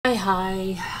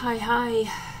Hi.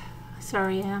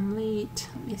 Sorry I'm late.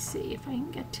 Let me see if I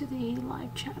can get to the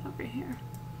live chat over here.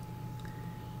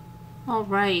 All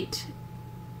right.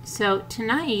 So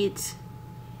tonight,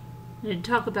 I'm going to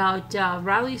talk about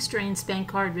Riley Strain's bank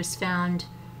card was found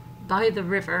by the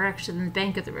river, actually in the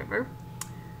bank of the river.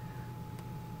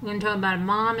 We're going to talk about a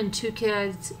mom and two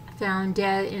kids found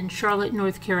dead in Charlotte,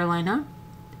 North Carolina.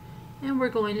 And we're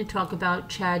going to talk about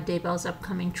Chad Daybell's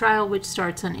upcoming trial, which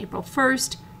starts on April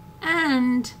 1st.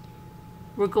 And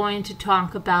we're going to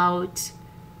talk about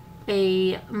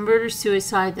a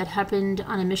murder-suicide that happened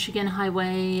on a Michigan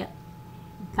highway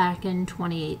back in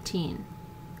 2018.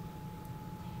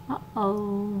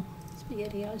 Uh-oh.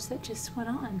 SpaghettiOs, that just went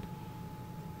on.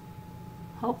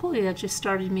 Hopefully that just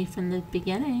started me from the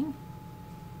beginning.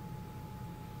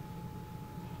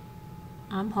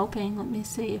 I'm hoping. Let me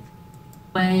see.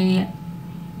 Way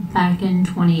back in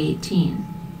 2018.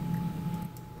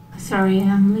 Sorry,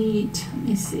 I'm late. Let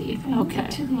me see if I can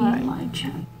get to the live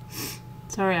chat.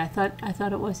 Sorry, I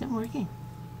thought it wasn't working.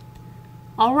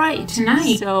 All right,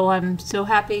 tonight. So I'm so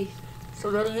happy so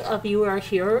many of you are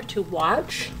here to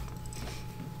watch,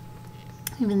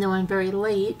 even though I'm very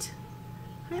late.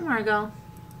 Hi, Margot.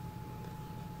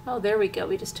 Oh, there we go.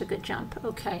 We just took a jump.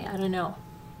 Okay, I don't know.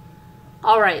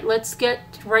 All right, let's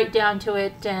get right down to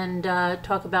it and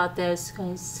talk about this,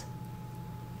 because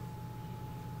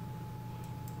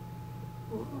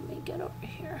let me get over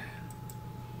here.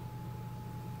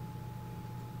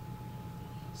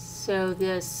 So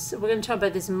we're going to talk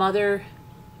about this mother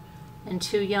and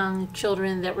two young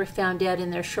children that were found dead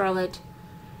in their Charlotte,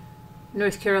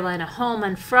 North Carolina home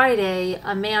on Friday.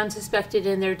 A man suspected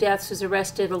in their deaths was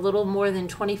arrested a little more than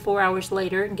 24 hours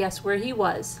later, and guess where he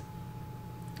was?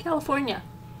 California.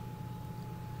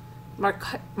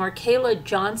 Markayla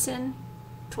Johnson,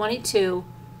 22,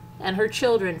 and her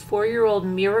children, 4-year-old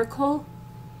Miracle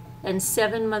and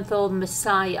 7-month-old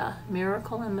Messiah,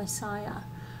 Miracle and Messiah,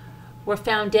 were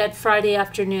found dead Friday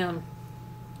afternoon.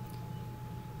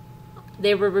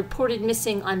 They were reported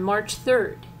missing on March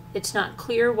 3rd. It's not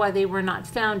clear why they were not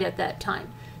found at that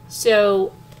time.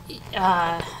 So,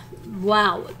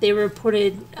 wow, they were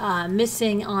reported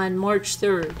missing on March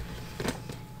 3rd.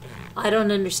 I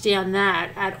don't understand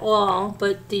that at all,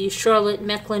 but the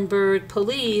Charlotte-Mecklenburg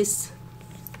police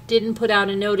didn't put out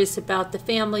a notice about the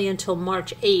family until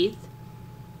March 8th.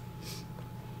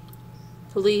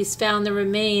 Police found the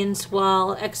remains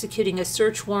while executing a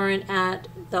search warrant at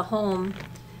the home,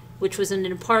 which was an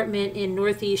apartment in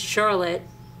Northeast Charlotte.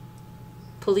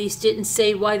 Police didn't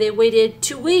say why they waited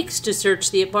 2 weeks to search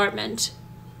the apartment.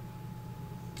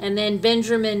 And then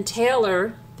Benjamin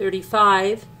Taylor,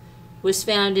 35, was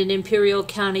found in Imperial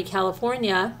County,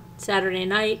 California, Saturday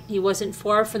night. He wasn't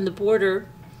far from the border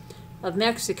of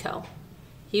Mexico.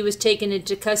 He was taken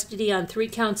into custody on 3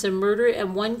 counts of murder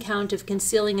and 1 count of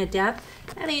concealing a death,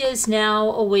 and he is now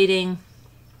awaiting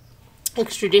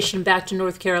extradition back to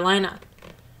North Carolina.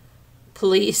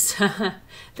 Police,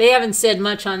 they haven't said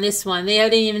much on this one. They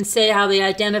haven't even said how they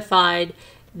identified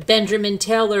Benjamin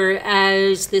Taylor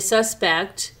as the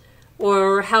suspect,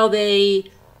 or how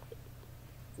they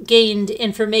gained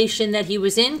information that he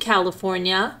was in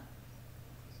California.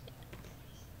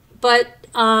 But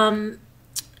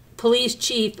Police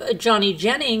Chief Johnny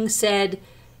Jennings said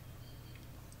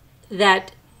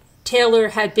that Taylor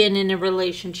had been in a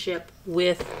relationship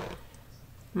with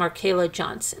Markayla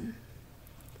Johnson.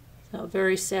 So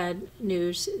very sad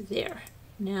news there.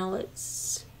 Now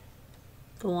let's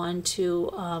go on to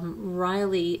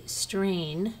Riley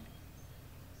Strain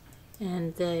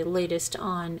and the latest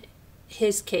on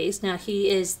his case. Now, he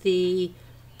is the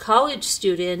college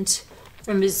student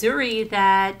from Missouri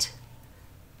that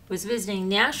was visiting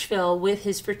Nashville with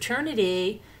his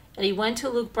fraternity, and he went to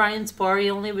Luke Bryan's bar. He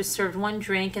only was served 1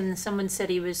 drink, and someone said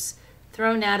he was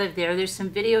thrown out of there. There's some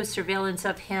video surveillance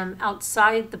of him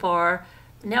outside the bar.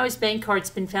 Now his bank card's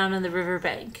been found on the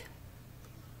riverbank.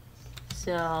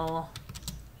 So,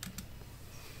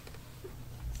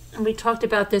 and we talked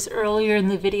about this earlier in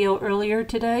the video earlier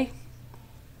today.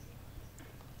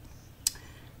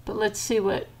 But let's see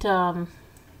what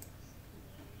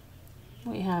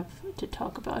we have to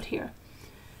talk about here.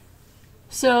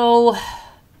 So, I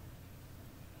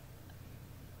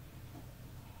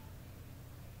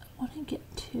want to get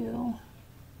to...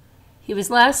 He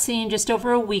was last seen just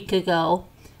over a week ago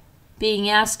being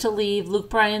asked to leave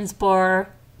Luke Bryan's bar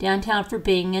downtown for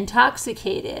being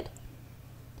intoxicated.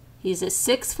 He's a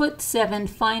 6'7"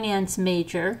 finance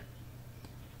major,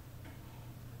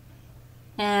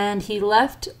 and he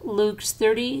left Luke's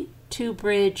 32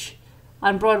 Bridge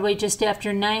on Broadway just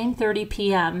after 9:30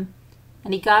 p.m.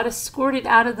 and he got escorted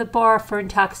out of the bar for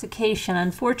intoxication.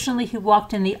 Unfortunately, he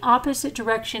walked in the opposite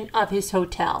direction of his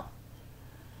hotel,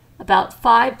 about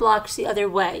 5 blocks the other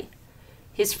way.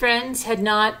 His friends had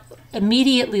not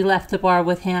immediately left the bar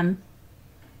with him,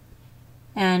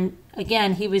 and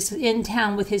again, he was in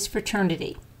town with his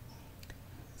fraternity.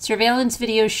 Surveillance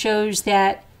video shows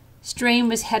that Strain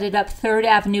was headed up 3rd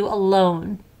Avenue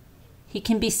alone. He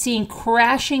can be seen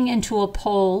crashing into a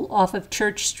pole off of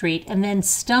Church Street and then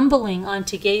stumbling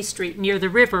onto Gay Street near the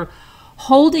river,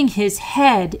 holding his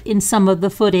head in some of the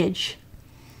footage.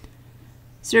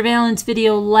 Surveillance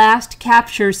video last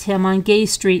captures him on Gay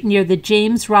Street near the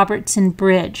James Robertson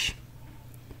Bridge.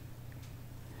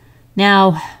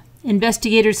 Now,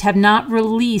 investigators have not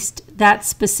released that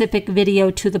specific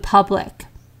video to the public.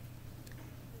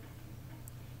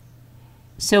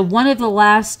 So one of the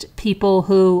last people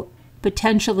who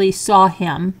potentially saw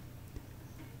him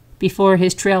before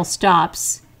his trail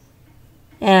stops,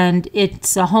 and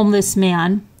it's a homeless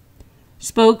man,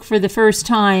 spoke for the first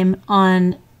time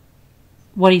on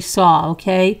what he saw,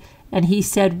 okay? And he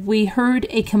said, "We heard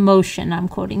a commotion." I'm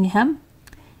quoting him.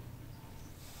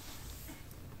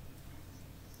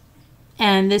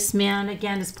 And this man,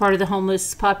 again, is part of the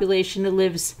homeless population who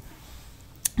lives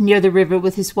near the river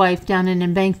with his wife down an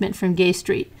embankment from Gay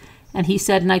Street. And he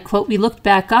said, and I quote, "We looked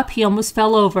back up. He almost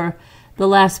fell over. The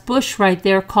last bush right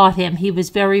there caught him. He was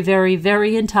very, very,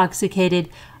 very intoxicated.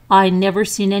 I never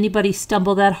seen anybody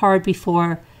stumble that hard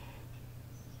before."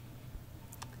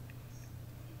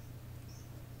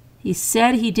 He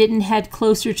said he didn't head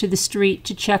closer to the street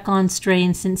to check on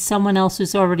Strain since someone else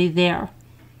was already there.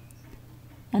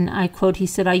 And I quote, he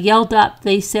said, "I yelled up.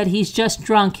 They said he's just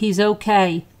drunk. He's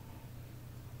okay."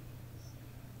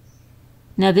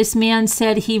 Now, this man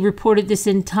said he reported this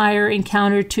entire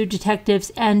encounter to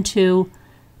detectives and to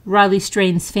Riley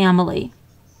Strain's family.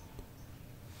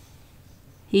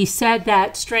 He said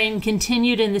that Strain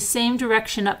continued in the same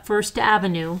direction up 1st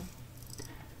Avenue.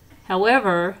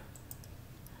 However,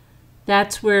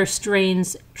 that's where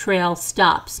Strain's trail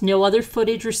stops. No other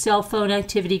footage or cell phone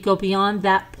activity go beyond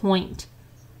that point.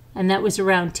 And that was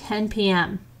around 10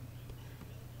 p.m.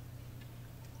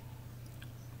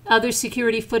 Other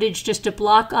security footage just a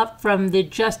block up from the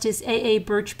Justice A.A.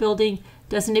 Birch building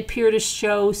doesn't appear to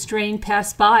show Strain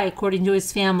pass by, according to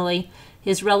his family.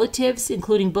 His relatives,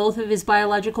 including both of his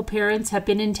biological parents, have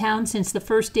been in town since the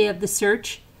first day of the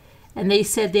search, and they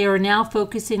said they are now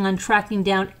focusing on tracking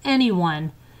down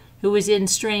anyone who was in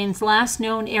Strain's last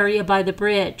known area by the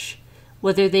bridge,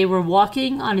 whether they were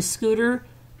walking on a scooter,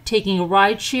 taking a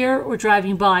ride share, or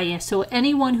driving by. So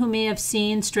anyone who may have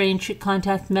seen Strain should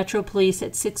contact Metro Police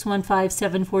at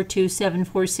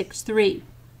 615-742-7463.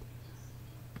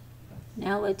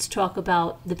 Now let's talk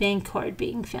about the bank card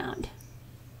being found.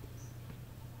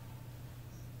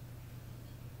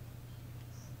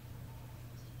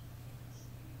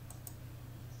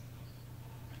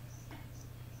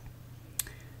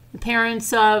 The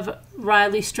parents of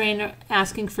Riley Strain are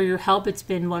asking for your help. It's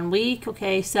been 1 week.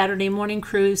 Okay, Saturday morning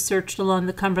crews searched along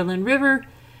the Cumberland River.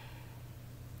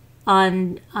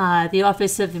 On the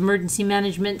Office of Emergency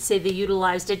Management say they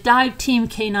utilized a dive team,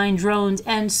 K9 drones,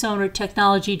 and sonar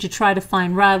technology to try to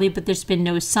find Riley, but there's been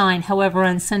no sign. However,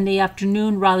 on Sunday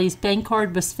afternoon, Riley's bank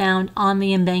card was found on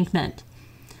the embankment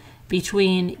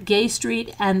between Gay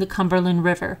Street and the Cumberland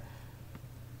River.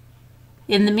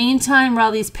 In the meantime,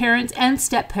 Riley's parents and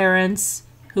step-parents,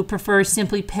 who prefer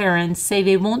simply parents, say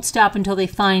they won't stop until they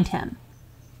find him.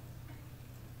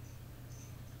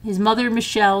 His mother,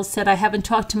 Michelle, said, "I haven't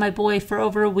talked to my boy for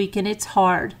over a week and it's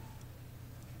hard."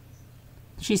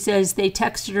 She says they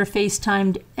texted or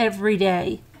FaceTimed every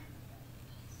day.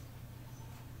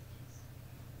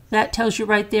 "That tells you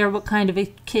right there what kind of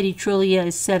a kid he truly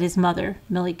is," said his mother,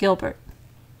 Millie Gilbert.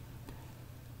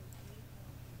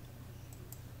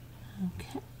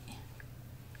 Okay.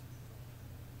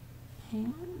 Hang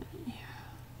on a minute here.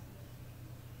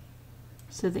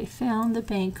 So they found the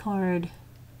bank card.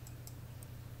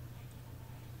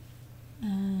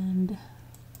 And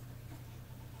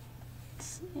let's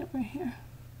see over here.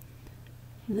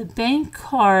 The bank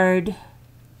card.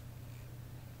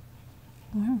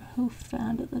 Who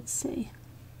found it? Let's see.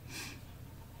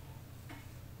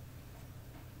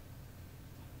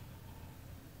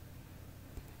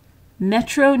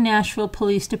 Metro Nashville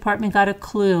Police Department got a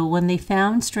clue when they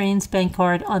found Strain's bank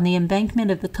card on the embankment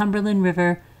of the Cumberland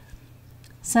River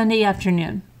Sunday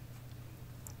afternoon.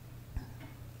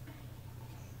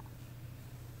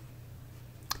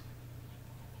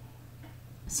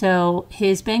 So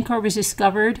his bank card was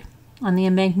discovered on the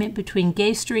embankment between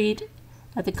Gay Street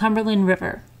at the Cumberland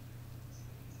River.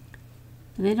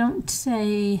 They don't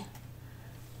say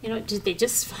You know, did they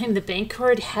just find the bank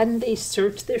card? Hadn't they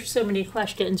searched? There's so many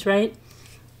questions, right?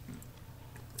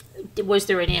 Was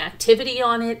there any activity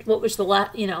on it? What was the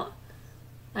last, you know,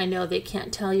 I know they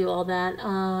can't tell you all that.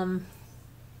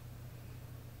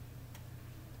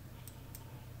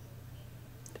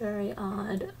 Very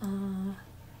odd.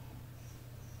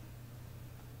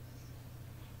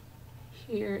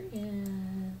 Here is...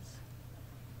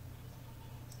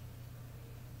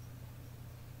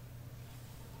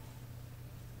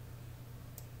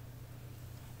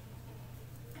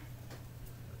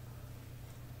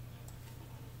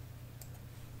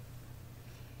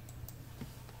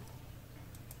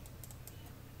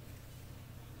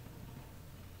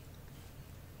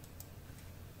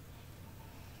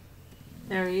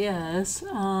 There he is.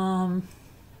 I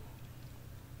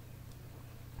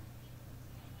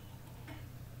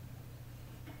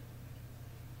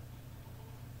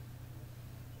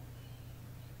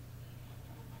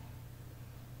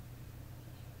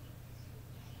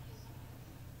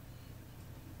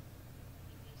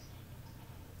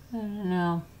don't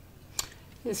know.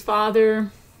 His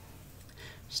father,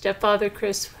 stepfather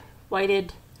Chris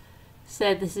Whited,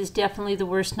 said this is definitely the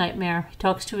worst nightmare. He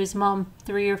talks to his mom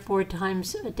 3 or 4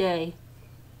 times a day.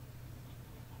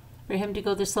 For him to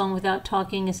go this long without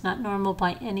talking is not normal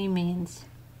by any means.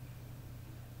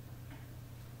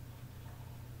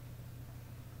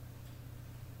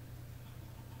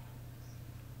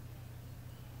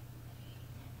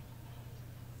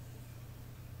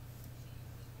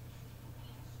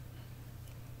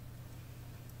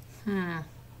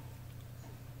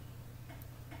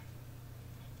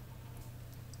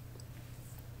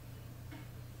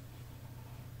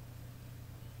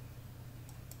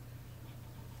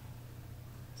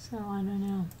 So I don't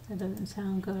know. That doesn't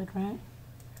sound good, right?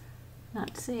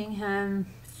 Not seeing him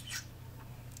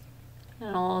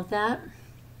and all of that.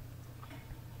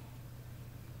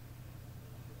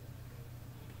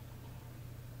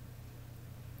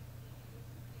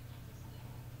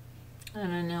 I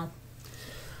don't know.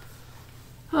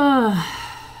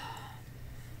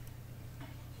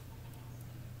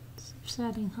 It's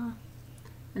upsetting, huh?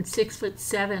 And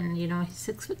 6'7", you know,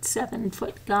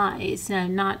 6'7" guys,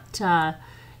 and not,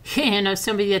 you know,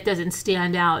 somebody that doesn't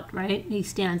stand out, right? He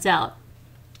stands out.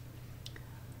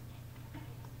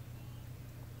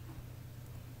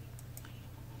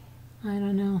 I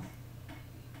don't know.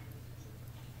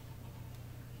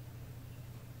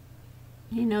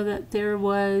 You know that there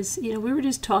was, you know, we were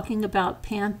just talking about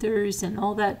panthers and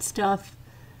all that stuff.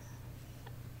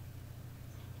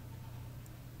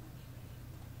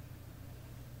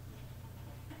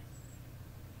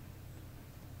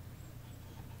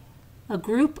 A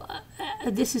group,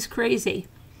 this is crazy.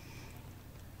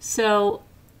 So,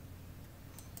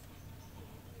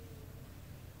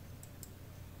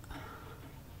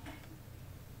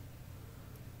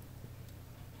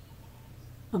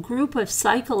 a group of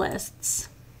cyclists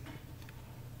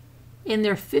in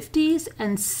their 50s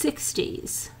and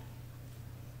 60s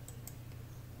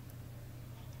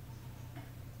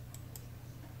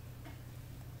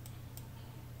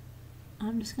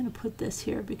I'm just going to put this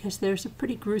here because there's a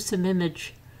pretty gruesome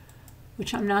image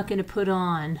which I'm not going to put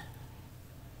on,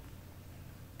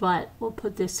 but we'll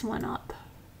put this one up.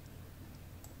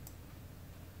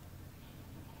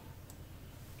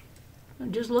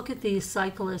 And just look at these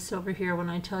cyclists over here when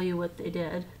I tell you what they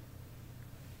did.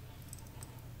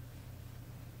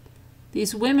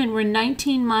 These women were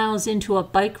 19 miles into a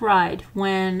bike ride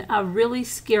when a really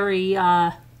scary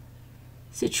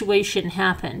situation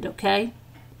happened, okay?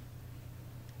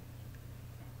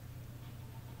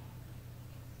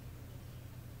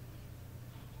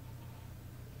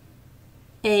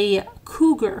 A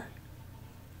cougar,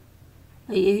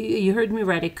 you heard me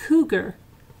right, a cougar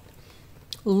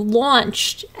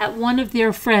launched at one of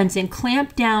their friends and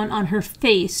clamped down on her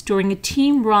face during a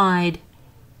team ride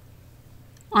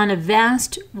on a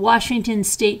vast Washington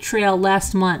state trail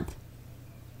last month.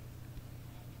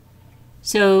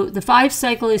 So the 5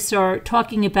 cyclists are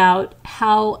talking about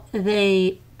how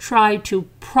they tried to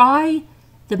pry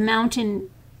the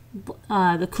mountain,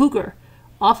 the cougar,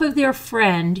 off of their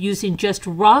friend using just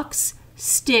rocks,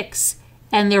 sticks,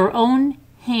 and their own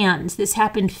hands. This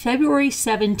happened February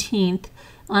 17th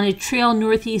on a trail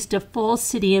northeast of Falls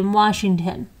City in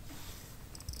Washington.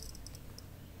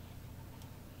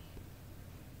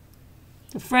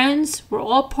 The friends were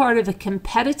all part of a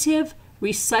competitive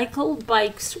recycled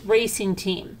bikes racing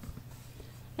team,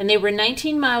 and they were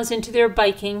 19 miles into their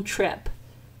biking trip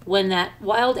when that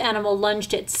wild animal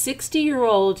lunged at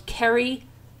 60-year-old Carrie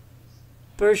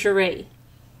Bergerie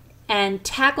and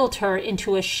tackled her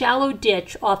into a shallow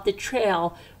ditch off the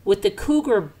trail with the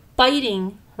cougar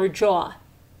biting her jaw.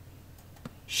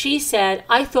 She said,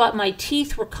 I thought my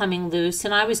teeth were coming loose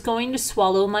and I was going to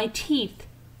swallow my teeth.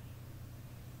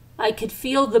 I could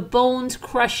feel the bones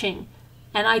crushing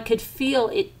and I could feel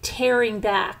it tearing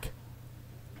back.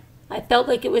 I felt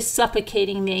like it was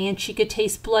suffocating me and she could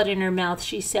taste blood in her mouth,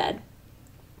 she said.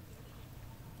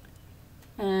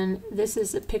 And this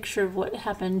is a picture of what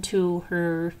happened to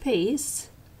her face.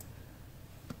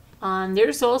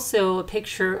 There's also a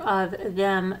picture of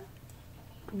them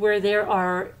where there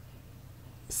are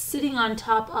sitting on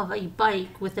top of a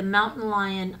bike with a mountain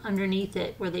lion underneath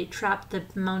it, where they trapped the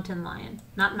mountain lion.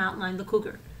 Not mountain lion, the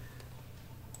cougar.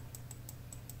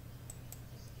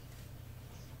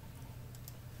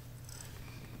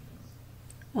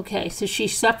 Okay, so she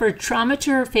suffered trauma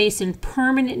to her face and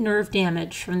permanent nerve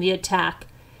damage from the attack.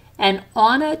 And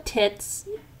Anna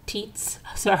Teets,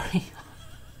 sorry.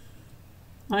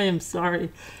 I am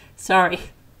sorry. Sorry.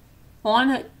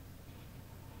 Anna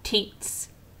Teets,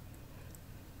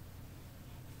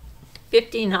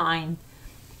 59,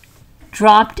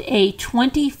 dropped a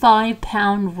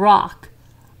 25-pound rock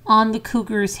on the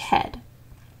cougar's head.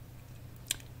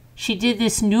 She did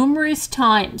this numerous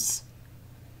times,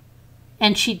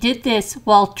 and she did this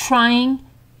while trying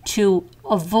to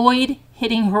avoid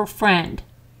hitting her friend.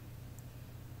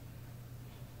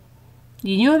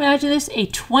 Can you imagine this? A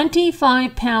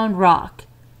 25-pound rock.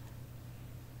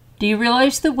 Do you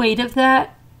realize the weight of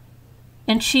that?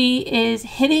 And she is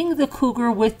hitting the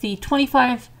cougar with the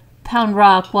 25-pound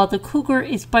rock while the cougar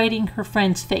is biting her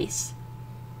friend's face.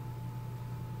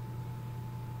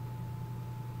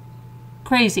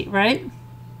 Crazy, right?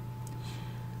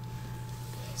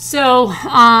 So,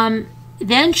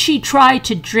 then she tried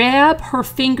to jab her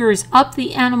fingers up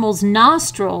the animal's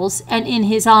nostrils and in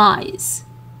his eyes.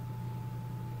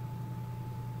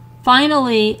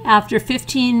 Finally, after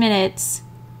 15 minutes,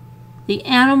 the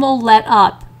animal let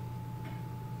up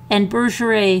and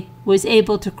Bergeret was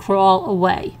able to crawl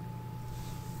away.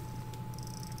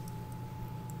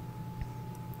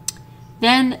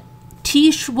 Then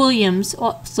Tish Williams,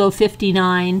 also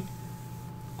 59,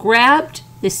 grabbed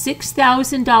the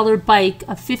 $6,000 bike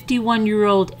of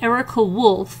 51-year-old Erica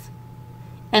Wolf,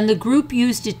 and the group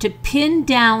used it to pin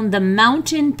down the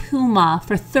mountain puma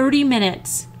for 30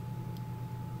 minutes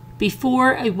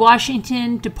before a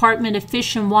Washington Department of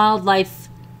Fish and Wildlife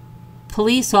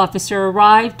police officer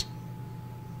arrived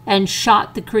and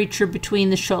shot the creature between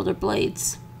the shoulder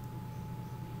blades.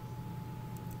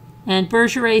 And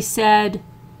Bergeret said,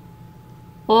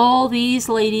 all these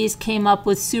ladies came up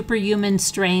with superhuman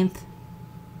strength.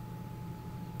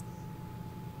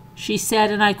 She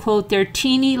said, and I quote, they're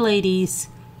teeny ladies,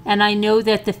 and I know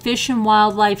that the Fish and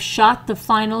Wildlife shot the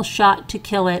final shot to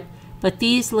kill it, but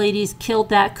these ladies killed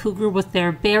that cougar with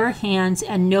their bare hands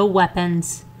and no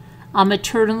weapons. I'm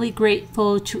eternally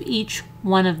grateful to each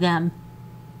one of them.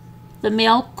 The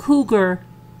male cougar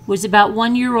was about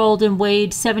 1 year old and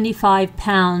weighed 75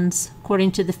 pounds,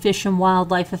 according to the Fish and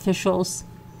Wildlife officials.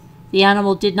 The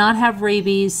animal did not have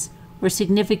rabies or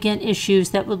significant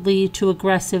issues that would lead to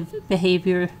aggressive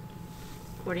behavior,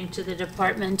 according to the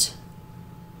department.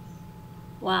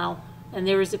 Wow. And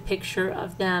there is a picture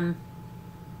of them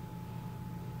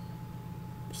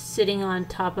sitting on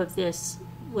top of this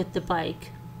with the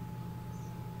bike.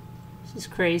 This is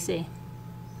crazy.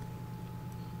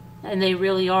 And they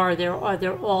really are. They're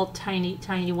all tiny,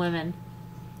 tiny women.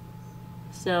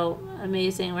 So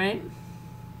amazing, right?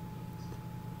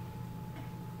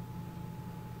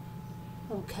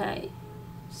 Okay,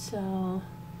 so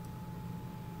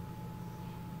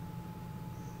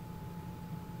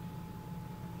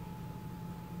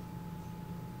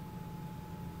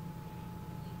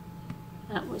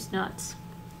that was nuts.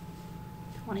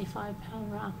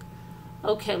 25-pound rock.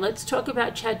 Okay, let's talk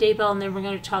about Chad Daybell, and then we're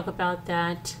going to talk about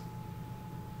that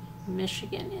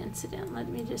Michigan incident. Let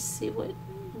me just see what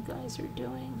you guys are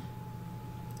doing.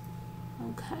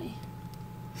 Okay.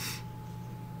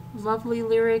 Lovely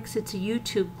lyrics. It's a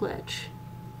YouTube glitch.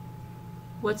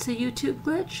 What's a YouTube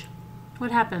glitch?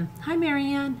 What happened? Hi,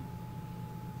 Marianne.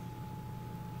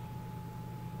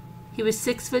 He was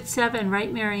 6'7",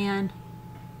 right, Marianne?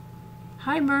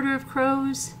 Hi, Murder of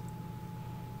Crows.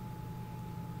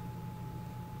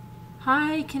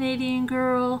 Hi, Canadian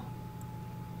girl.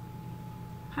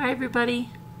 Hi,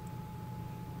 everybody.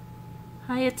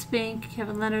 Hi, it's Bink.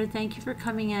 Kevin Leonard, thank you for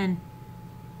coming in.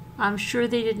 I'm sure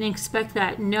they didn't expect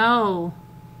that. No.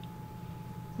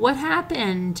 What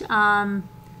happened?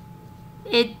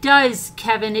 It does,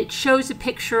 Kevin. It shows a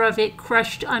picture of it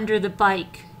crushed under the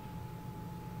bike.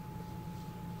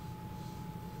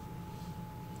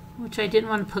 Which I didn't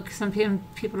want to put, because some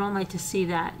people don't like to see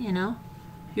that, you know.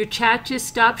 Your chat just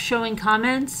stopped showing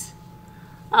comments.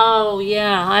 Oh,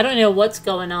 yeah. I don't know what's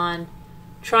going on.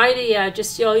 Try to, yeah,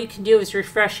 just all you can do is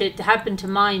refresh it. It happened to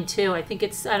mine, too. I think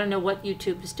I don't know what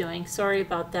YouTube is doing. Sorry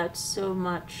about that so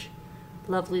much.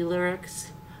 Lovely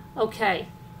lyrics. Okay,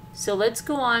 so let's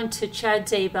go on to Chad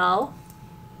Daybell.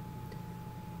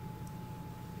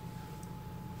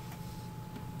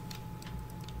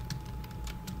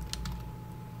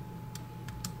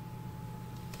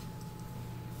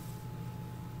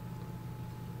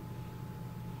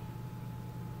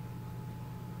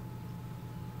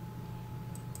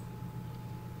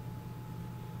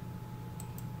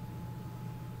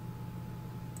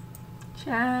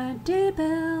 Chad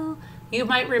Daybell. You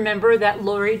might remember that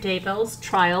Lori Daybell's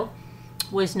trial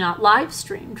was not live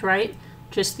streamed, right?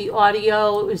 Just the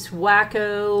audio. It was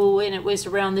wacko, and it was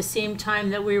around the same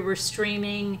time that we were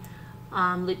streaming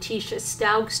Letitia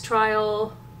Staug's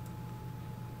trial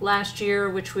last year,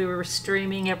 which we were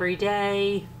streaming every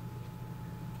day.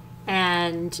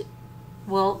 And,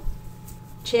 well,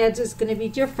 Chad's is going to be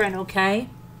different, okay?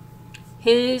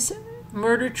 His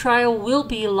murder trial will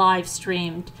be live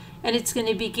streamed, and it's going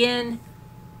to begin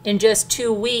in just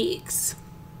 2 weeks.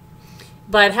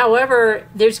 But however,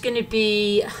 there's going to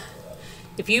be,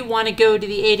 if you want to go to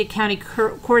the Ada County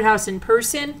Courthouse in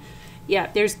person,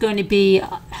 yeah, there's going to be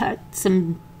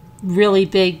some really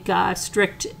big,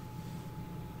 strict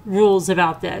rules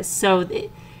about this. So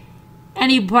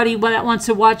anybody that wants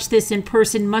to watch this in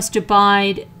person must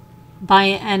abide by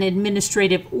an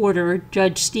administrative order.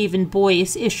 Judge Stephen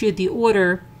Boyce issued the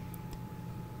order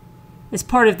as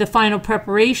part of the final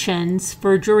preparations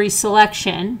for jury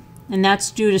selection, and that's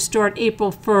due to start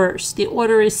April 1st. The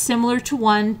order is similar to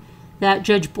one that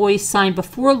Judge Boyce signed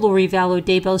before Lori Vallow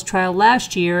Daybell's trial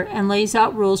last year and lays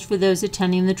out rules for those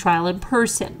attending the trial in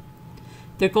person.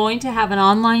 They're going to have an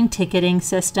online ticketing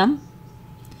system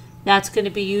that's going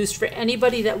to be used for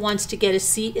anybody that wants to get a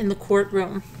seat in the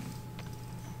courtroom.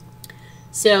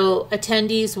 So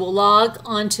attendees will log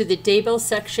onto the Daybell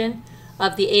section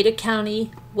of the Ada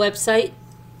County website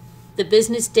the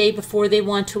business day before they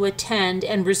want to attend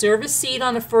and reserve a seat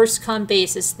on a first-come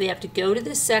basis. They have to go to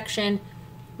this section,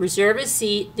 reserve a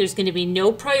seat. There's going to be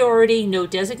no priority, no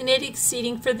designated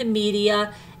seating for the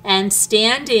media, and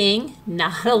standing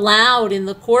not allowed in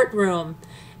the courtroom.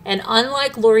 And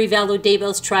unlike Lori Vallow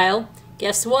Daybell's trial,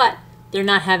 guess what? They're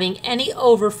not having any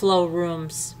overflow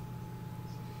rooms.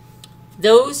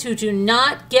 Those who do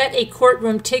not get a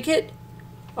courtroom ticket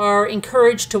are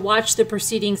encouraged to watch the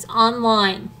proceedings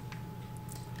online.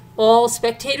 All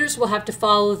spectators will have to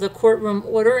follow the courtroom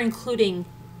order, including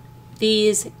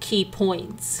these key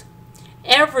points.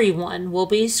 Everyone will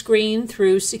be screened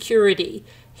through security.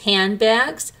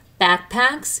 Handbags,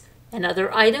 backpacks, and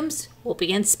other items will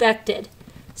be inspected.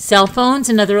 Cell phones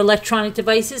and other electronic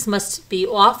devices must be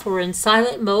off or in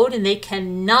silent mode, and they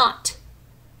cannot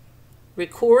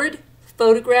record,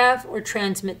 photograph, or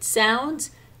transmit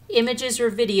sounds, images, or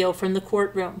video from the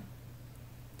courtroom.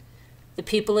 The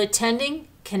people attending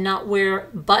cannot wear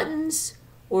buttons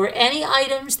or any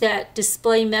items that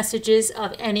display messages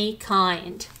of any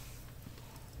kind.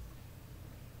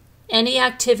 Any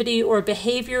activity or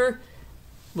behavior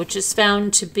which is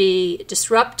found to be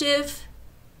disruptive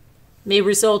may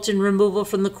result in removal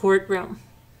from the courtroom.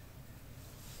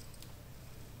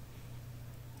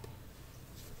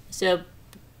 So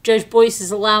Judge Boyce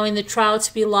is allowing the trial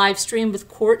to be live streamed with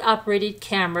court-operated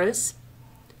cameras.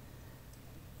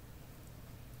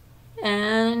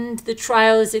 And the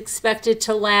trial is expected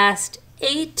to last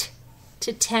 8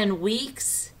 to 10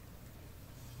 weeks.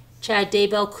 Chad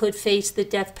Daybell could face the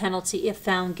death penalty if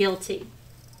found guilty.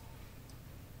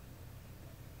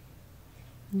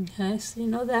 Okay, so you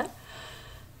know that.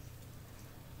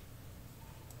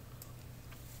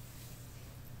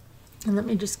 And let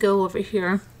me just go over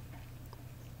here.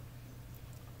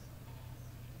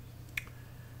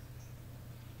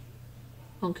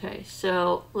 Okay,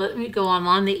 so let me go. I'm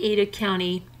on the Ada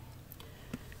County,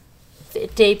 the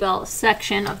Daybell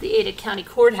section of the Ada County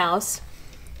Courthouse,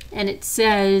 and it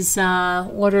says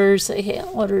orders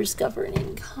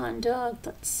governing conduct.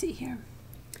 Let's see here.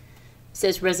 It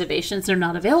says reservations are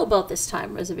not available at this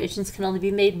time. Reservations can only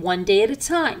be made 1 day at a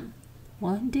time.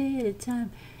 1 day at a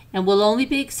time. And will only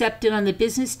be accepted on the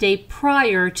business day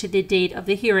prior to the date of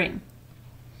the hearing.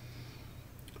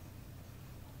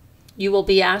 You will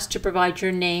be asked to provide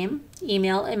your name,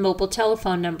 email, and mobile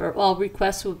telephone number. All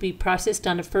requests will be processed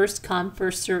on a first-come,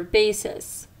 first-served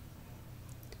basis.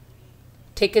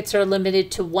 Tickets are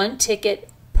limited to 1 ticket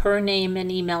per name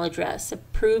and email address.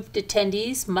 Approved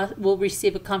attendees will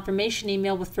receive a confirmation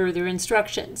email with further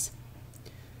instructions.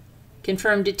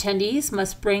 Confirmed attendees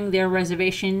must bring their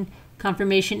reservation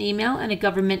confirmation email, and a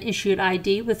government-issued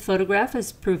ID with photograph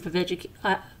as proof of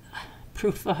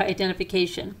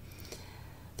identification.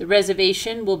 The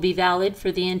reservation will be valid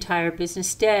for the entire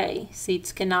business day.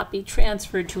 Seats cannot be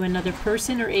transferred to another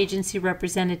person or agency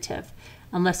representative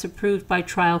unless approved by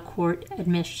trial court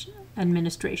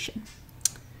administration.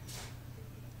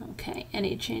 Okay,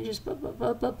 any changes? Blah, blah,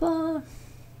 blah, blah, blah.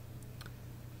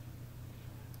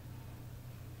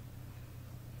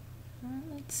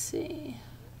 Let's see.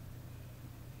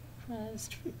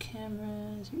 Rest for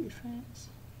cameras, reframes.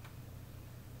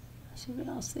 Let's see what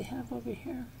else they have over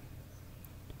here.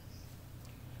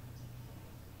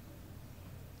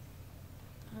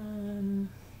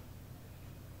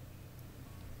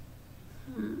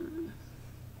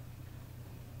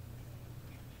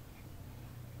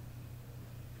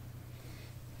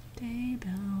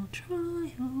 Daybell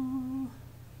trial.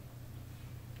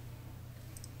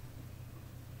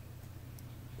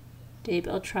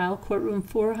 Daybell trial, courtroom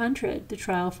 400. The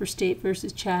trial for State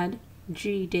versus Chad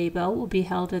G. Daybell will be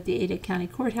held at the Ada County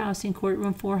Courthouse in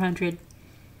courtroom 400.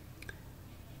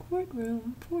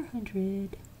 Courtroom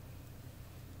 400.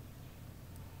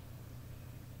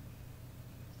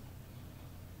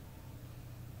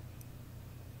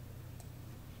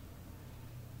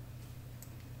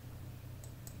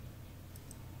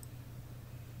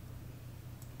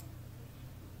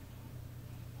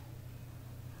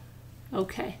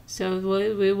 Okay, so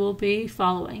we will be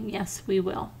following. Yes, we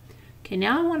will. Okay,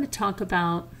 now I want to talk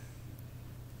about,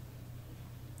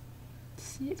 let's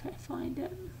see if I find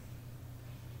it.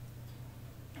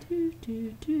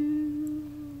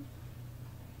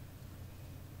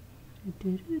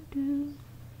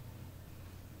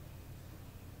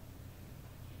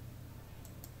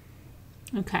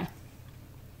 Okay.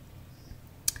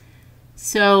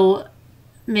 So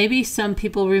maybe some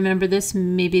people remember this,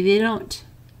 maybe they don't.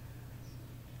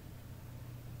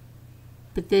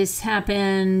 But this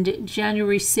happened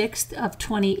January 6th of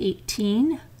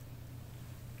 2018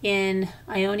 in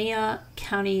Ionia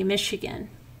County, Michigan.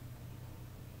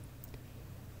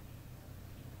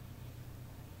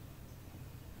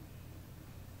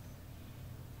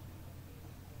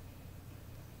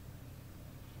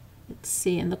 Let's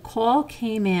see, and the call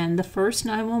came in, the first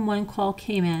 911 call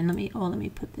came in. Let me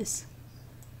put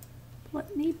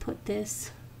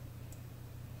this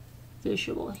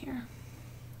visual here.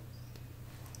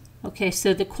 Okay,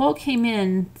 so the call came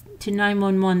in to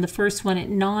 911, the first one at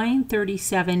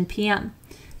 9:37 p.m.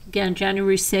 Again,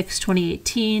 January 6,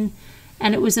 2018.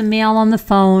 And it was a male on the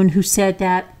phone who said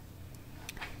that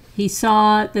he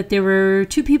saw that there were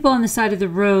two people on the side of the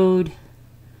road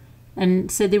and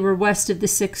said they were west of the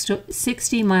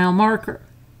 60-mile marker.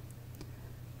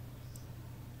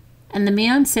 And the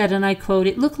man said, and I quote,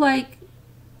 "It looked like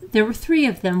there were three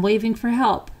of them waving for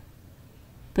help.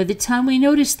 By the time we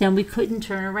noticed them, we couldn't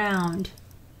turn around."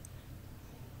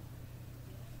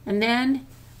 And then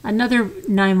another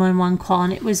 911 call,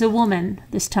 and it was a woman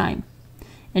this time.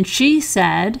 And she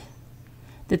said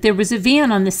that there was a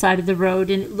van on the side of the road,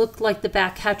 and it looked like the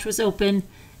back hatch was open,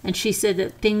 and she said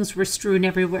that things were strewn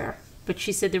everywhere. But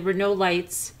she said there were no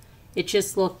lights. It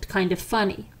just looked kind of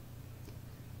funny.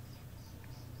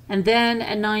 And then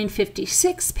at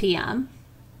 9:56 p.m.,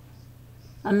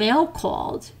 a male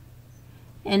called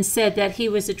and said that he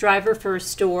was a driver for a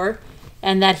store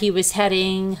and that he was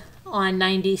heading on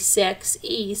 96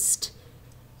 east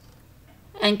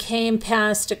and came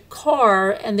past a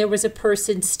car, and there was a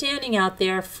person standing out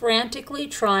there frantically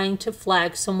trying to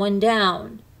flag someone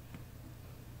down.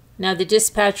 Now the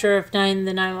dispatcher of the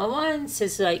 911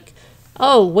 says like,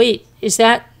 "Oh, wait, is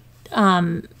that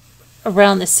around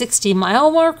the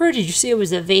 60-mile marker? Did you see it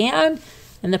was a van?"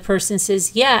 And the person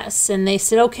says, "Yes." And they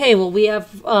said, "Okay, well, we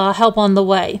have help on the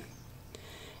way."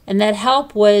 And that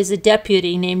help was a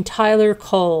deputy named Tyler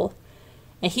Cole.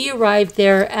 And he arrived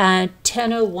there at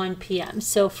 10:01 p.m.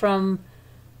 So from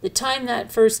the time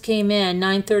that first came in,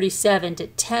 9:37 to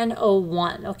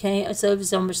 10:01, okay? So it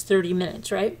was almost 30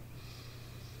 minutes, right?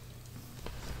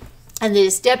 And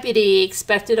this deputy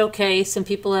expected, okay, some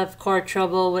people have car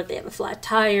trouble, what, they have a flat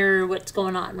tire, what's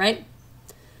going on, right?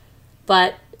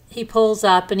 But he pulls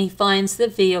up and he finds the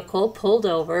vehicle pulled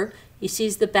over. He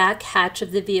sees the back hatch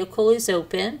of the vehicle is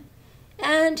open,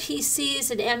 and he sees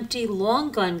an empty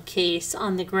long gun case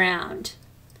on the ground.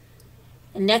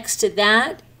 And next to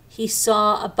that, he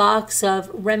saw a box of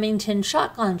Remington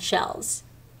shotgun shells.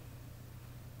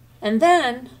 And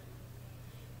then,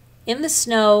 in the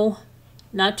snow,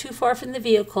 not too far from the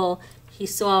vehicle, he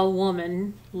saw a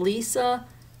woman, Lisa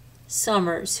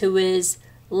Summers, who is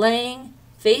laying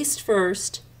face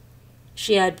first.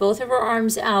 She had both of her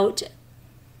arms out,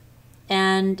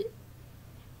 and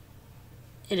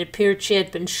It appeared she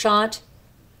had been shot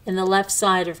in the left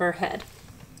side of her head.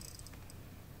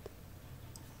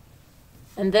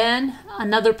 And then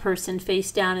another person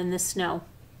face down in the snow.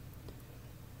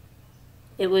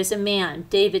 It was a man,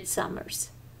 David Summers,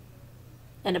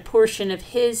 and a portion of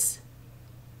his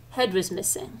head was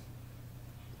missing.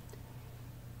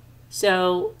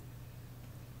 So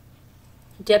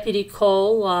Deputy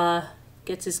Cole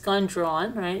gets his gun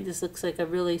drawn, right? This looks like a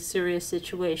really serious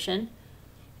situation.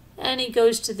 And he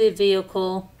goes to the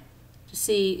vehicle to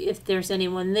see if there's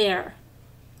anyone there.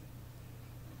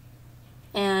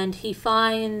 And he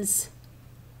finds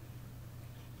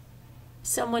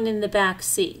someone in the back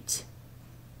seat,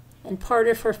 and part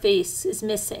of her face is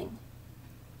missing.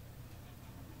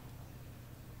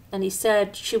 And he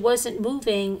said she wasn't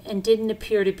moving and didn't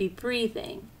appear to be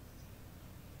breathing,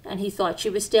 and he thought she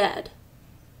was dead.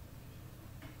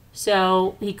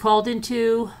 So he called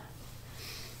into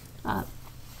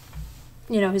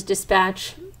his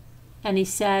dispatch, and he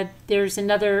said, there's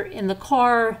another in the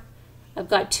car. I've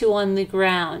got two on the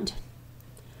ground.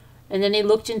 And then he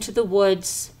looked into the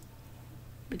woods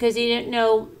because he didn't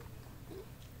know,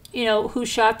 who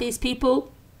shot these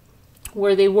people,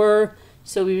 where they were.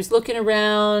 So he was looking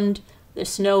around the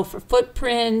snow for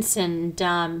footprints, and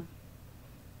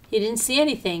he didn't see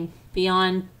anything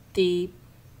beyond the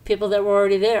people that were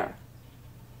already there.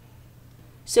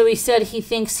 So he said he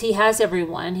thinks he has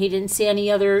everyone. He didn't see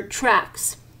any other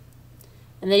tracks.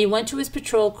 And then he went to his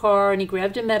patrol car and he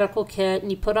grabbed a medical kit and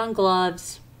he put on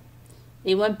gloves.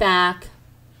 He went back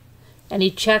and he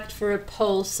checked for a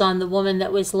pulse on the woman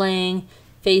that was laying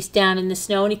face down in the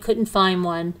snow, and he couldn't find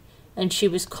one, and she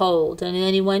was cold. And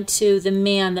then he went to the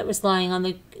man that was lying on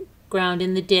the ground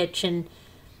in the ditch, and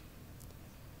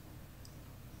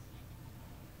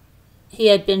he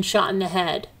had been shot in the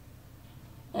head.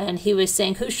 And he was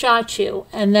saying, who shot you?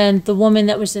 And then the woman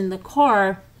that was in the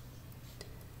car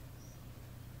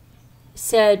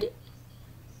said,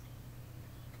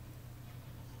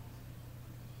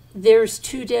 there's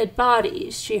two dead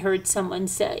bodies, she heard someone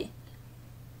say.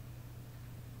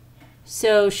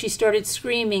 So she started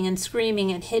screaming and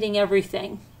screaming and hitting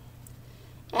everything.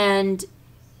 And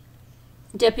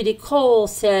Deputy Cole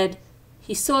said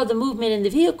he saw the movement in the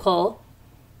vehicle,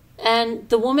 and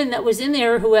the woman that was in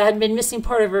there who had been missing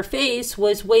part of her face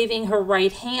was waving her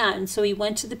right hand. So he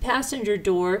went to the passenger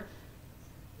door,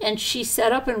 and she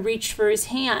sat up and reached for his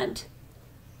hand.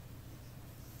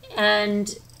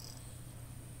 And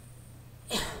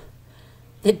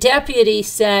the deputy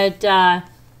said,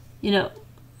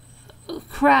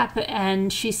 crap.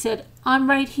 And she said, I'm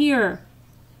right here.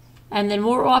 And then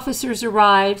more officers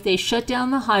arrived. They shut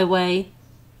down the highway.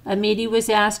 Amity was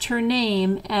asked her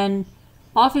name, and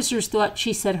officers thought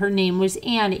she said her name was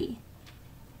Annie.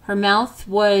 Her mouth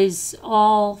was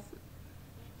all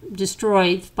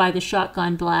destroyed by the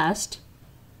shotgun blast.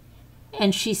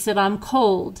 And she said, I'm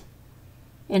cold.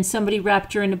 And somebody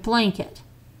wrapped her in a blanket.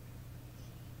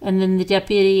 And then the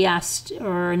deputy asked,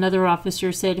 or another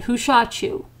officer said, who shot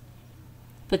you?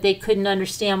 But they couldn't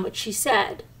understand what she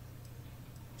said.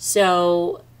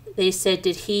 So they said,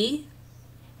 did he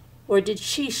or did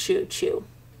she shoot you?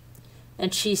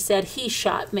 And she said, he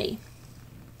shot me.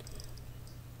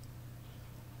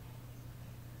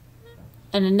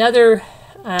 And another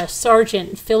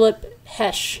Sergeant Philip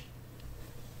Hesh,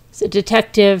 a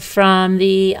detective from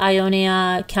the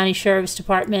Ionia County Sheriff's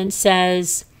Department,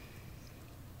 says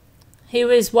he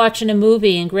was watching a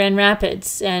movie in Grand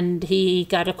Rapids and he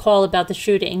got a call about the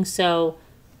shooting. So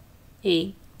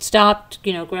he stopped,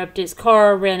 grabbed his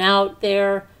car, ran out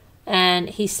there, and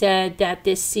he said that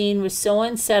this scene was so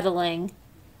unsettling.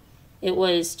 It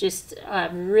was just a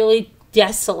really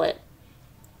desolate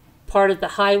part of the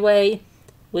highway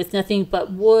with nothing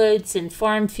but woods and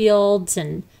farm fields,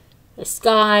 and the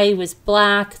sky was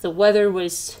black. The weather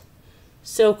was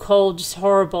so cold, just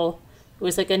horrible. It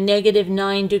was like a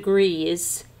 -9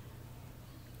 degrees.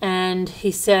 And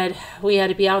he said we had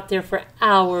to be out there for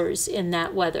hours in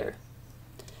that weather.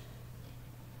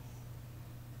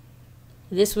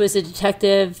 This was a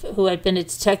detective who had been a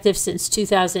detective since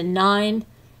 2009.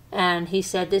 And he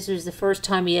said this was the first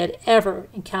time he had ever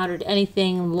encountered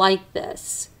anything like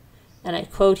this. And I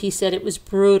quote, he said, it was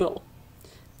brutal.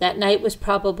 That night was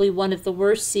probably one of the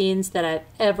worst scenes that I've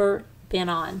ever been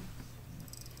on.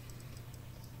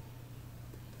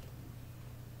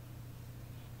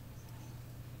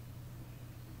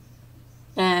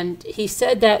 And he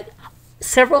said that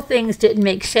several things didn't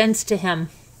make sense to him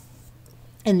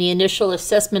in the initial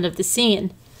assessment of the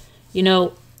scene.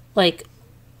 Like,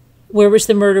 where was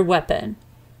the murder weapon?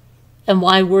 And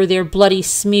why were there bloody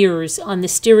smears on the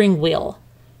steering wheel?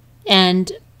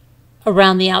 And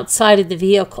around the outside of the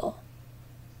vehicle.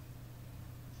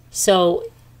 So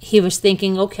he was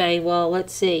thinking, okay, well,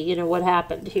 let's see, you know, what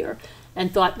happened here.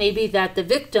 And thought maybe that the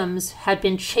victims had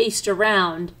been chased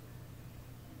around,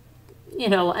 you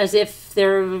know, as if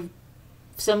they're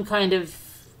some kind of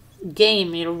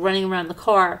game, you know, running around the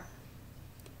car.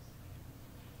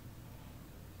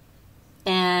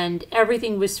 And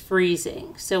everything was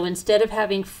freezing. So instead of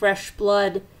having fresh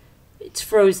blood, it's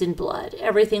frozen blood.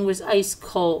 Everything was ice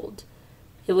cold.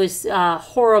 It was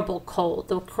horrible cold,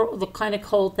 the kind of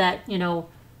cold that, you know,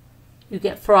 you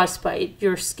get frostbite,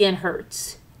 your skin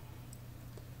hurts.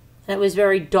 And it was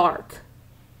very dark.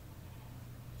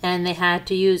 And they had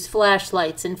to use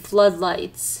flashlights and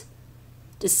floodlights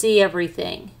to see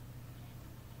everything.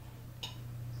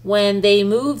 When they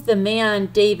moved the man,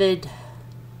 David's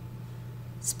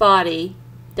body,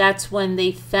 that's when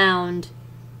they found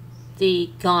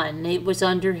the gun. It was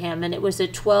under him, and it was a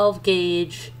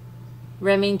 12-gauge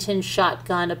Remington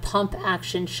shotgun, a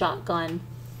pump-action shotgun.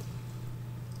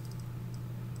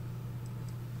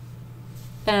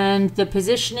 And the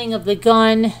positioning of the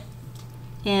gun,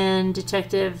 and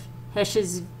Detective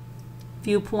Hesch's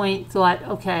viewpoint, thought,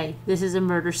 okay, this is a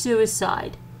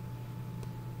murder-suicide.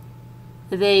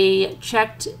 They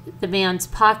checked the man's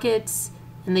pockets,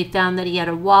 and they found that he had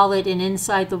a wallet, and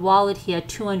inside the wallet he had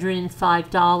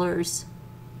 $205.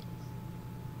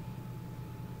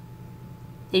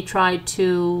 They tried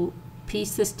to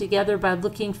piece this together by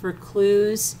looking for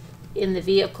clues in the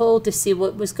vehicle to see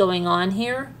what was going on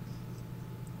here.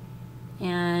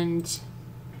 And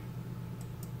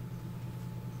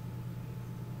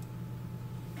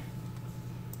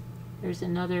there's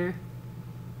another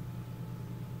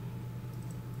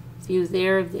view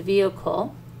there of the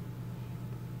vehicle.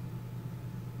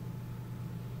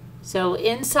 So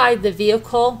inside the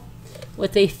vehicle,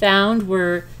 what they found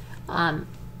were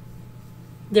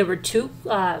there were two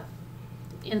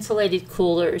insulated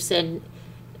coolers, and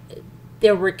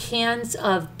there were cans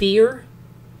of beer,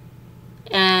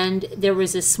 and there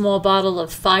was a small bottle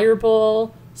of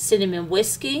Fireball cinnamon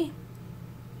whiskey.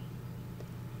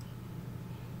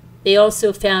 They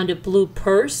also found a blue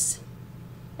purse,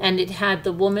 and it had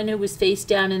the woman who was face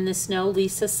down in the snow,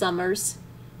 Lisa Summers,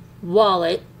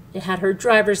 wallet. It had her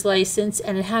driver's license,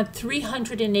 and it had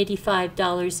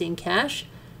 $385 in cash.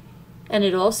 And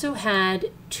it also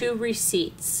had 2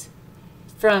 receipts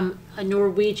from a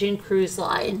Norwegian cruise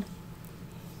line.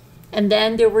 And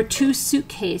then there were 2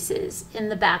 suitcases in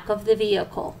the back of the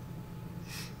vehicle.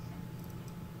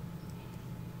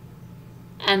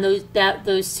 And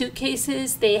those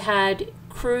suitcases, they had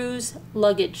cruise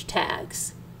luggage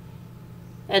tags.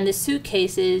 And the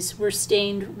suitcases were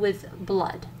stained with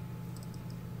blood.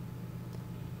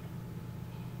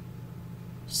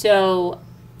 So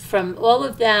from all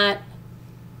of that,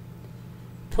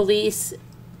 police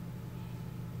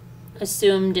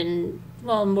assumed, and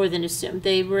well, more than assumed,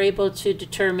 they were able to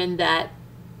determine that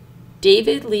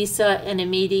David, Lisa, and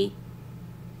Amity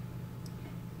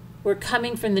were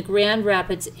coming from the Grand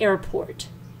Rapids airport.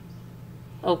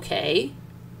 Okay.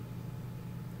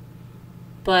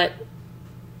 But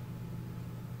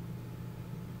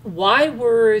why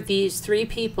were these 3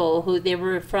 people, who they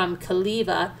were from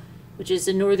Kaliva, which is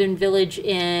a northern village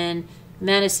in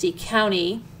Manistee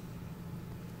County,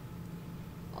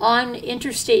 on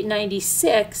Interstate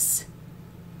 96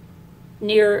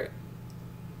 near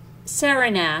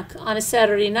Saranac on a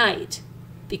Saturday night?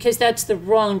 Because that's the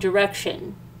wrong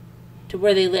direction to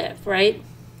where they live, right?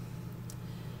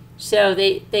 So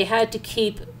they had to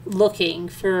keep looking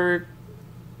for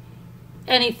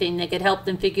anything that could help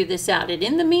them figure this out. And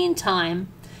in the meantime,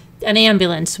 an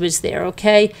ambulance was there,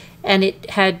 okay? And it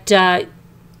had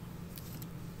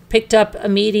picked up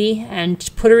Amity and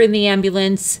put her in the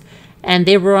ambulance, and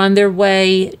they were on their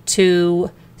way to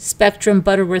Spectrum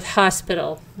Butterworth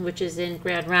Hospital, which is in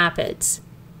Grand Rapids.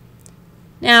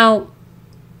 Now,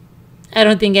 I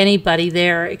don't think anybody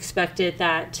there expected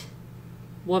that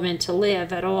woman to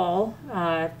live at all.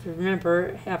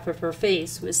 Remember, half of her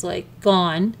face was like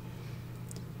gone.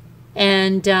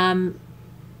 And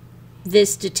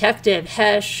this detective,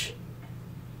 Hesch,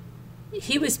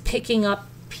 he was picking up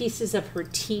pieces of her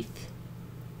teeth,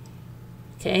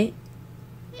 okay,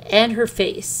 and her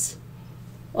face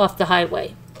off the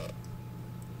highway.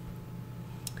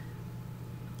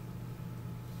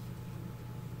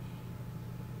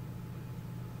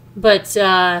 But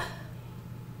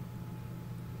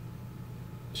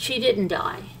she didn't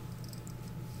die.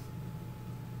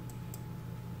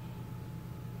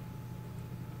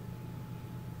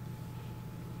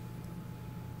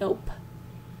 Nope.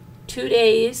 2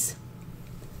 days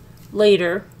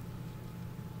later,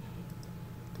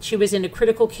 She was in a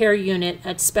critical care unit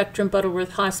at Spectrum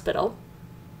Butterworth Hospital.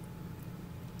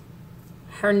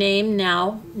 Her name,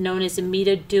 now known as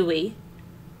Amita Dewey.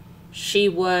 She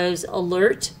was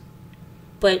alert,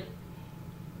 but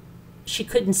she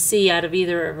couldn't see out of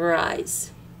either of her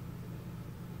eyes.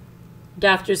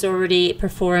 Doctors already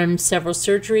performed several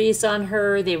surgeries on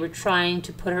her. They were trying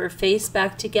to put her face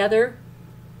back together.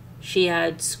 She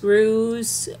had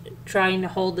screws trying to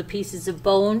hold the pieces of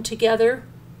bone together.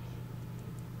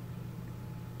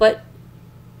 But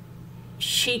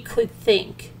she could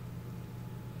think.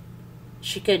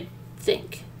 She could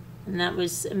think. And that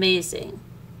was amazing.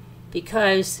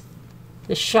 Because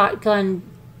the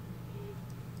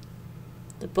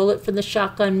bullet from the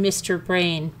shotgun missed her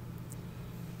brain.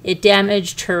 It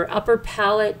damaged her upper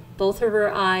palate, both of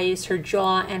her eyes, her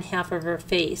jaw, and half of her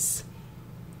face.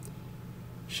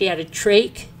 She had a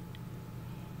trach,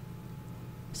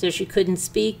 so she couldn't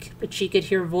speak, but she could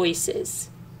hear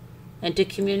voices. And to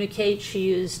communicate, she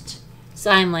used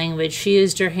sign language. She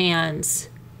used her hands.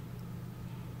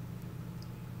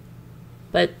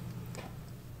 But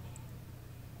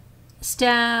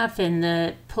staff and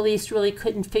the police really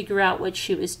couldn't figure out what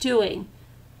she was doing.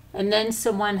 And then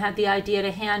someone had the idea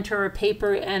to hand her a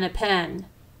paper and a pen.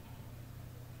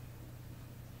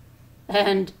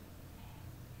 And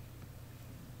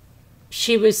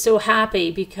she was so happy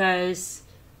because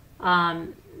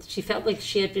she felt like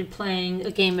she had been playing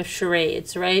a game of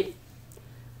charades, right?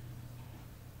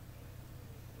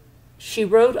 She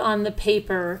wrote on the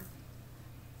paper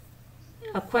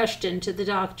a question to the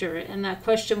doctor, and that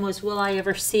question was, will I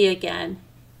ever see again?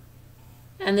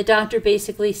 And the doctor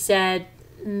basically said,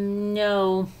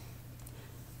 no.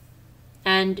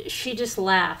 And she just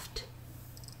laughed.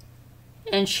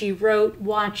 And she wrote,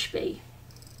 watch me.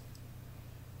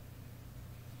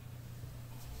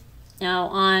 Now,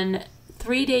 on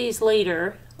 3 days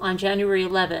later, on January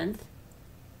 11th,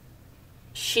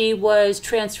 she was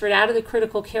transferred out of the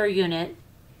critical care unit,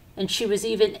 and she was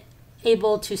even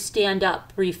able to stand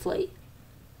up briefly.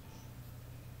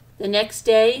 The next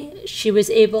day, she was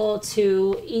able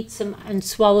to eat some and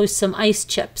swallow some ice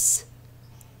chips.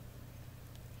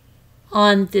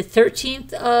 On the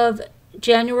 13th of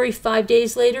January, 5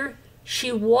 days later,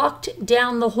 she walked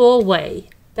down the hallway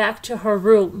back to her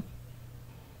room.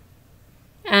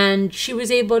 And she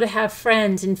was able to have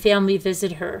friends and family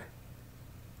visit her.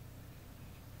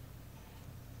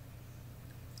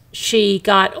 She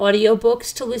got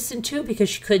audiobooks to listen to because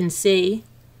she couldn't see.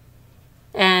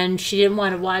 And she didn't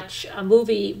want to watch a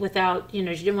movie without, she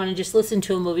didn't want to just listen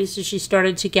to a movie, so she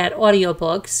started to get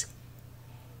audiobooks.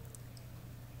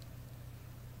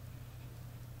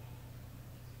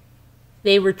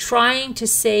 They were trying to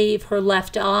save her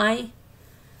left eye,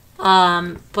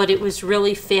 but it was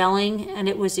really failing, and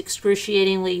it was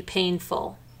excruciatingly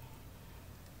painful.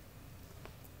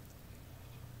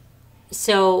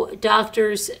 So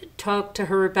doctors talked to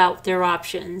her about their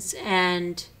options,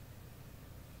 and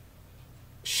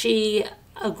she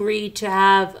agreed to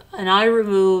have an eye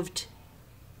removed,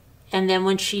 and then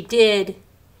when she did,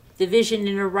 the vision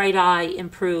in her right eye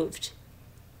improved.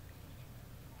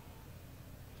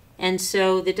 And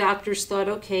so the doctors thought,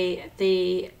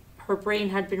 okay, her brain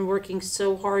had been working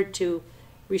so hard to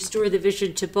restore the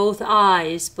vision to both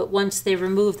eyes, but once they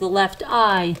removed the left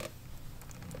eye,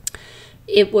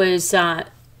 it was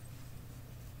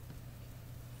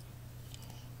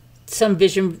some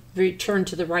vision returned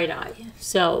to the right eye.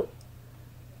 So,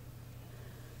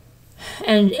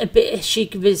 and she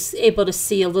was able to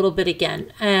see a little bit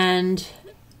again. And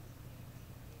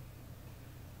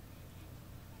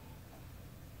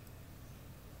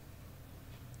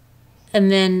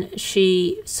then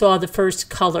she saw the first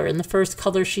color, and the first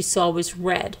color she saw was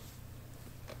red.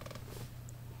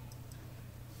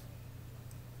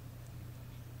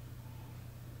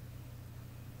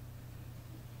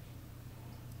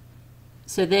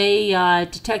 So they,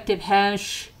 Detective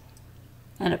Hesh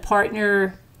and a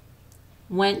partner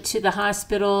went to the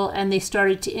hospital, and they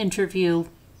started to interview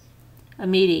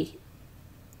Amity.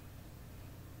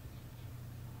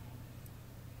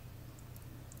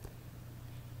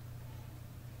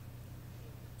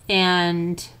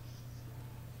 And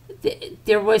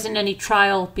there wasn't any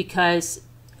trial because,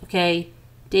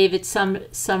 David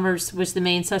Summers was the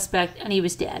main suspect, and he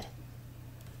was dead,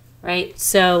 right?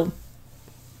 So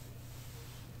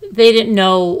they didn't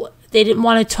know, they didn't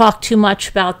want to talk too much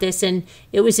about this, and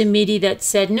it was Amity that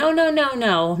said, no,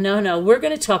 we're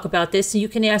going to talk about this, and you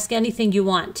can ask anything you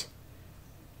want.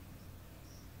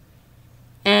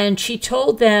 And she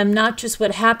told them not just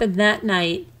what happened that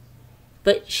night,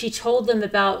 but she told them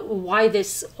about why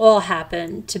this all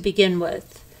happened to begin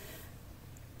with.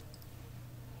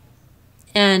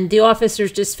 And the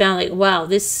officers just found like, wow,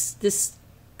 this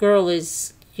girl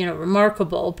is, you know,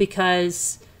 remarkable,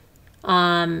 because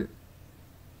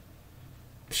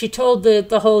she told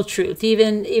the whole truth,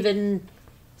 even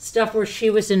stuff where she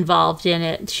was involved in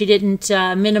it. She didn't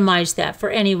minimize that for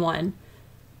anyone.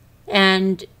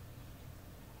 And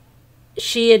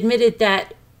she admitted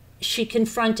that she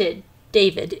confronted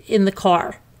David in the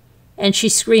car, and she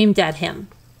screamed at him,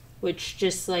 which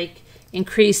just like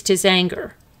increased his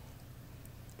anger.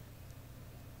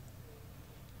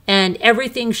 And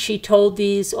everything she told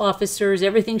these officers,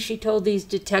 everything she told these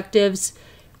detectives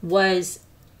was,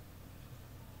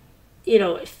 you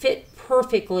know, it fit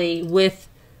perfectly with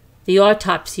the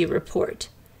autopsy report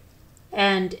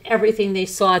and everything they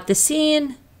saw at the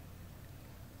scene,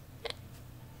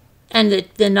 and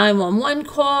the 911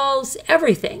 calls,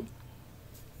 everything.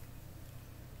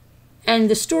 And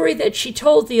the story that she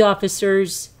told the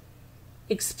officers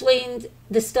explained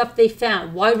the stuff they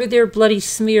found. Why were there bloody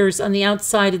smears on the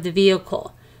outside of the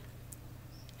vehicle?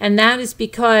 And that is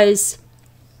because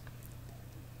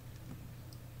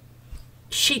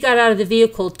she got out of the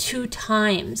vehicle 2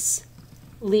 times,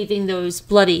 leaving those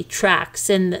bloody tracks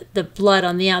and the blood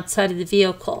on the outside of the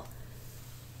vehicle.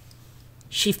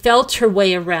 She felt her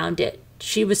way around it.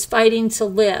 She was fighting to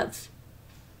live.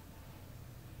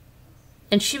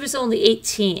 And she was only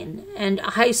 18 and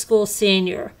a high school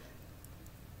senior.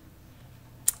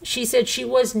 She said she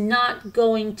was not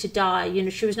going to die. You know,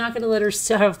 she was not going to let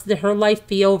her life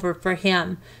be over for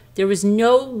him. There was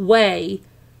no way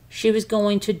she was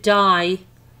going to die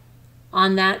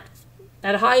on that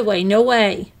highway. No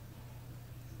way.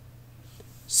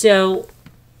 So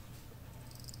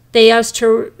they asked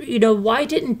her, you know, why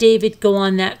didn't David go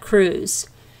on that cruise?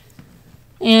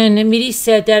 And Amity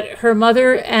said that her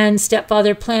mother and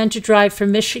stepfather planned to drive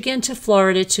from Michigan to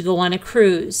Florida to go on a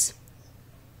cruise.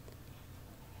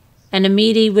 And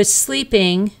Amity was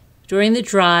sleeping during the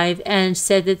drive and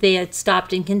said that they had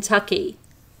stopped in Kentucky.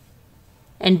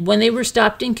 And when they were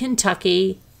stopped in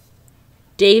Kentucky,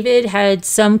 David had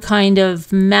some kind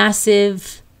of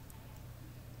massive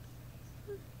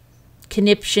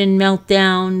conniption,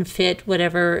 meltdown, fit,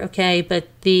 whatever, okay? But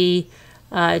the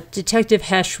Detective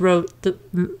Hesh wrote,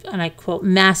 and I quote,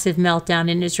 massive meltdown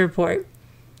in his report.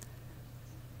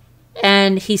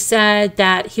 And he said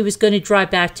that he was going to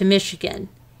drive back to Michigan.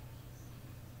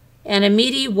 And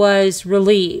Amity was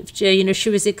relieved. You know, she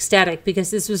was ecstatic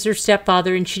because this was her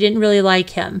stepfather and she didn't really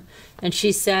like him. And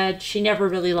she said she never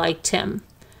really liked him.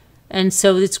 And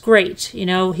so it's great. You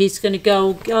know, he's going to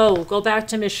go back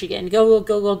to Michigan.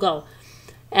 Go.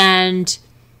 And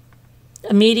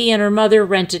Amity and her mother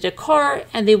rented a car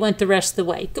and they went the rest of the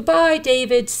way. Goodbye,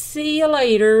 David. See you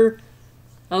later.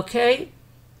 Okay?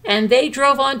 And they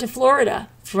drove on to Florida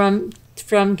from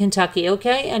Kentucky.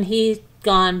 Okay? And he's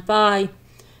gone. Bye.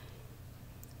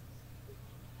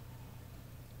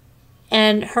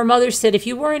 And her mother said, if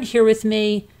you weren't here with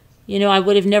me, you know, I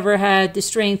would have never had the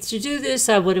strength to do this.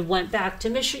 I would have went back to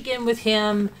Michigan with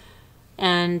him.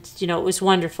 And, you know, it was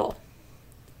wonderful.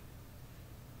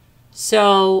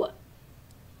 So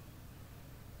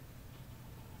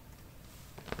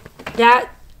that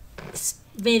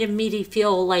made Amity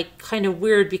feel like kind of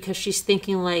weird because she's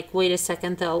thinking like, wait a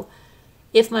second though,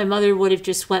 if my mother would have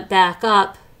just went back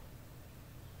up,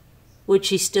 would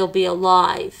she still be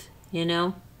alive, you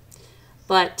know?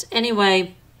 But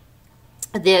anyway,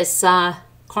 this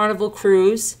Carnival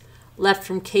cruise left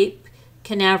from Cape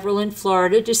Canaveral in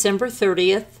Florida December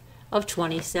 30th of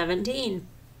 2017.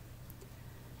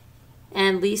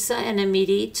 And Lisa and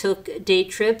Amity took day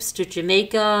trips to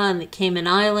Jamaica and the Cayman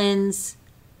Islands.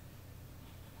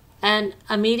 And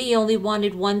Amity only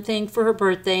wanted one thing for her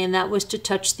birthday, and that was to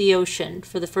touch the ocean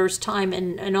for the first time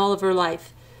in all of her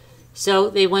life. So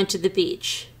they went to the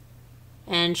beach.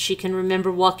 And she can remember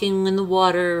walking in the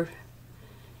water,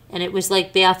 and it was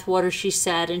like bath water, she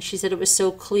said. And she said it was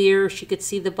so clear, she could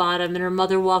see the bottom. And her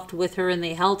mother walked with her, and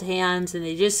they held hands, and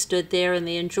they just stood there, and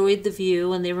they enjoyed the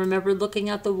view. And they remembered looking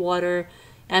at the water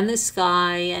and the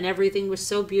sky, and everything was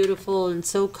so beautiful and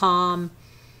so calm.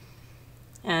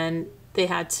 And they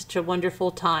had such a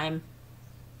wonderful time.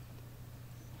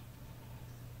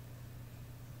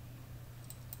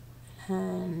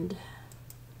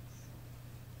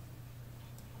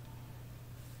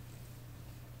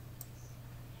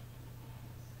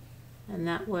 And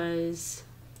that was,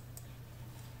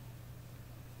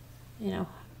 you know,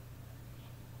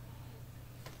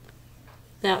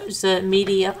 that was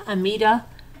Amita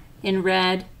in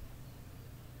red.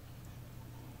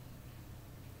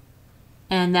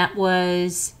 And that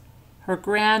was her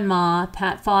grandma,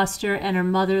 Pat Foster, and her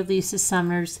mother, Lisa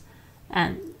Summers.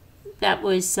 And that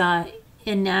was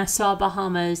in Nassau,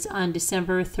 Bahamas on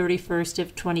December 31st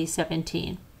of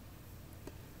 2017.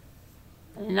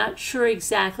 I'm not sure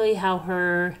exactly how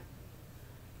her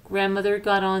grandmother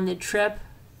got on the trip,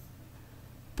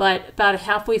 but about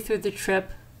halfway through the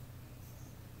trip,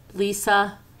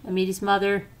 Lisa, Amiti's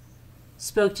mother,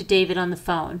 spoke to David on the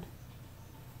phone.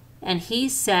 And he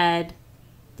said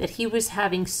that he was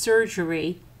having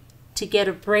surgery to get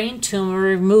a brain tumor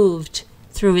removed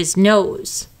through his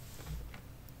nose.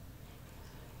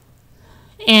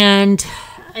 And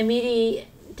Amity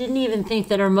didn't even think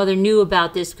that her mother knew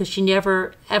about this because she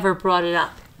never ever brought it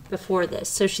up before this.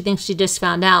 So she thinks she just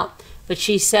found out. But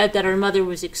she said that her mother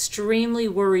was extremely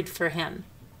worried for him.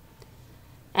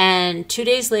 And 2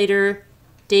 days later,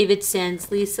 David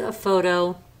sends Lisa a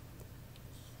photo,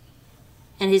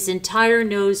 and his entire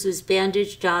nose was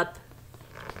bandaged up.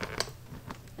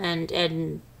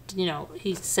 And you know,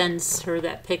 he sends her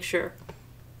that picture.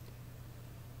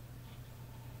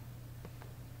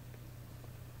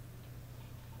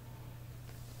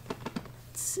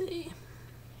 Let's see.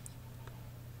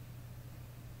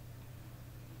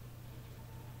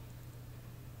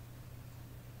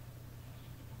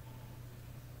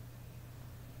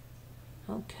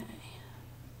 Okay.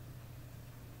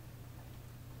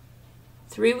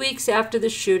 3 weeks after the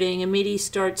shooting, Amity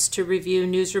starts to review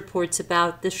news reports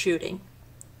about the shooting.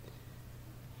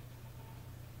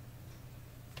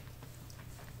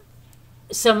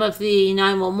 Some of the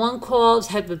 911 calls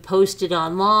had been posted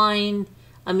online.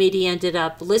 Amity ended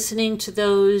up listening to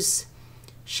those.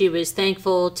 She was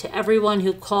thankful to everyone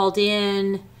who called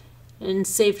in and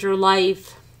saved her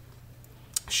life.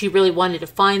 She really wanted to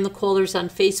find the callers on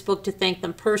Facebook to thank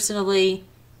them personally.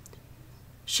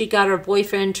 She got her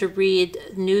boyfriend to read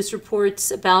news reports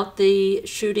about the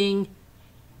shooting.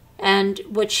 And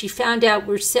what she found out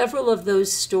were several of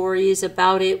those stories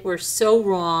about it were so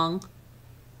wrong.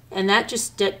 And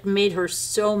that made her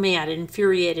so mad, it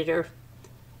infuriated her.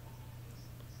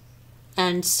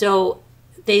 And so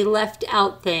they left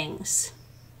out things.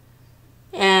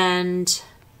 And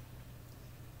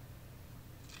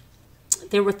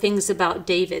there were things about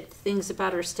David, things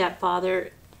about her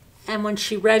stepfather. And when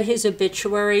she read his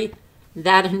obituary,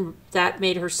 that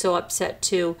made her so upset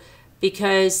too,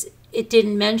 because it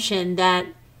didn't mention that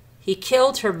he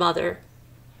killed her mother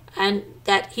and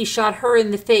that he shot her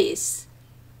in the face.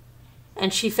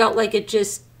 And she felt like it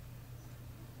just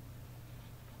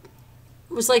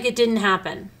was like it didn't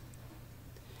happen.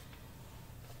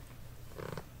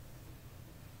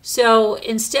 So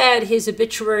instead, his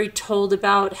obituary told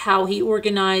about how he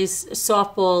organized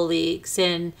softball leagues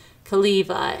in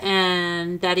Kaliva,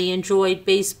 and that he enjoyed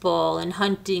baseball and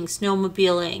hunting,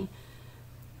 snowmobiling,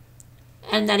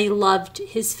 and that he loved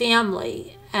his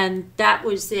family. And that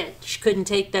was it. She couldn't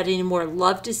take that anymore.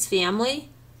 Loved his family.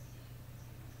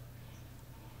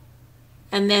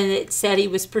 And then it said he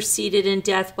was preceded in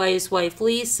death by his wife,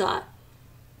 Lisa.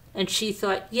 And she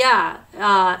thought, yeah,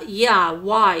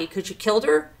 why? Because you killed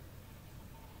her?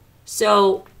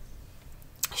 So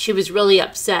she was really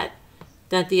upset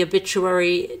that the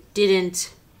obituary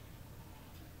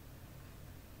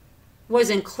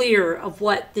wasn't clear of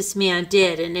what this man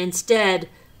did, and instead,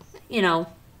 you know,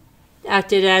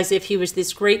 acted as if he was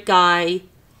this great guy,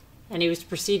 and he was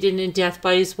preceded in death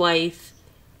by his wife,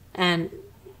 and,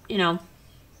 you know,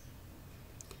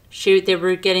 they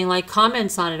were getting like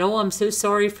comments on it. Oh, I'm so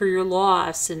sorry for your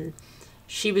loss, and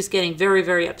she was getting very,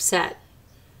 very upset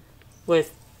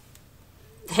with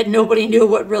that nobody knew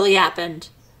what really happened.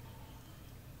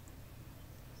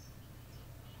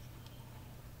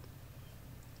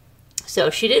 So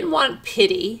she didn't want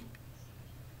pity,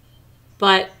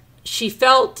 but she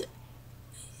felt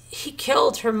he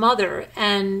killed her mother,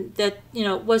 and that, you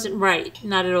know, it wasn't right,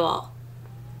 not at all.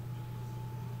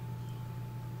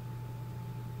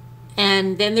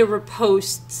 And then there were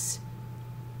posts,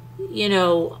 you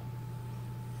know,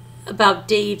 about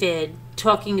David,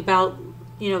 talking about,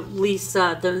 you know,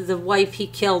 Lisa, the wife he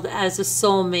killed, as a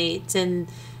soulmate, and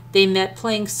they met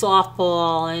playing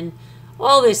softball and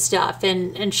all this stuff.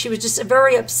 And she was just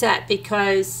very upset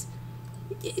because,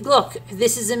 look,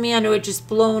 this is a man who had just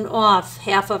blown off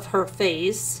half of her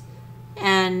face,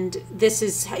 and this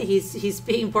is, he's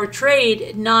being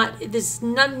portrayed,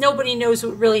 nobody knows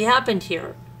what really happened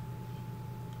here.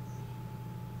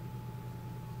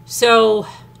 So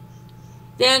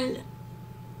then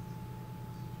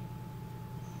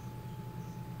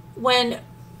when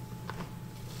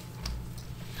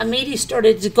Amity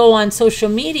started to go on social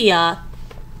media,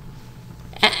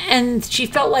 and she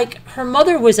felt like her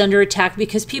mother was under attack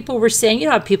because people were saying, you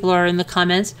know how people are in the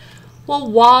comments, Well,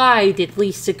 why did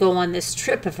Lisa go on this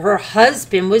trip if her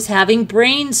husband was having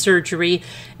brain surgery,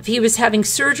 if he was having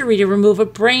surgery to remove a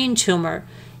brain tumor?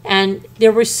 And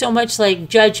there was so much like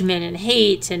judgment and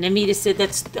hate. And Amita said,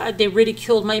 they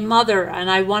ridiculed my mother, and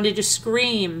I wanted to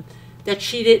scream that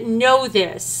she didn't know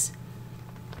this.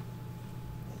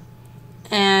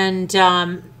 And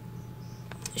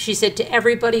she said to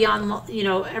everybody on,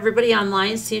 everybody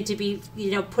online seemed to be,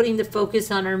 putting the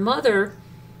focus on her mother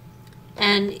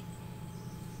and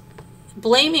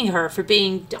blaming her for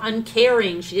being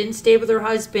uncaring. She didn't stay with her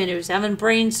husband, who was having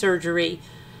brain surgery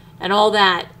and all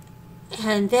that.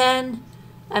 And then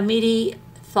Amity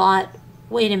thought,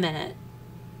 wait a minute,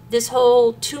 this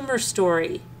whole tumor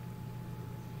story,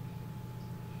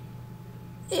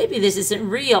 maybe this isn't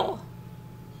real.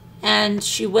 And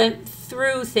she went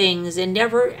through things and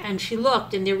she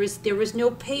looked, and there was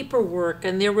no paperwork,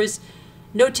 and there was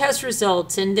no test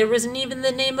results, and there wasn't even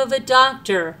the name of a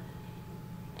doctor.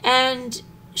 And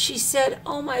she said,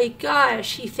 oh my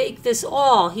gosh, he faked this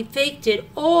all. He faked it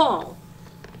all.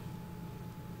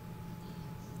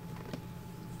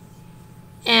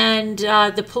 And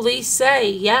the police say,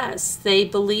 yes, they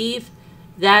believe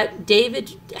that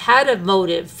David had a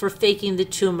motive for faking the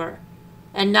tumor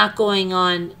and not going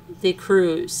on the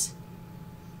cruise.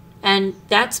 And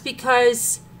that's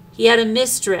because he had a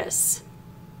mistress.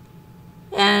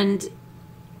 And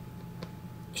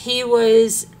he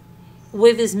was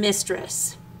with his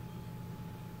mistress.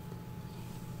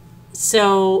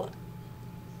 So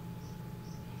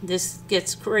this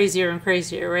gets crazier and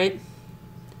crazier, right?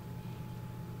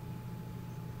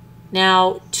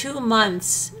 Now, 2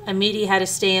 months, Amity had to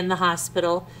stay in the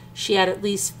hospital. She had at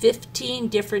least 15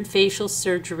 different facial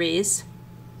surgeries.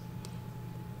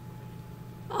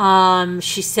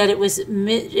 She said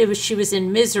she was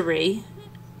in misery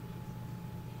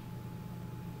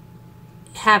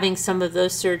having some of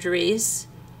those surgeries.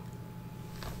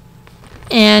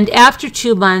 And after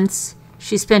 2 months,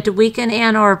 she spent a week in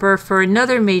Ann Arbor for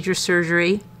another major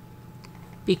surgery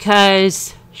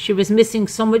because she was missing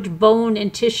so much bone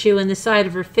and tissue in the side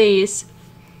of her face.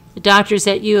 The doctors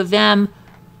at U of M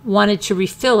wanted to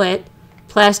refill it.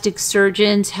 Plastic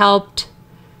surgeons helped,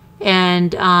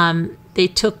 and they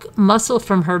took muscle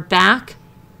from her back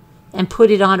and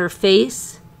put it on her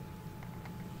face.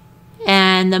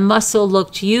 And the muscle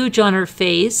looked huge on her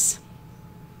face.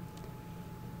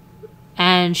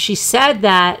 And she said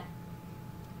that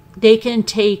they can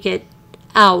take it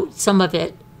out, some of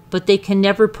it, but they can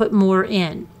never put more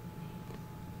in.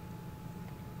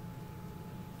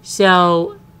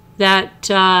 So that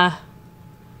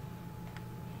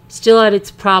still had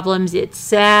its problems. It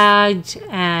sagged,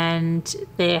 and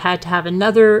they had to have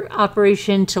another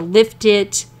operation to lift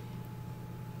it.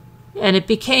 And it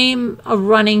became a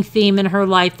running theme in her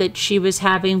life that she was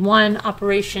having one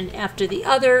operation after the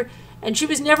other, and she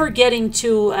was never getting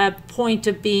to a point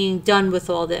of being done with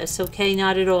all this, okay?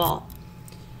 Not at all.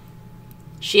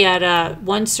 She had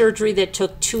one surgery that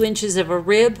took 2 inches of a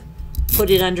rib, put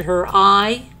it under her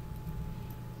eye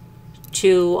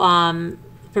to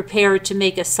prepare to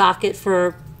make a socket for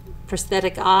a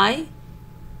prosthetic eye.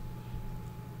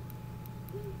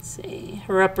 Let's see.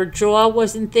 Her upper jaw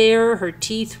wasn't there. Her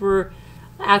teeth were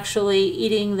actually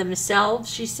eating themselves,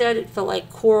 she said. It felt like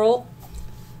coral.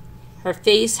 Her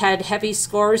face had heavy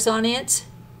scars on it.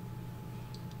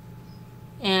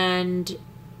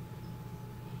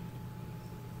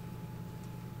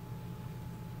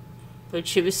 But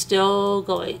she was still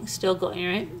going,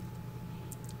 right?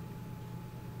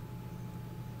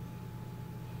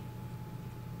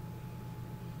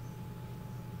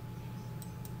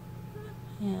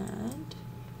 And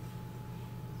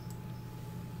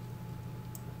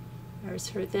there's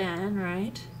her then,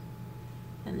 right?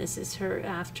 And this is her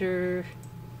after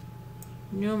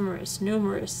numerous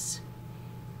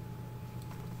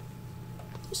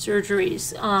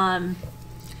surgeries.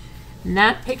 And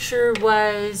that picture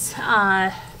was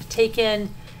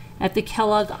taken at the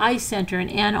Kellogg Eye Center in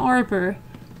Ann Arbor,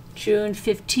 June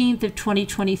 15th of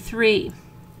 2023.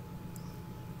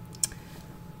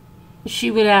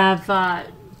 She would have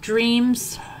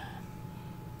dreams,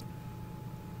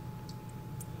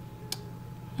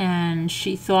 and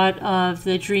she thought of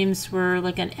the dreams were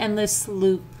like an endless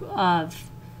loop of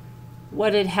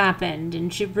what had happened,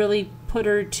 and she really put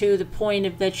her to the point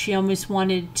of that she almost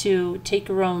wanted to take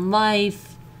her own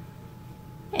life.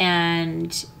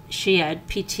 And she had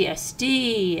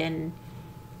PTSD and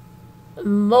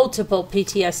multiple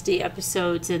PTSD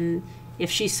episodes, and if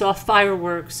she saw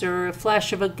fireworks or a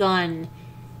flash of a gun,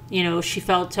 you know, she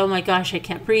felt, oh my gosh, I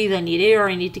can't breathe, I need air,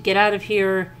 I need to get out of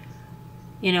here,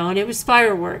 you know, and it was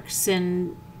fireworks,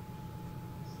 and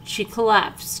she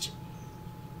collapsed.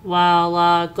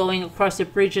 while going across a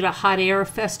bridge at a hot air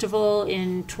festival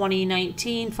in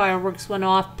 2019. Fireworks went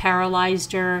off,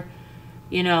 paralyzed her.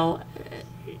 You know,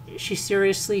 she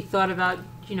seriously thought about,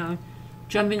 you know,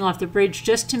 jumping off the bridge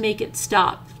just to make it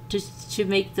stop, just to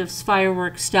make the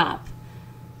fireworks stop.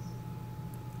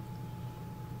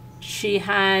 She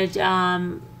had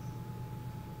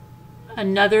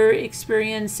another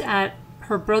experience at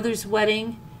her brother's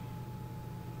wedding,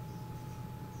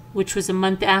 which was a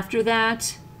month after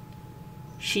that.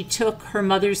 She took her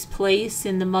mother's place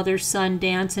in the mother-son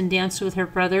dance and danced with her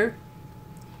brother.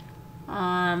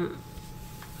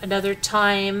 Another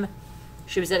time,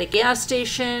 she was at a gas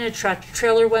station, a tractor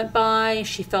trailer went by.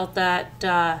 She felt that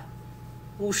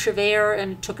whoosh of air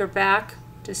and it took her back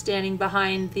to standing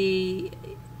behind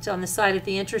on the side of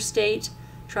the interstate,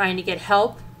 trying to get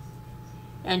help.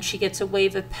 And she gets a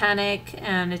wave of panic,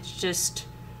 and it's just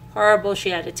horrible.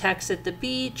 She had attacks at the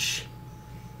beach.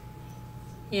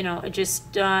 You know,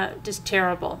 just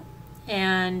terrible.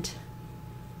 And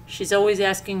she's always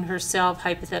asking herself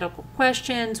hypothetical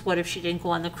questions. What if she didn't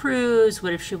go on the cruise?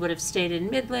 What if she would have stayed in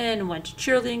Midland and went to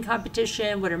cheerleading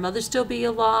competition? Would her mother still be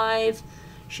alive?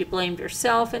 She blamed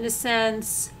herself in a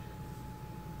sense.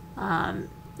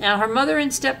 Now, her mother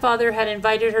and stepfather had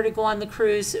invited her to go on the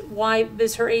cruise. Why? It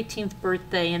was her 18th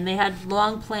birthday, and they had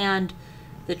long planned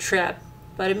the trip.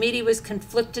 But Amita was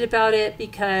conflicted about it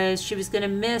because she was going to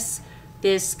miss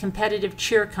this competitive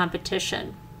cheer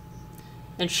competition.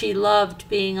 And she loved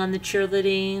being on the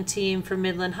cheerleading team for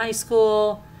Midland High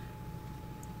School.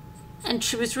 And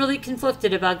she was really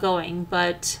conflicted about going,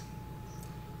 but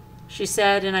she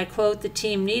said, and I quote, "The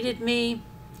team needed me,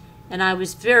 and I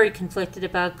was very conflicted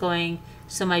about going.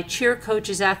 So my cheer coach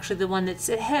is actually the one that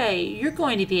said, hey, you're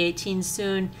going to be 18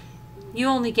 soon. You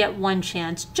only get one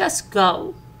chance. Just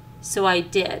go." So I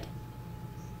did.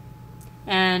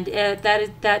 And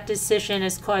that decision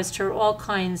has caused her all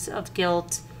kinds of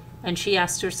guilt. And she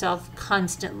asked herself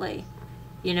constantly,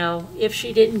 you know, if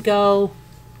she didn't go,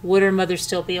 would her mother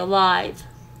still be alive?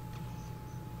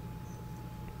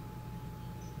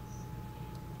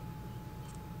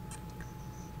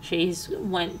 She's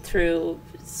went through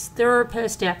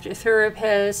therapist after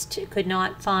therapist, could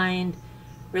not find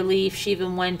relief. She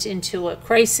even went into a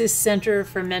crisis center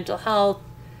for mental health.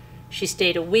 She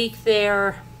stayed a week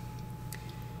there.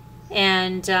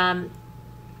 And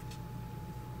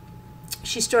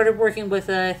she started working with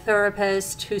a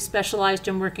therapist who specialized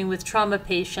in working with trauma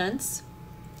patients.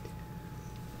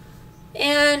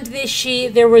 And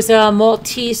there was a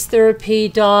Maltese therapy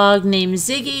dog named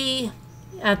Ziggy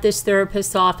at this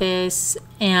therapist's office,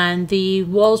 and the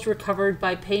walls were covered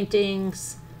by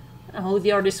paintings. Oh,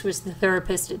 the artist was the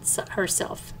therapist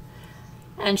herself.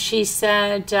 And she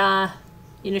said,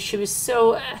 you know, she was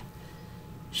so,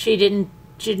 she didn't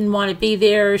want to be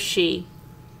there. She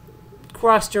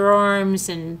crossed her arms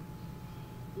and,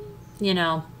 you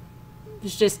know, it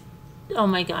was just, oh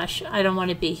my gosh, I don't want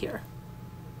to be here.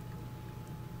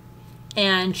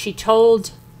 And she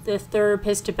told the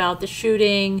therapist about the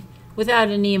shooting without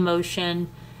any emotion.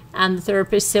 And the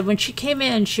therapist said when she came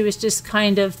in, she was just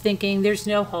kind of thinking there's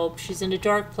no hope. She's in a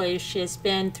dark place. She has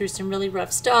been through some really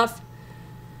rough stuff.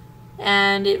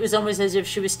 And it was almost as if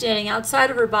she was standing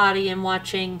outside of her body and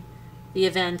watching the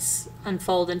events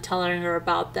unfold and telling her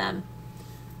about them.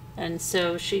 And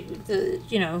so she,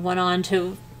 you know, went on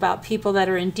to about people that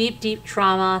are in deep, deep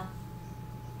trauma.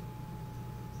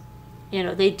 You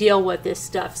know, they deal with this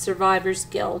stuff, survivor's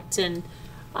guilt, and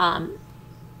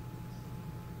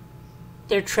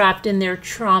they're trapped in their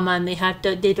trauma, and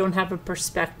they don't have a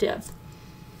perspective.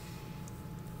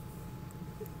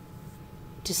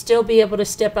 To still be able to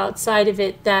step outside of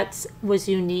it, that was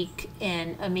unique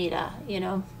in Amita, you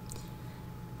know.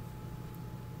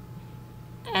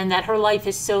 And that her life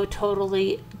is so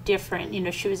totally different. You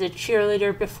know, she was a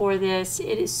cheerleader before this.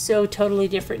 It is so totally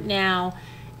different now.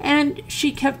 And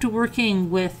she kept working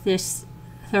with this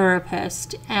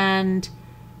therapist, and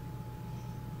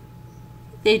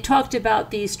they talked about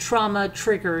these trauma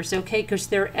triggers, okay, because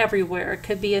they're everywhere. It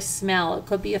could be a smell, it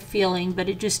could be a feeling, but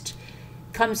it just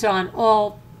comes on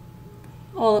all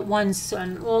at once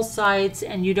on all sides,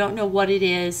 and you don't know what it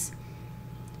is.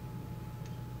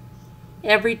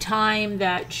 Every time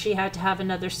that she had to have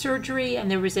another surgery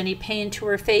and there was any pain to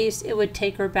her face, it would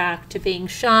take her back to being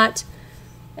shot.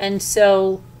 And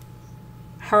so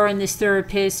her and this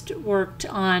therapist worked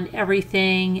on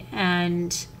everything,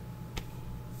 and,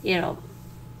 you know,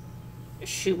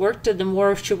 she worked, and the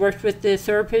more she worked with the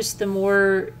therapist, the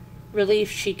more relief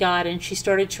she got, and she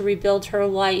started to rebuild her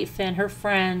life and her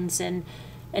friends and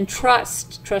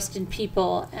trust in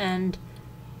people. And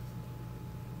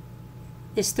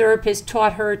this therapist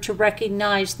taught her to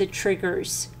recognize the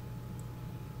triggers.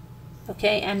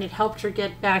 Okay, and it helped her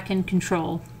get back in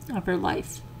control of her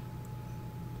life.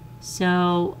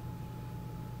 So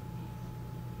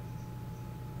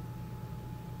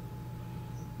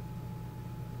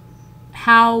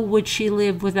how would she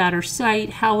live without her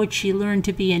sight? How would she learn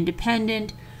to be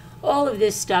independent? All of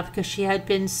this stuff, because she had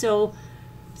been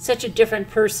such a different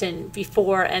person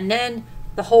before, and then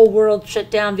the whole world shut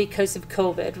down because of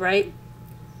COVID, right?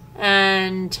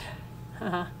 And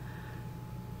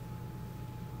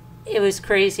it was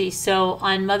crazy. So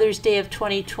on Mother's Day of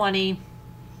 2020,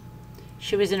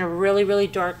 she was in a really, really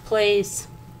dark place.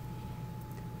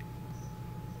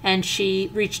 And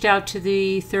she reached out to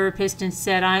the therapist and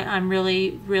said, I'm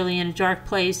really, really in a dark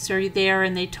place. Are you there?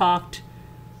 And they talked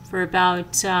for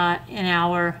about an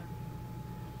hour.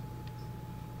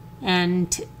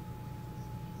 And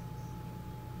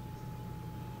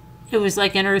it was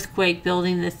like an earthquake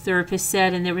building, the therapist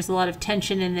said, and there was a lot of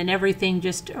tension, and then everything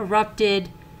just erupted.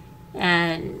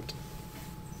 And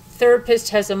therapist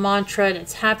has a mantra, and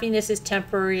it's happiness is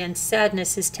temporary and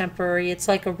sadness is temporary. It's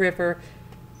like a river.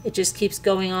 It just keeps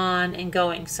going on and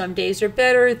going. Some days are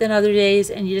better than other days,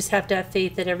 and you just have to have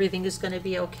faith that everything is going to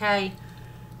be okay.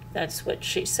 That's what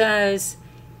she says.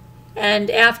 And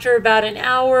after about an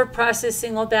hour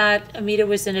processing all that, Amita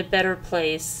was in a better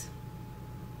place.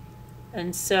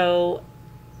 And so,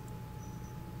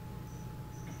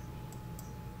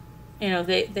 you know,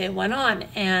 they went on.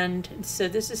 And so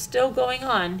this is still going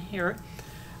on here.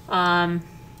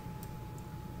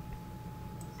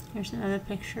 Here's another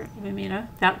picture of Amita.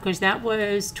 Because that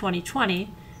was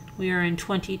 2020. We are in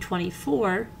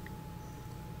 2024.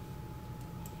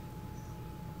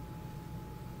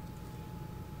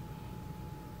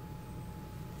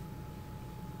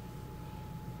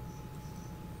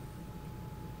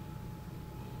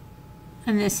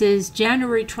 And this is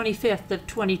January 25th of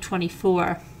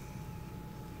 2024.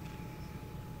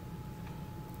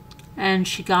 And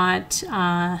she got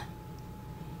a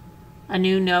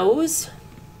new nose,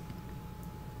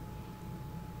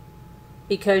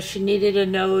 because she needed a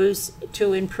nose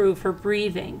to improve her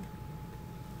breathing.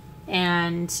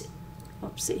 And,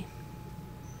 oopsie,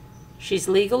 she's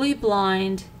legally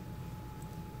blind.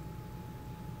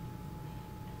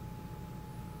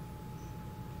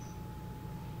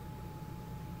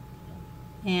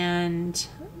 And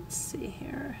let's see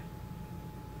here.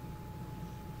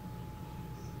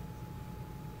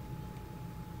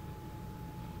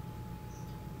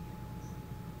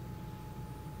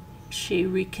 She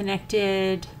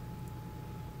reconnected.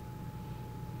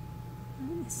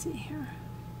 Let me see here.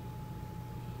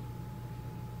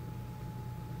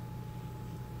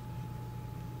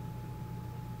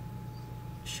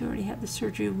 She already had the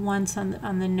surgery once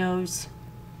on the nose.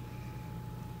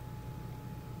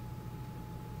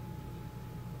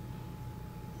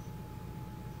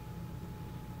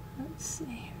 Let's see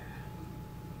here.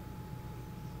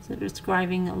 So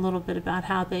describing a little bit about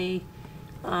how they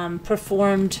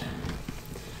performed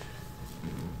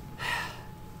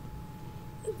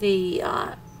the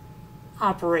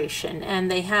operation,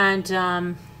 and they had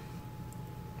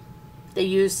they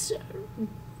used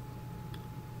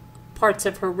parts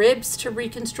of her ribs to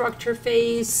reconstruct her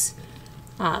face,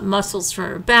 muscles from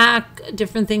her back,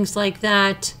 different things like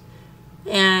that,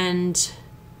 and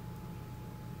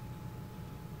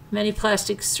many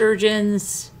plastic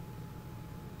surgeons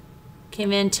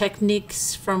came in.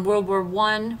 Techniques from World War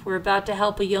I were about to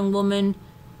help a young woman,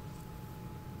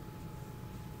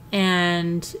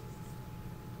 and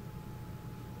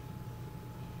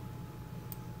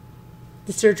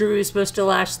the surgery was supposed to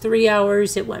last 3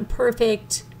 hours. It went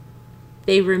perfect.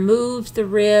 They removed the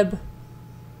rib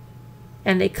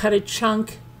and they cut a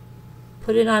chunk,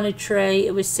 put it on a tray.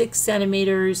 It was 6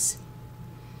 centimeters,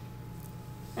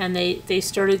 and they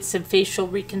started some facial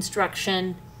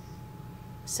reconstruction.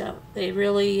 So they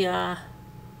really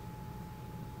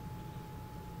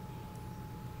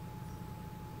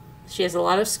she has a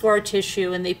lot of scar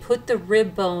tissue, and they put the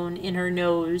rib bone in her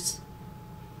nose.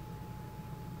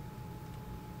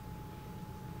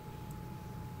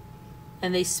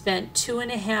 And they spent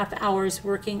 2.5 hours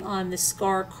working on the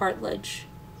scar cartilage.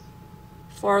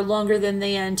 Far longer than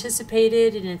they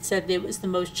anticipated, and it said it was the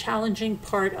most challenging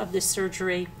part of the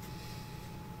surgery.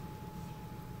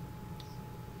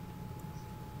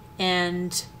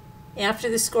 And after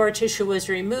the scar tissue was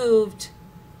removed,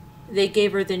 they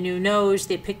gave her the new nose.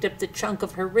 They picked up the chunk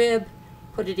of her rib,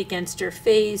 put it against her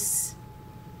face,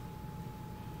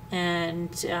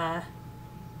 and,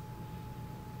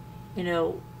 you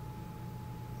know,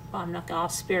 I'll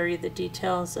spare you the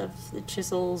details of the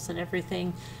chisels and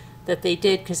everything. that they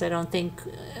did, because I don't think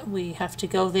we have to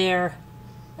go there.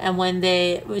 And when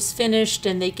it was finished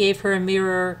and they gave her a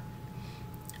mirror,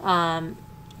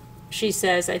 she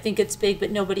says, I think it's big,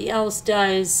 but nobody else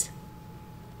does.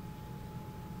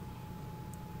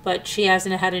 But she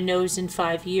hasn't had a nose in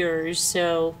 5 years,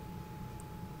 so,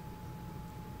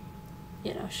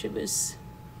 you know, she was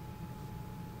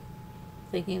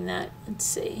thinking that. Let's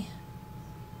see.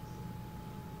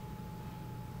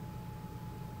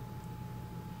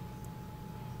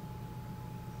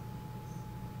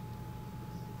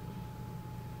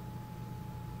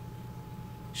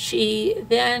 She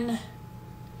then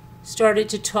started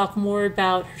to talk more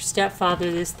about her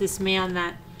stepfather, this man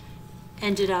that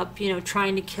ended up, you know,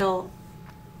 trying to kill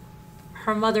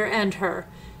her mother and her.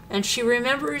 And she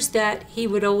remembers that he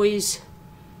would always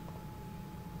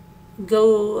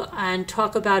go and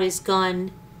talk about his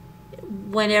gun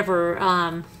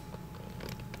whenever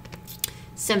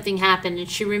something happened. And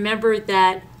she remembered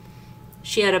that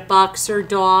she had a boxer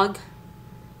dog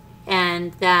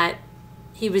and that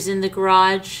he was in the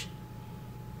garage.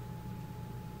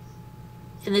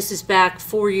 And this is back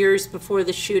 4 years before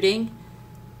the shooting.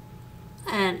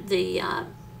 And the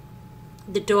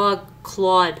dog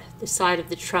clawed the side of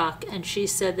the truck. And she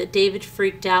said that David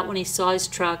freaked out when he saw his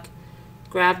truck,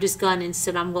 grabbed his gun and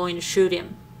said, I'm going to shoot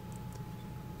him.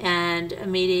 And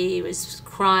immediately he was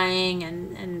crying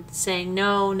and saying,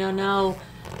 no, no, no.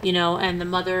 You know, and the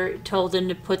mother told him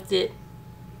to put the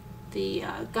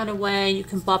gun away. You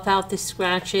can buff out the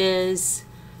scratches.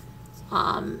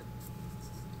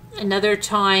 Another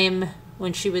time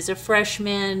when she was a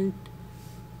freshman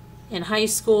in high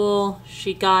school,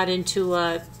 she got into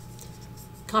a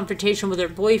confrontation with her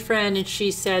boyfriend, and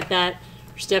she said that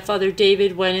her stepfather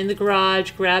David went in the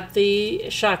garage, grabbed the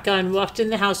shotgun, walked in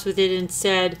the house with it, and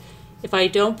said, if I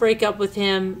don't break up with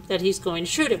him, that he's going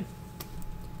to shoot him.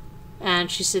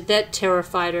 And she said that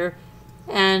terrified her.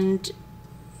 And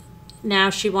now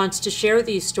she wants to share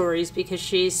these stories because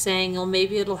she's saying, well,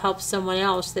 maybe it'll help someone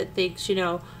else that thinks, you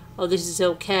know, oh, this is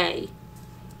okay.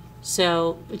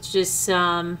 So it's just,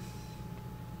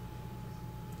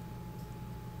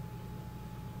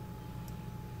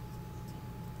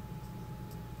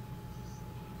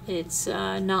 it's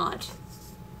not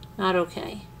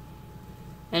okay.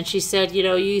 And she said, you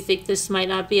know, you think this might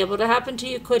not be able to happen to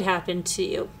you, could happen to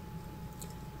you.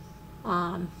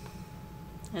 And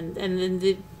then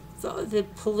the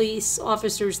police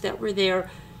officers that were there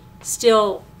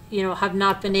still, you know, have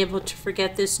not been able to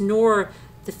forget this, nor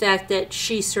the fact that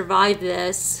she survived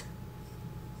this.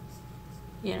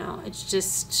 You know, it's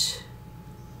just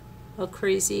a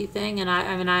crazy thing. And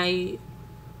I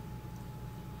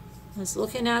was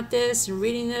looking at this and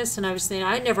reading this, and I was saying,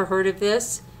 I never heard of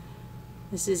this.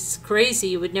 This is crazy.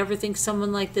 You would never think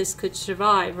someone like this could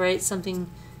survive, right?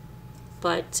 Something,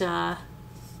 but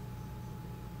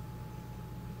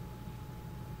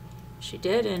she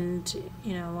did, and,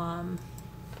 you know,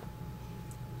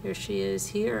 here she is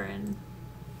here and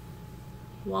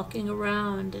walking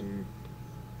around, and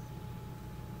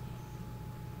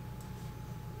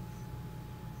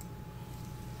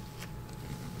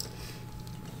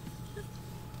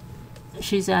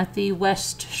she's at the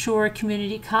West Shore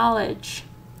Community College.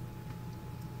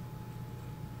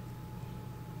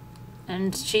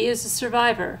 And she is a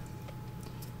survivor,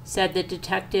 said the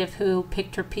detective who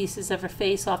picked her pieces of her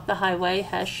face off the highway.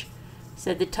 Hesh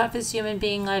said, the toughest human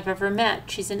being I've ever met.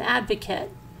 She's an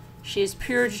advocate. She has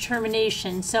pure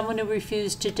determination, someone who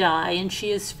refused to die, and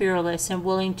she is fearless and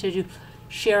willing to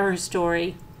share her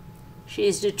story. She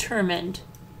is determined,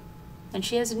 and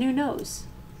she has a new nose.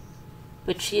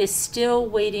 But she is still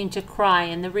waiting to cry,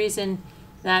 and the reason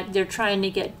that they're trying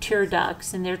to get tear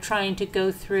ducts, and they're trying to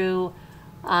go through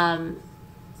and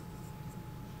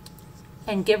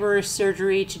give her a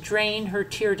surgery to drain her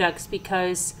tear ducts,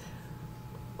 because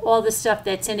all the stuff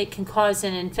that's in it can cause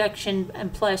an infection,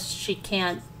 and plus she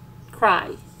can't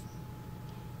cry.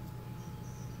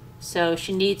 So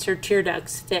she needs her tear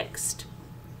ducts fixed.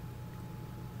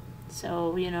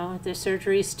 So, you know, the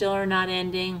surgeries still are not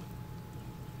ending.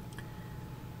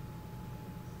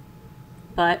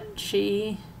 But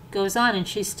she goes on, and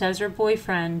she says her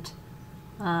boyfriend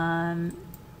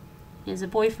is a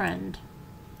boyfriend.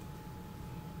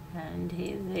 And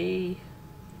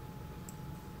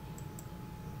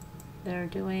they're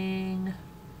doing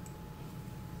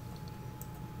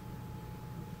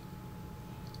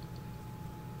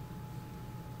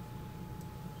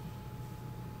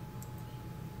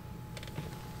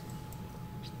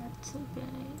that's so big.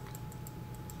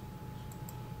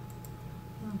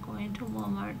 We're going to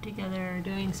Walmart together,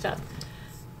 doing stuff.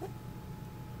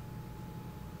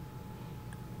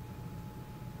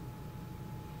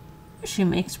 she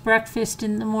makes breakfast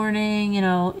in the morning, you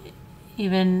know,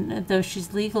 even though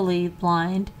she's legally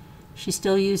blind, she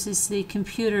still uses the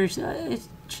computers.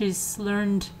 She's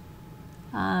learned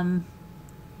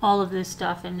all of this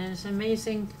stuff, and there's an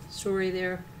amazing story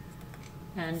there.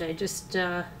 And I just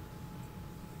don't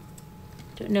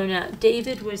know now.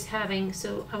 David was having,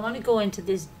 so I want to go into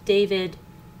this David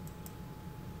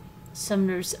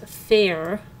Sumner's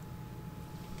affair,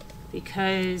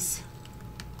 because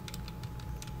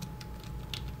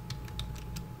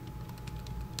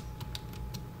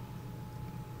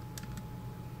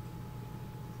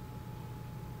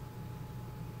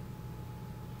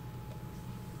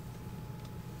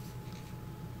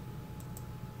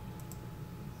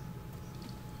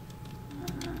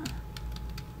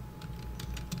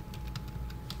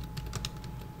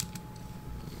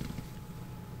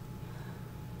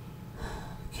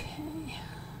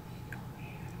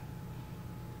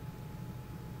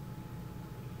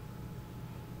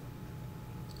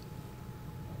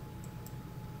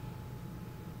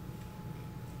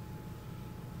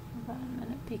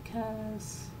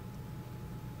because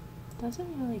it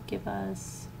doesn't really give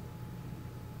us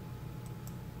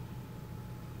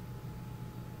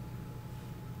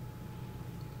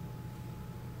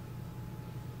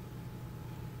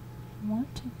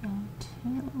want to go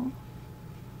to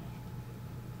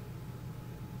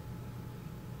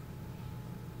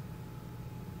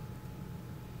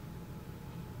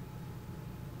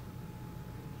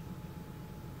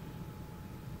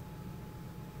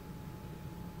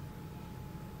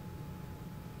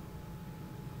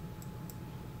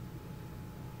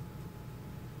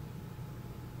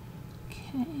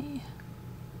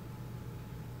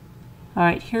all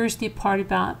right, here's the part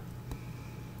about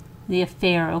the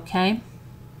affair, okay?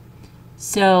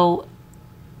 So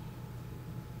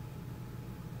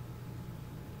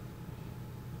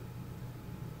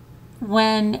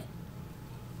when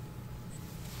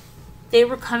they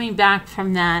were coming back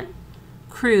from that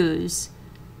cruise,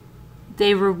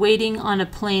 they were waiting on a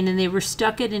plane, and they were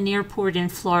stuck at an airport in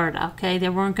Florida, okay? They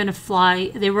weren't going to fly,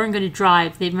 they weren't going to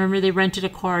drive. They remember they rented a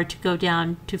car to go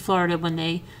down to Florida when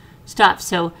they stopped.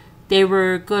 So they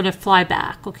were going to fly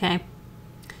back, okay?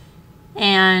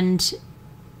 And it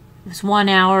was 1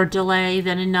 hour delay,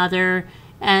 then another,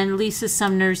 and Lisa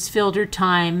Sumner's filled her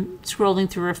time scrolling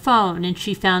through her phone, and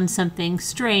she found something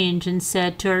strange and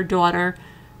said to her daughter,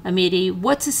 Amity,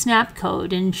 "What's a snap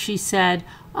code?" And she said,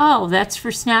 "Oh, that's for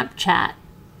Snapchat."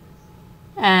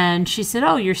 And she said,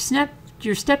 "Oh, your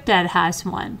stepdad has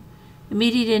one."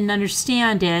 Amity didn't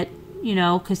understand it, you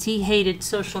know, because he hated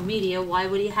social media. Why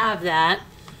would he have that?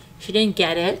 She didn't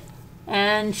get it.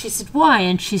 And she said, "Why?"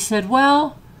 And she said,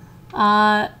 "Well,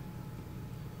 her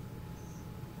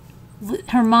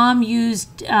mom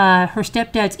used her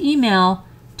stepdad's email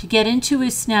to get into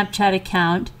his Snapchat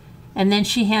account, and then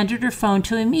she handed her phone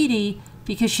to Amity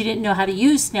because she didn't know how to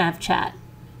use Snapchat."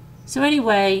 So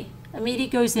anyway, Amity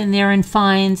goes in there and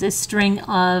finds a string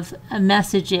of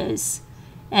messages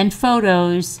and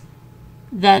photos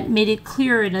that made it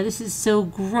clear, now this is so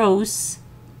gross,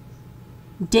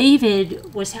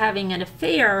 David was having an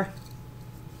affair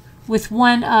with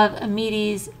one of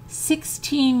Amity's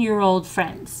 16-year-old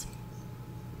friends.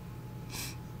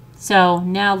 So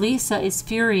now Lisa is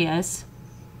furious,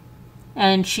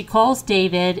 and she calls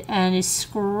David and is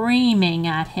screaming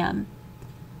at him.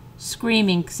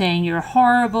 Screaming, saying, "You're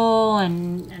horrible,"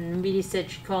 and Amity said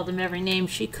she called him every name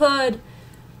she could,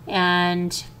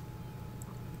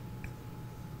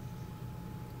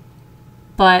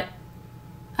 but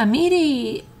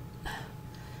Amity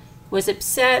was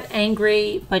upset,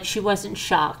 angry, but she wasn't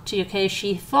shocked, okay?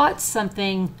 She thought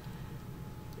something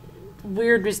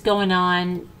weird was going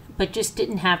on, but just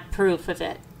didn't have proof of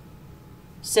it.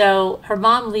 So her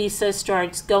mom, Lisa,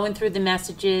 starts going through the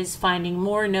messages, finding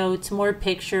more notes, more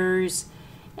pictures,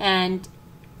 and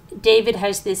David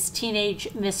has this teenage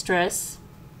mistress.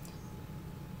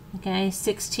 Okay,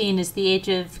 16 is the age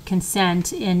of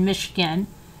consent in Michigan,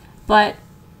 but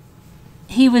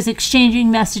he was exchanging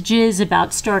messages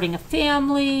about starting a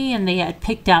family, and they had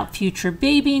picked out future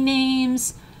baby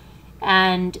names,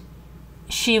 and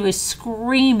she was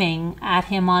screaming at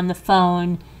him on the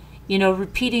phone, you know,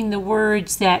 repeating the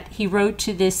words that he wrote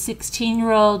to this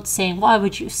 16-year-old, saying, "Why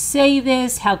would you say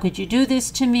this? How could you do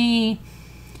this to me?"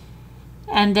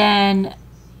 And then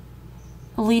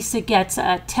Lisa gets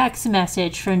a text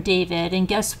message from David, and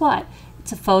guess what?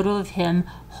 It's a photo of him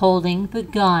holding the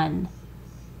gun.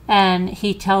 And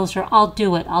he tells her, "I'll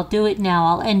do it. I'll do it now.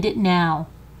 I'll end it now."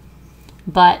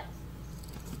 But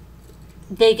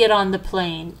they get on the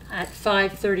plane at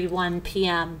 5:31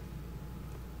 p.m.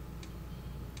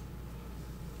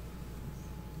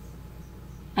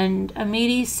 And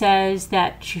Amity says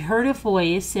that she heard a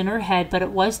voice in her head, but it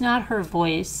was not her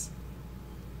voice.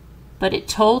 But it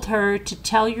told her to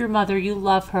tell your mother you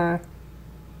love her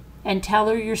and tell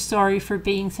her you're sorry for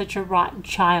being such a rotten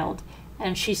child.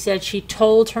 And she said she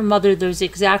told her mother those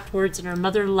exact words, and her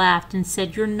mother laughed and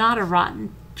said, "You're not a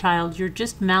rotten child, you're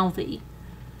just mouthy."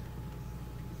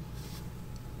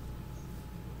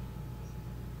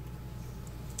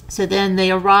 So then they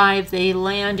arrive, they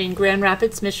land in Grand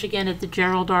Rapids, Michigan at the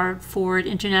Gerald R. Ford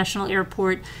International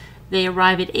Airport. They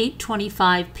arrive at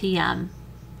 8:25 p.m.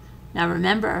 Now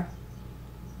remember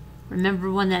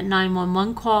when that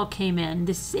 911 call came in.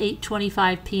 This is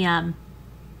 8:25 p.m.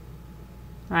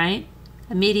 Right?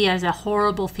 Amity has a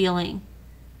horrible feeling.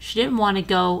 She didn't want to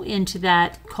go into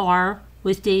that car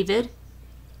with David.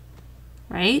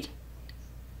 Right?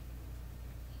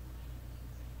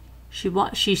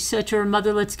 She said to her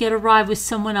mother, "Let's get a ride with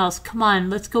someone else. Come on,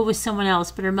 let's go with someone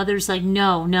else." But her mother's like,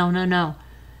 no.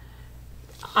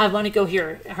 I want to go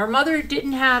here. Her mother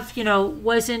didn't have,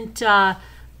 wasn't a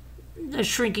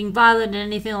shrinking violet and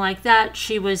anything like that.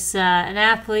 She was an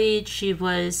athlete. She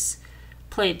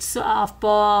played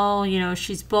softball.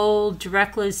 She's bold,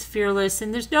 reckless, fearless,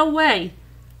 and there's no way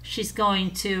she's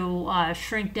going to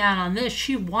shrink down on this.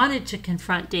 She wanted to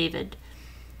confront David.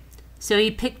 So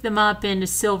he picked them up in a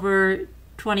silver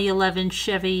 2011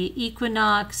 Chevy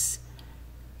Equinox,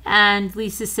 and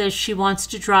Lisa says she wants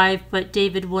to drive, but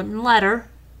David wouldn't let her.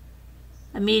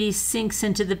 Amity sinks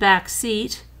into the back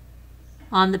seat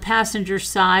on the passenger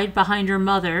side behind her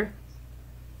mother,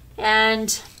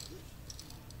 and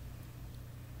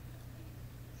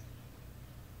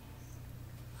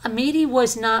Amity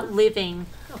was not living,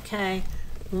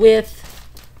 with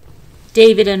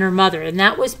David and her mother, and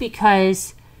that was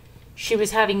because she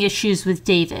was having issues with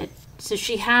David. So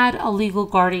she had a legal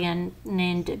guardian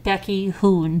named Becky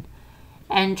Hoon,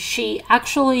 and she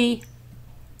actually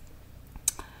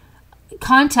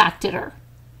contacted her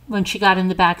when she got in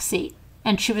the back seat,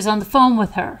 and she was on the phone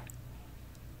with her.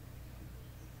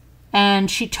 And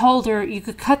she told her, "You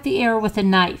could cut the air with a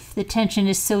knife. The tension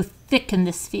is so thick in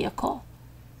this vehicle."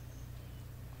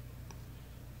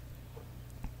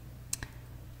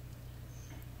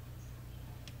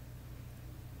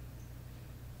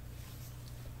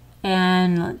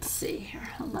 And let's see here,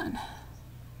 hold on.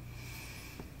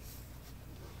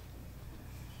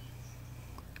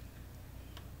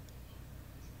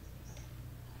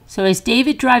 So as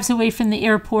David drives away from the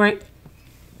airport,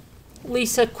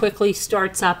 Lisa quickly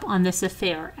starts up on this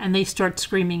affair, and they start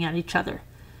screaming at each other.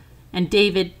 And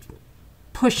David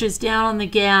pushes down on the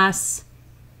gas,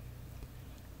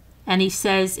 and he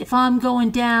says, "If I'm going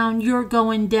down, you're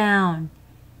going down."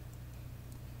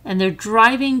 And they're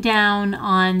driving down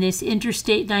on this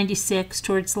Interstate 96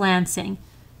 towards Lansing.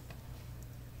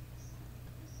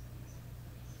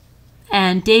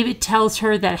 And David tells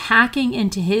her that hacking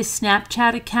into his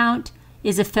Snapchat account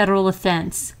is a federal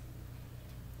offense,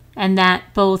 and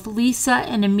that both Lisa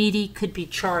and Amity could be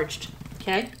charged,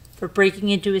 for breaking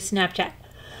into his Snapchat.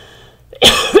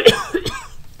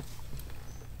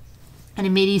 And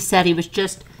Amity said he was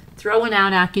just throwing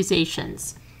out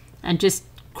accusations and just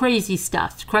crazy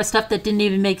stuff that didn't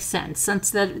even make sense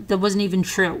that wasn't even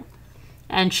true.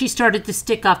 And she started to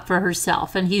stick up for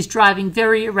herself, and he's driving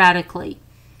very erratically.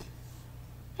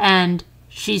 And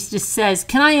she just says,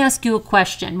 "Can I ask you a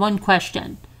question? One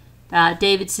question."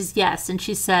 David says yes, and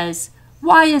she says,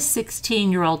 "Why a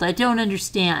 16-year-old? I don't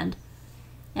understand."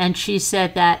 And she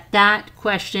said that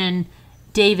question,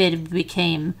 David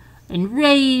became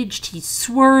enraged. He's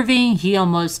swerving. He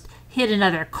almost hit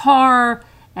another car.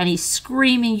 And he's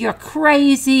screaming, "You're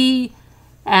crazy."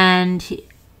 And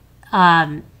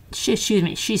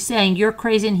she's saying, "You're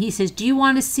crazy." And he says, "Do you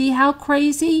want to see how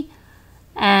crazy?"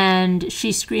 And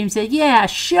she screams, "Yeah,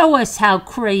 show us how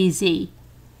crazy."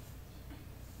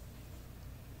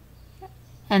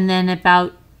 And then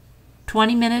about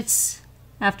 20 minutes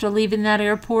after leaving that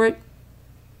airport,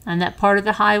 on that part of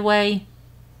the highway,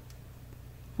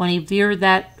 when he veered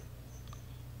that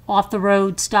off the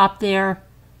road, stopped there,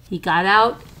 he got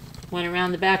out, went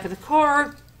around the back of the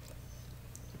car,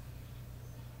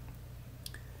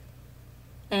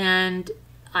 and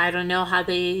I don't know how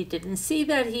they didn't see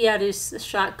that he had his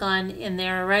shotgun in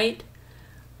there, right?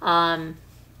 How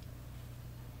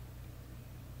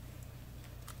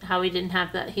he didn't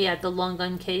have that, he had the long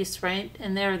gun case, right,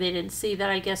 in there. They didn't see that,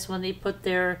 I guess, when they put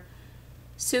their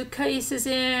suitcases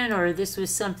in, or this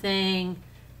was something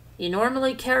he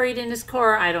normally carried in his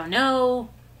car. I don't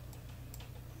know.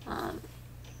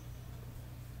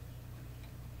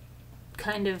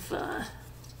 Kind of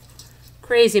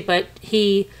crazy, but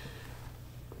he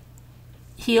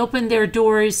opened their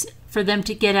doors for them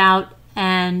to get out,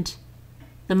 and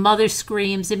the mother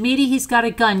screams, "Amity, he's got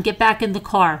a gun. Get back in the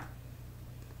car."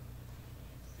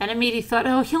 And Amity thought,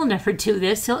 oh, he'll never do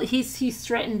this. He's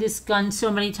threatened this gun so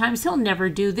many times. He'll never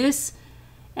do this.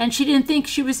 And she didn't think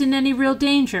she was in any real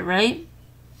danger, right?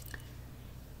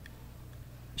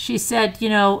 She said, you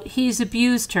know, he's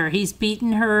abused her. He's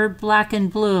beaten her black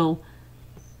and blue.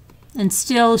 And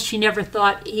still, she never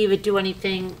thought he would do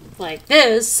anything like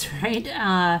this,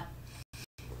 right?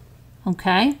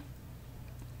 Okay.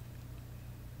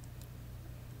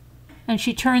 And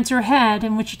she turns her head,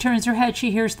 and when she turns her head,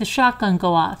 she hears the shotgun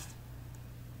go off.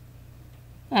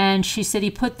 And she said he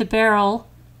put the barrel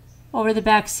over the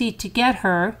back seat to get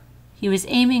her. He was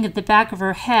aiming at the back of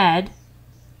her head,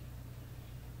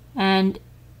 and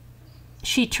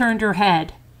she turned her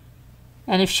head.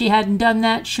 And if she hadn't done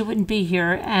that, she wouldn't be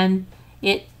here. And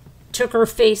it took her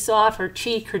face off, her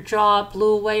cheek, her jaw,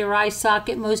 blew away her eye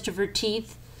socket, most of her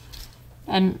teeth,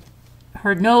 and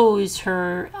her nose,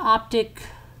 her optic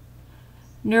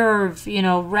nerve, you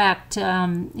know, wrecked,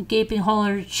 gaping hole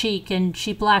in her cheek, and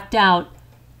she blacked out.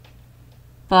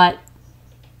 But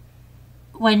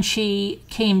when she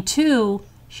came to,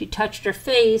 she touched her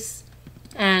face,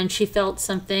 and she felt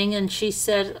something, and she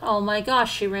said, oh my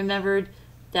gosh, she remembered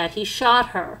that he shot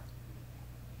her,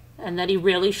 and that he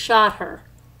really shot her.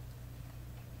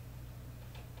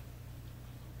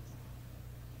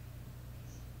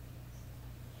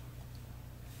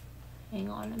 Hang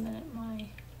on a minute, my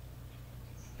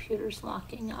computer's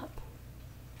locking up.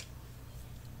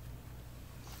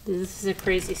 This is a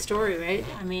crazy story, right?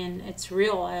 I mean, it's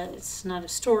real. It's not a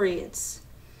story. It's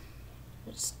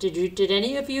did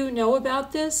any of you know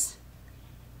about this?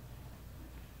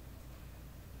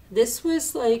 This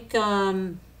was like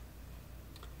a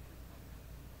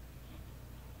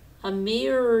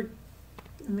mere,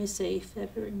 let me say,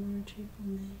 February, March, April,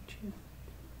 May, June.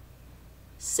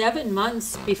 7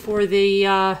 months before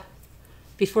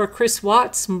before Chris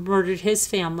Watts murdered his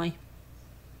family.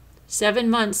 7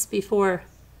 months before.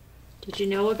 Did you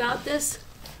know about this?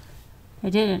 I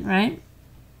didn't, right?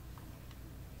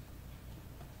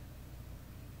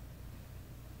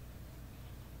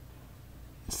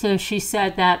 So she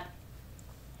said that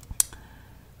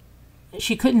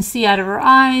she couldn't see out of her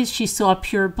eyes. She saw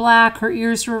pure black. Her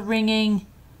ears were ringing.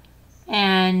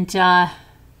 And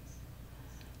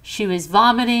she was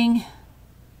vomiting.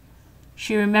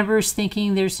 She remembers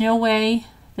thinking there's no way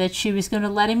that she was going to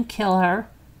let him kill her.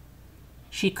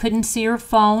 She couldn't see her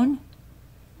phone,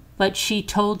 but she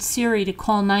told Siri to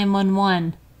call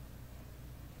 911.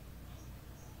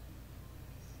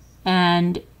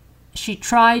 And she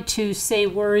tried to say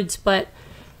words, but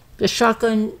the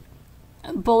shotgun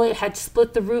bullet had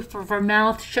split the roof of her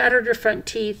mouth, shattered her front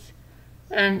teeth,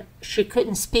 and she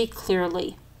couldn't speak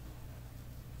clearly.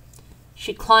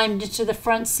 She climbed into the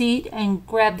front seat and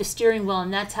grabbed the steering wheel,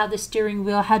 and that's how the steering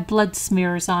wheel had blood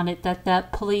smears on it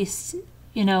that police,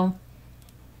 you know,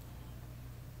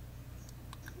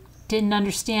 didn't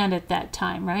understand at that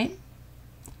time, right?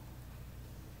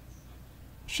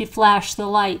 She flashed the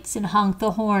lights and honked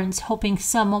the horns, hoping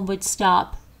someone would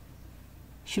stop.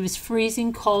 She was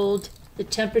freezing cold. The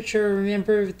temperature,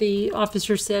 remember, the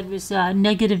officer said was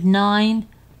 -9.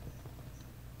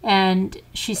 And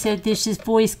she said this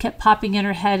voice kept popping in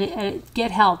her head,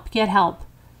 get help, get help.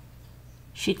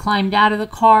 She climbed out of the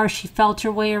car. She felt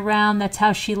her way around. That's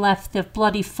how she left the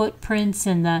bloody footprints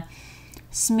and the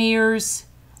smears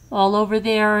all over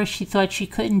there. She thought she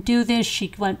couldn't do this.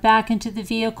 She went back into the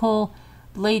vehicle,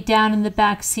 laid down in the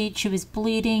back seat. She was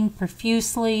bleeding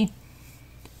profusely.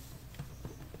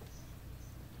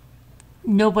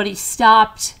 Nobody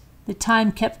stopped. The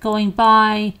time kept going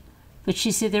by. But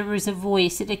she said there was a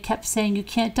voice, and it kept saying, you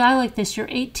can't die like this. You're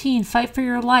 18. Fight for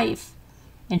your life.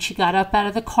 And she got up out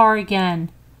of the car again.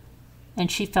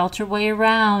 And she felt her way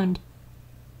around.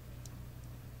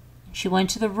 She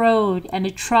went to the road, and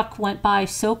a truck went by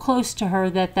so close to her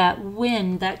that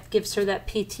wind that gives her that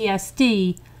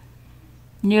PTSD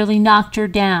nearly knocked her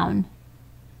down.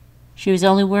 She was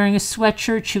only wearing a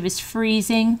sweatshirt. She was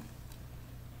freezing.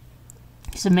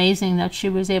 It's amazing that she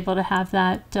was able to have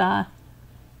that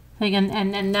thing.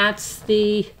 And that's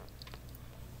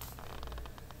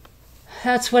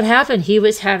what happened. He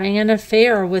was having an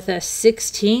affair with a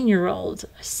 16-year-old.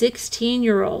 A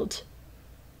 16-year-old.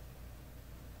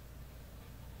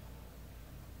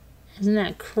 Isn't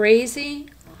that crazy?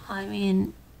 I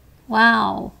mean,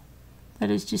 wow. That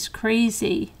is just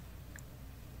crazy.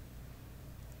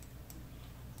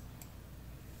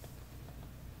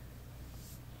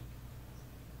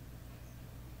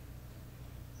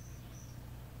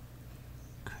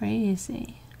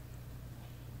 Crazy.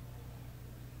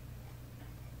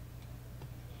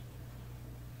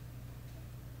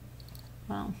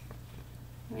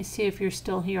 me see if you're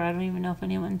still here. I don't even know if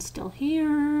anyone's still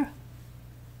here.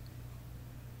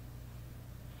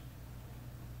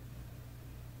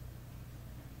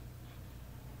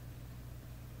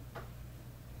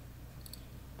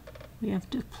 We have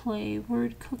to play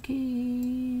word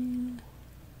cookie.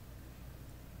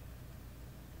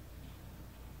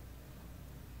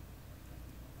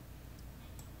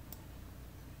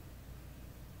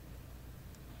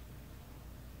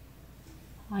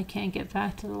 I can't get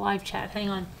back to the live chat. Hang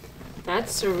on.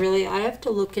 That's a really, I have to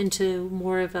look into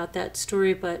more about that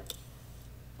story, but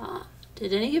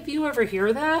did any of you ever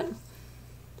hear that?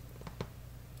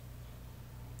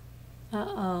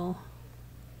 Uh-oh.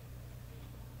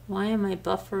 Why am I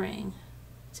buffering?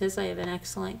 It says I have an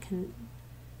excellent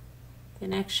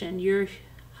connection.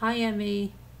 Hi,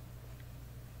 Emmy.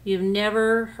 You've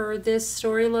never heard this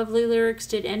story, Lovely Lyrics?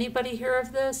 Did anybody hear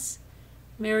of this?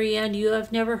 Marianne, you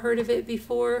have never heard of it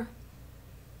before?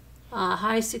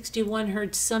 Hi 61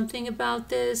 heard something about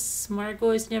this.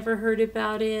 Margot has never heard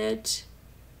about it.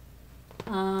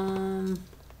 What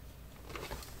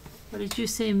did you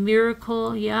say?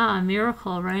 Miracle? Yeah,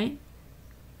 miracle, right?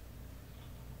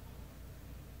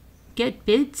 Get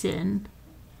bids in.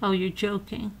 Oh, you're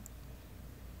joking.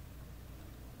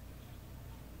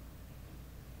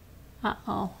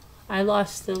 Uh-oh. I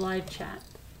lost the live chat.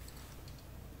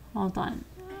 Hold on.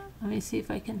 Let me see if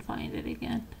I can find it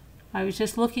again. I was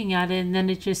just looking at it and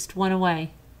then it just went away.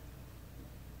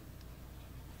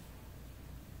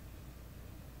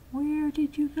 Where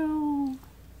did you go?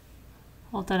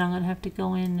 Hold on, I'm going to have to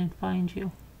go in and find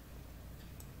you.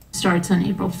 Starts on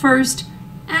April 1st,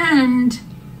 and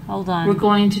hold on. We're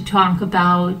going to talk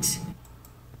about...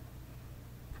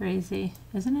 Crazy,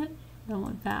 isn't it?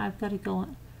 I've got to go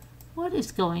in. What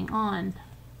is going on?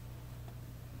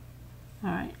 All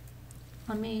right.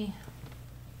 Maybe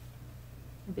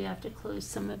I have to close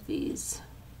some of these.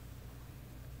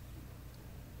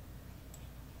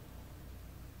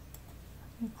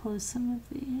 Let me close some of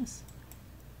these.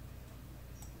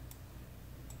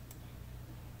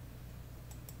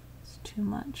 It's too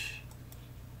much.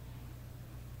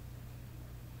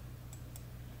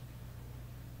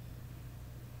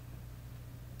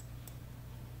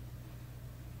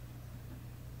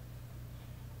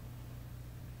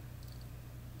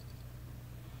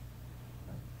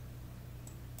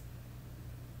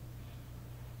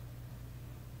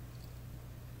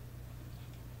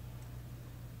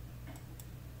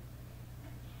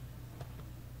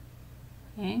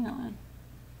 Hang on.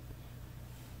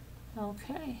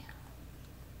 Okay.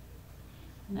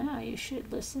 Now you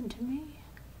should listen to me.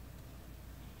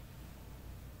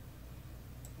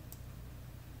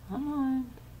 Come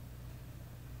on.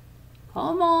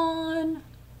 Come on.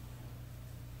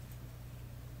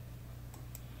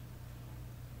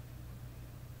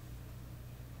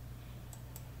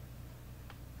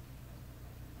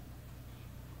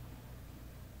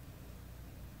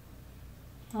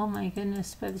 Oh my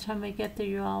goodness, by the time I get there,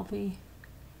 you'll all be...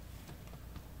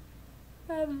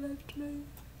 I've left me.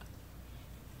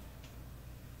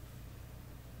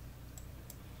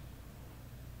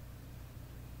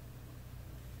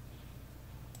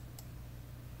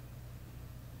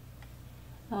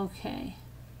 Okay.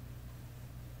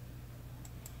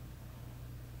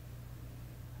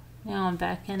 Now I'm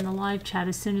back in the live chat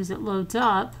as soon as it loads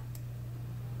up.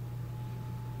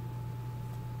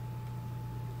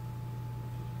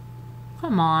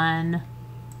 Come on.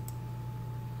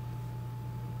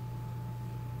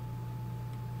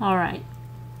 All right.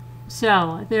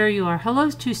 So, there you are. Hello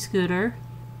to Scooter.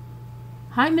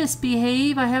 Hi,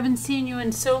 Misbehave. I haven't seen you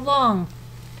in so long.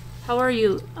 How are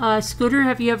you? Scooter,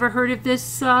 have you ever heard of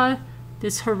this,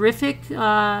 this horrific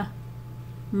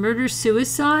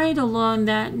murder-suicide along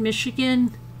that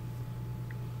Michigan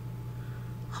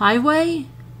highway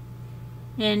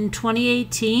in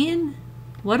 2018?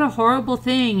 What a horrible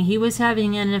thing. He was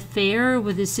having an affair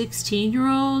with a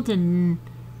 16-year-old and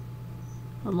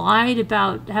lied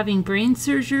about having brain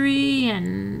surgery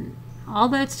and all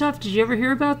that stuff. Did you ever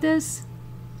hear about this?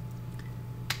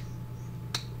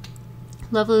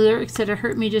 Lovely Lyrics said, it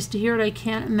hurt me just to hear it. I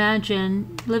can't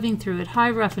imagine living through it. Hi,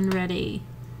 Rough and Ready.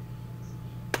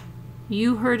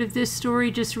 You heard of this story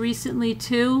just recently,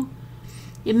 too?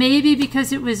 It may be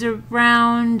because it was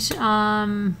around...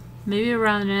 maybe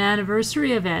around an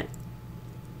anniversary of it.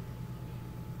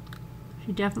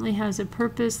 She definitely has a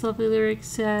purpose, Lovely Lyrics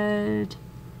said.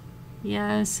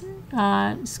 Yes.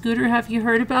 Scooter, have you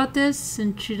heard about this?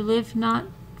 Since you live not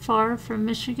far from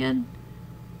Michigan?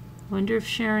 Wonder if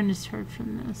Sharon has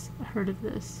heard of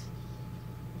this.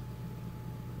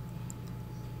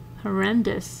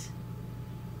 Horrendous.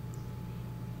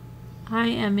 Hi,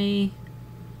 Emmy.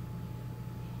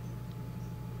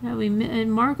 Yeah,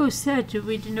 and Margot said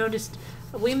we noticed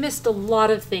we missed a lot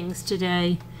of things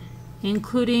today,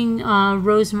 including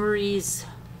Rosemarie's.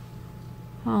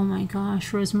 Oh my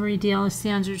gosh, Rosemarie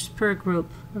D'Alessandro's prayer group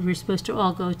that we're supposed to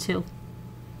all go to.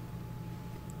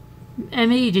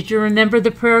 Emmy, did you remember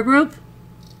the prayer group?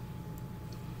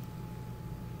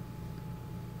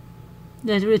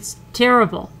 It's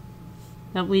terrible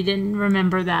that we didn't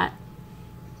remember that.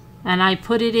 And I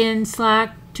put it in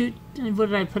Slack. What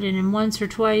did I put it in, once or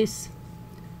twice?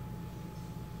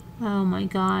 Oh my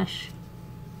gosh.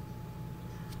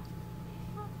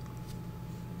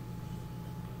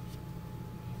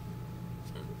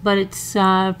 But it's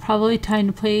probably time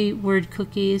to play word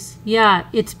cookies. Yeah,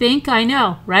 it's Bink, I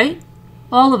know, right?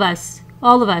 All of us.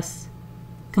 All of us.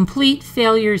 Complete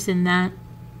failures in that.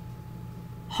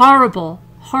 Horrible,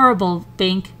 horrible,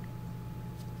 Bink.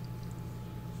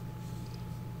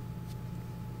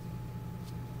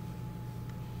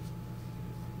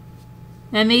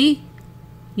 Emmy?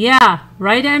 Yeah,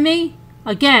 right, Emmy?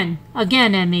 Again,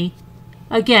 Emmy.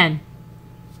 Again.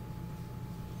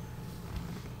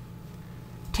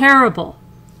 Terrible.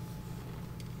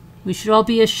 We should all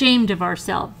be ashamed of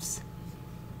ourselves.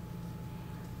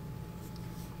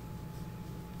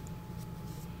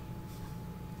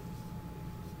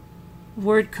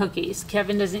 Word cookies.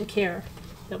 Kevin doesn't care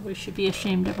that we should be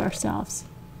ashamed of ourselves.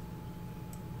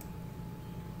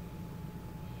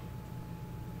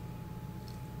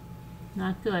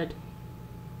 Not good.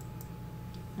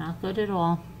 Not good at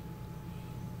all.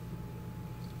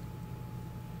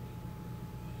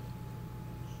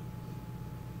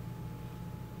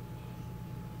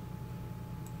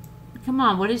 Come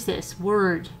on, what is this?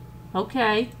 Word.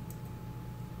 Okay.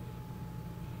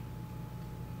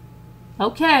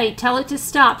 Okay, tell it to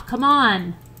stop. Come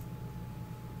on.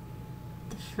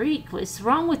 The freak, what's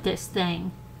wrong with this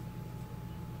thing?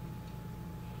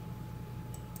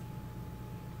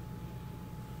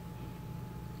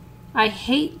 I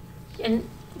hate, and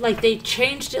like they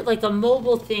changed it like a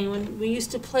mobile thing when we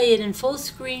used to play it in full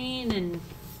screen, and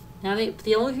now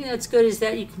the only thing that's good is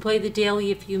that you can play the daily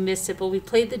if you miss it. But we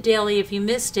played the daily if you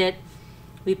missed it.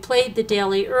 We played the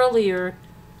daily earlier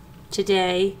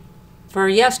today, for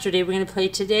yesterday. We're going to play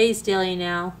today's daily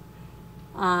now,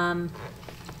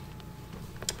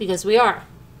 because we are.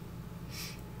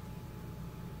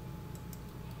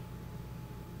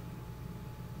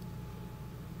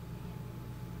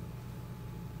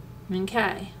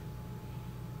 Okay.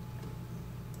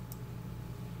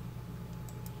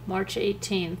 March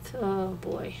 18th. Oh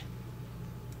boy.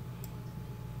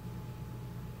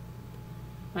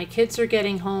 My kids are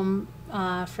getting home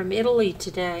from Italy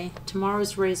today.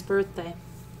 Tomorrow's Ray's birthday.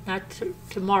 Not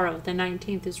tomorrow. The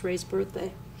 19th is Ray's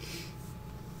birthday.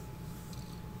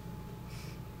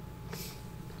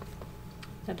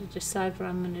 Got to decide what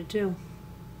I'm going to do.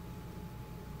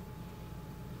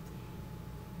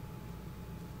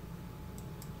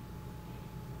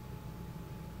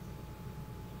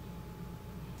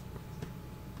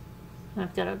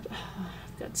 I've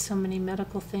got so many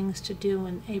medical things to do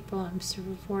in April. I'm sort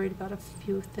of worried about a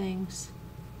few things.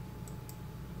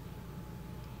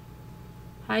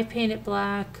 Hi, Paint It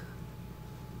Black.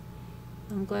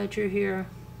 I'm glad you're here.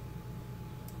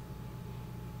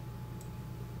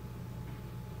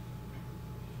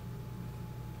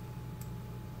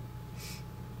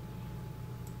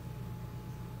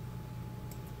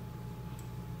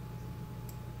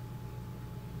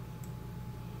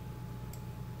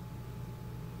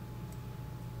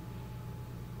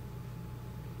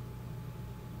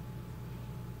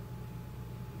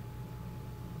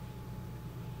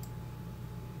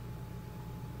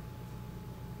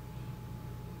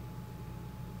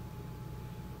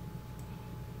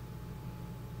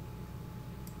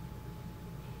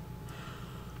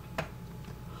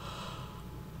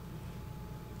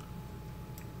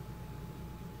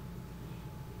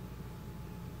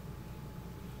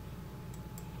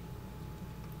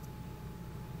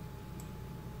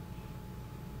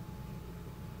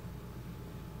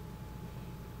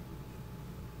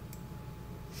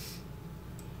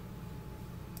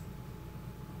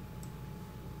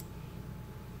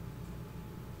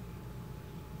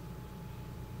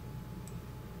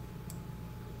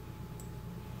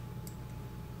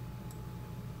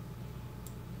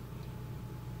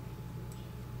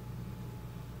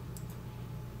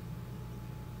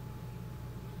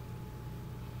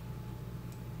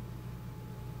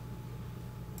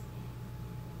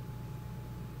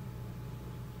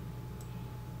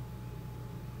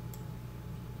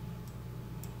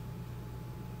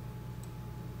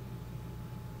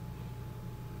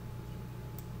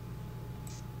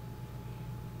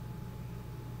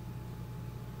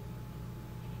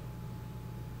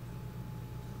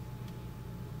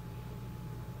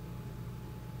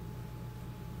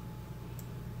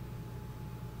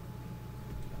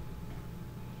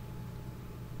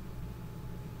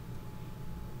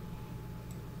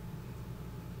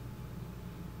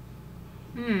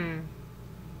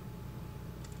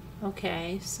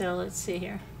 Okay, so let's see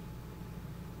here.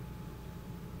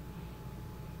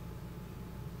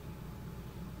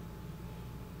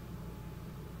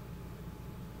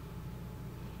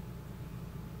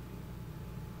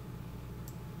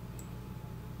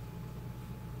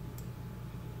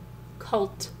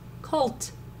 Cult.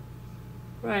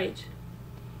 Right.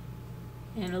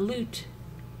 And a lute.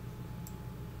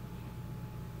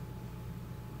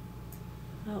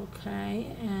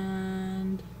 Okay,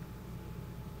 and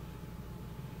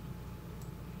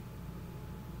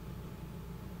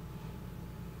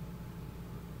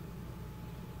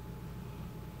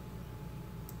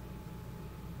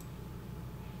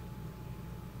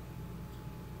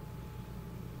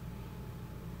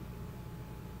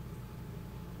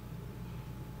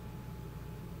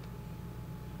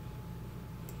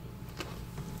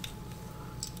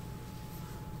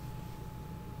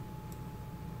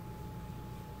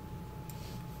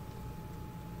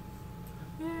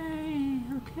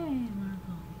okay, Marvel.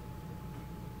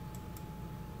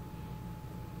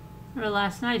 Or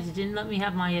last night it didn't let me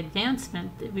have my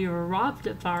advancement. We were robbed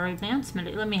of our advancement.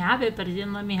 It let me have it, but it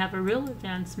didn't let me have a real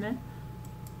advancement.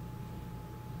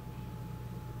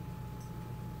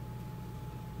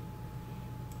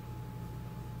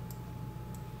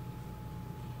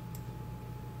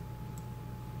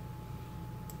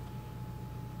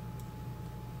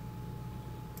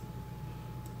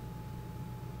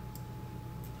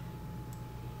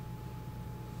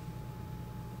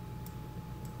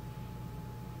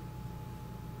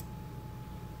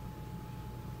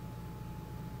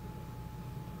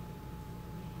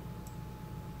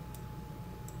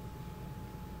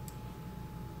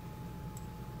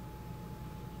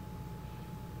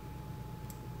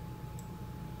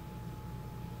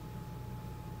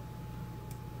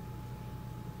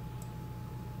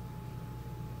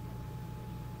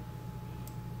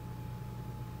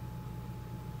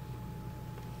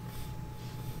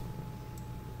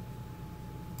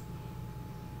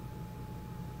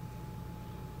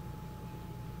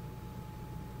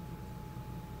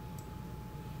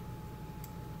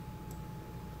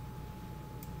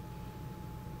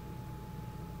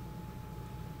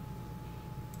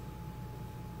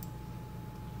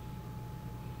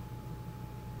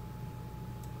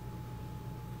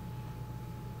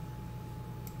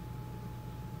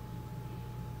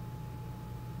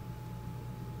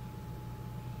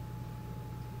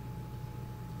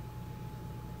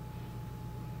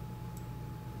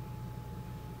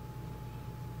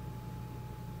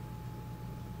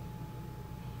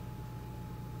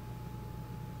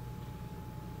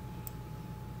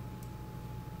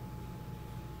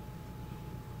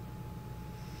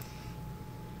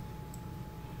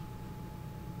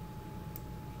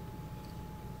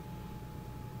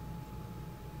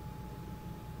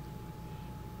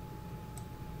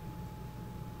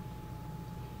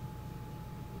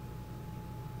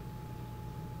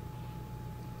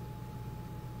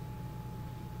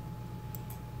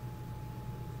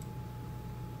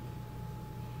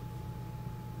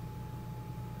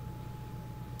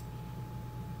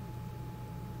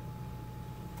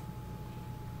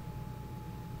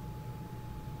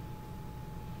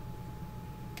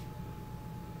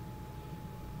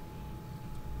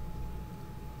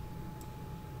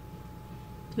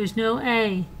 There's no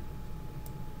A.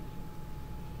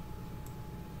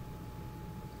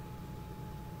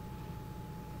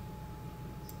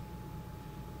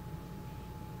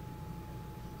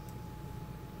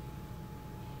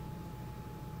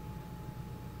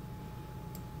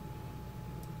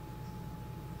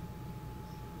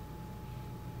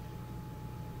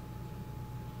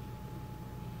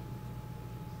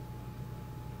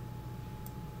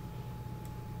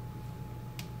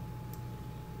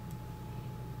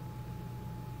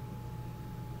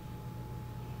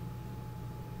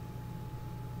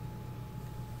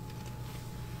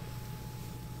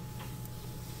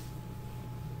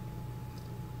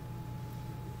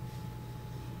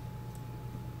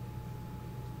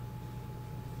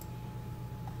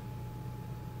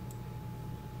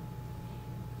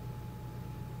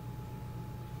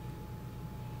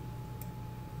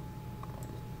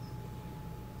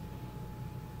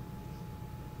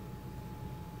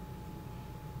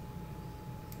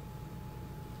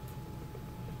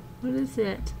 What is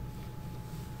it?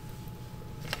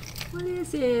 What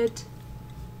is it?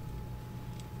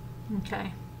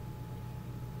 Okay.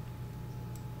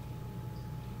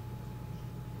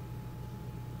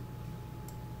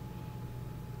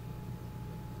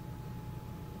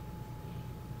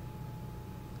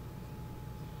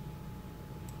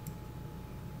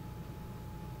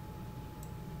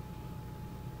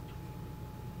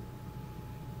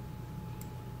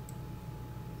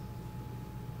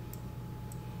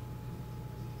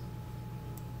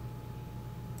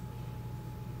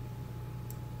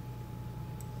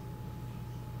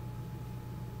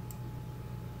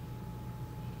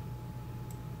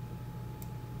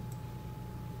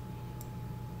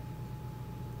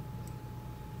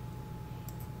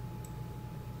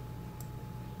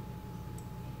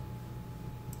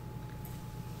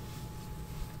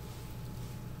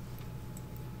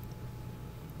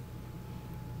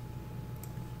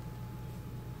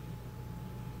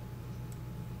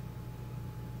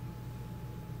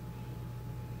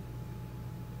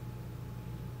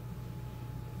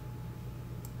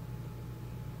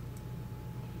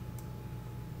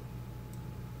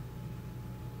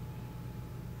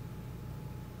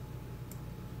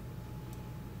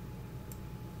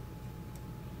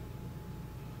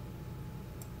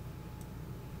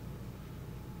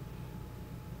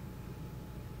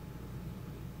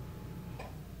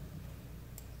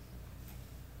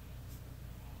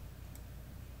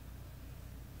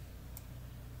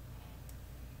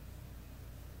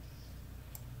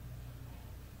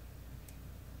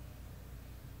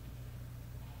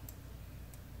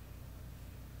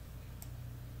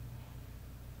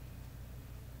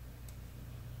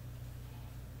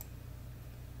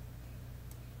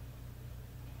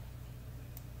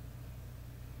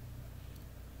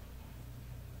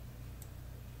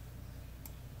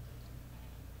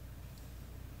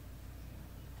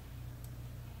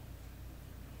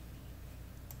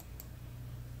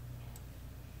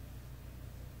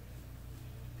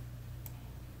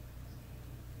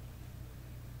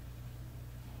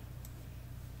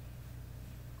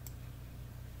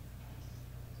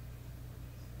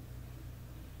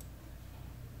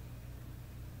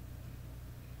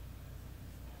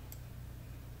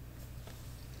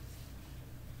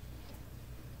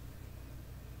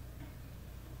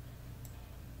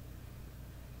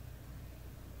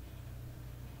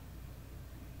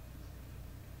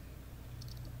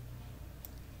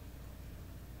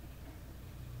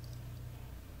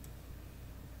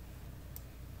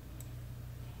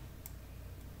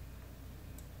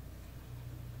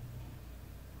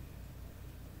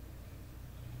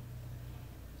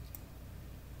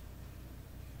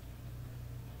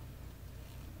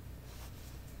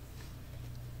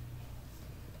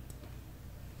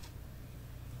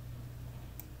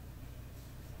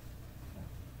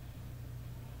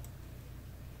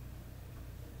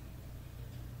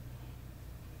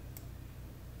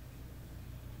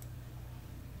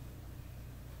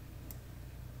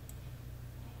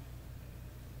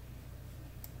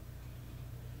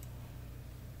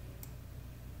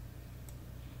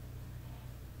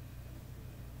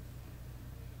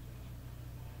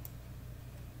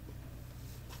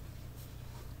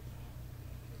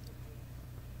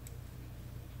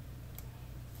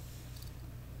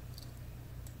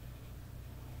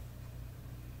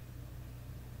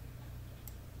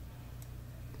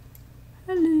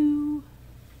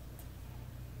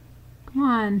 Come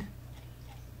on.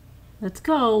 Let's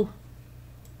go.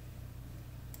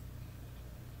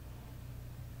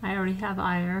 I already have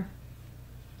ire.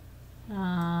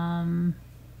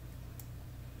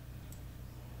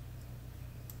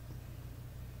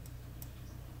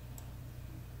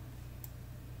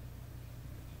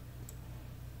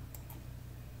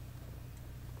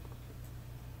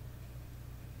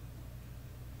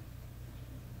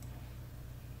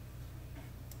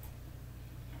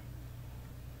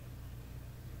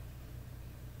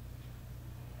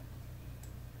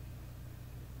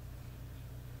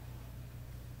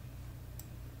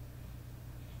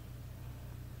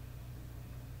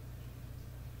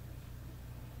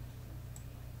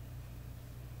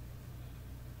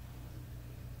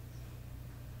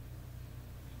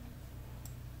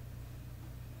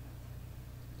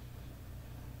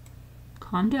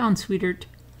 Calm down, sweetheart.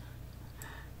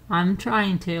 I'm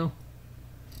trying to.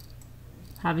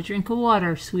 Have a drink of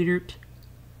water, sweetheart.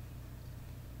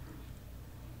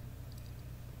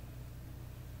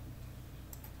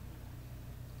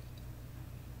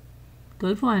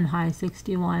 Good one, high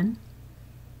 61.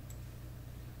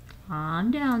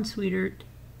 Calm down, sweetheart.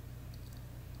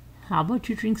 How about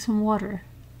you drink some water?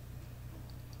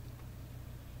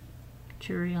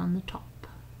 Cherry on the top.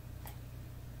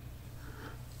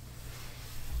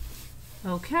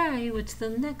 Okay, what's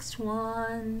the next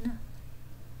one?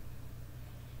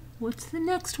 What's the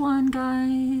next one,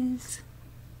 guys?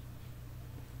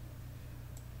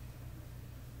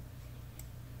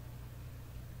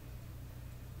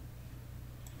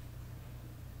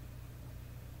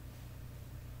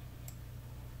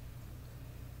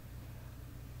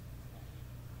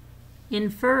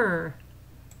 Infer.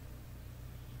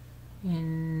 No,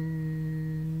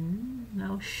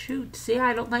 shoot. See,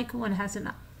 I don't like it when it has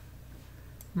a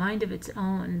mind of its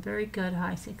own. Very good,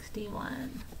 high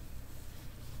 61.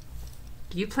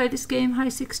 Do you play this game, high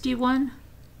 61?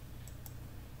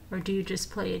 Or do you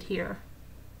just play it here?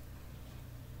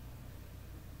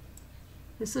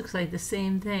 This looks like the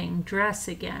same thing. Dress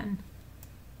again.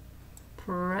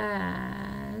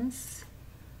 Press.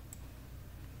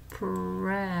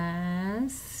 Pressed.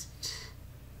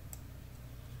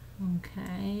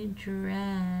 Okay,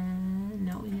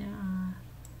 no, yeah.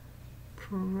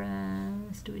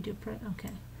 Press. Do we do press? Okay.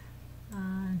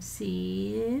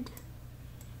 Seed.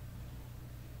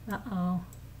 Uh-oh.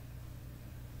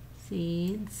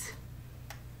 Seeds.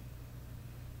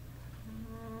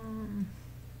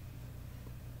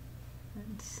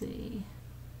 Let's see.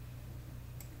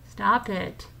 Stop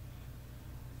it.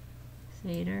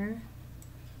 Seder.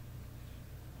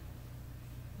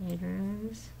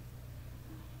 Seders.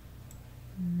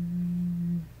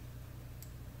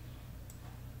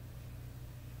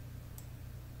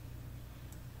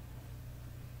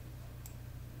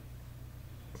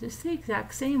 Is this the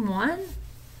exact same one?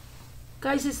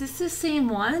 Guys, is this the same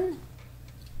one?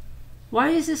 Why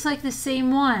is this like the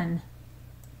same one?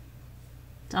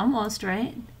 It's almost,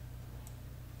 right?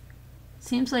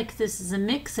 Seems like this is a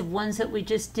mix of ones that we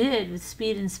just did with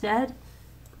speed and sped.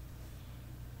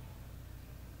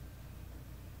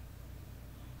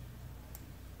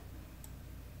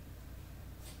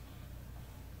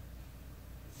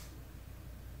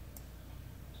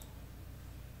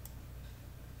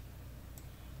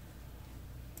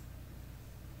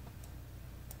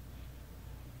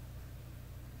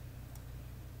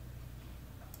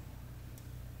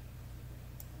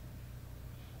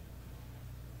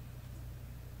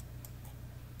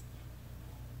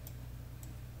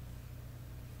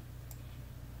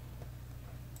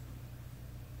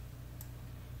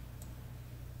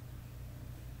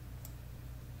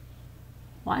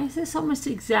 Why is this almost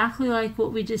exactly like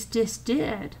what we just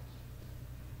did?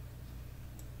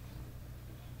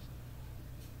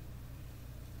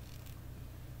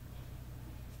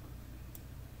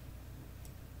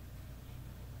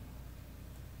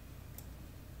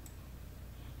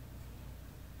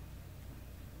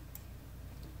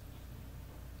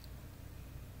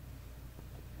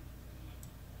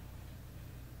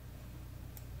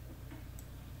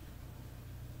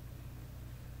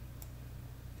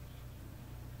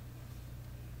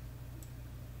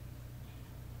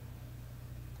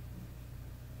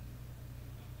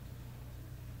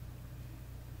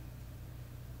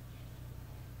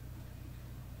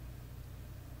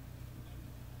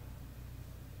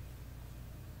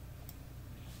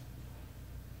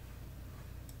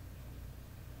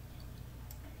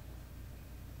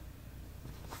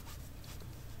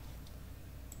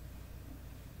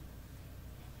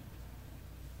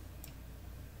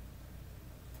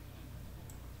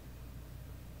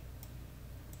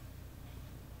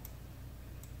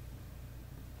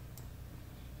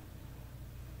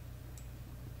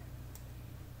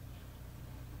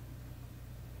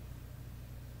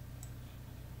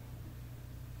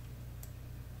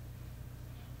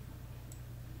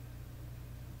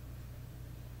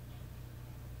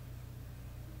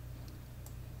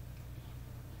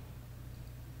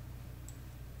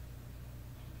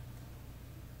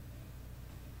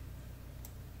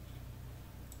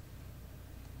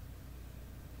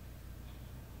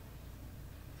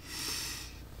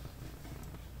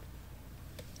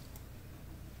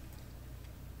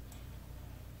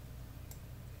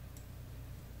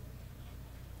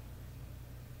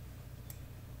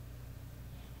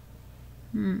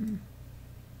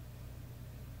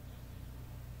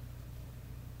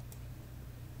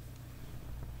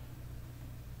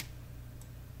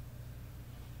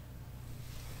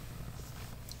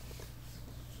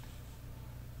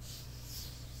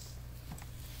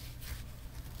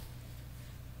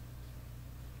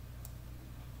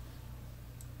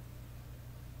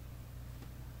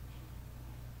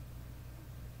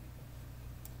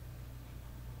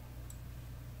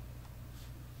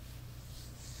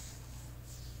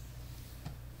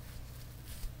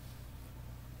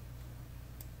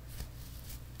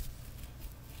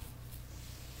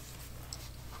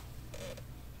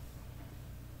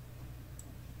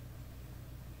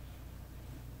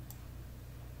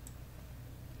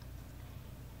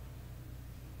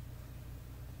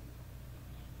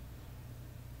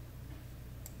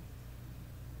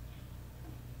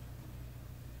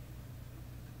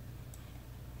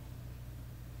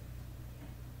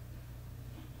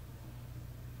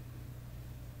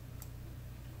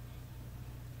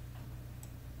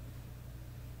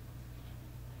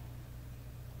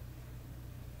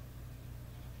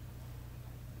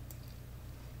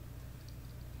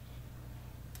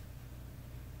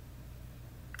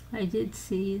 I did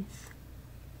seeds.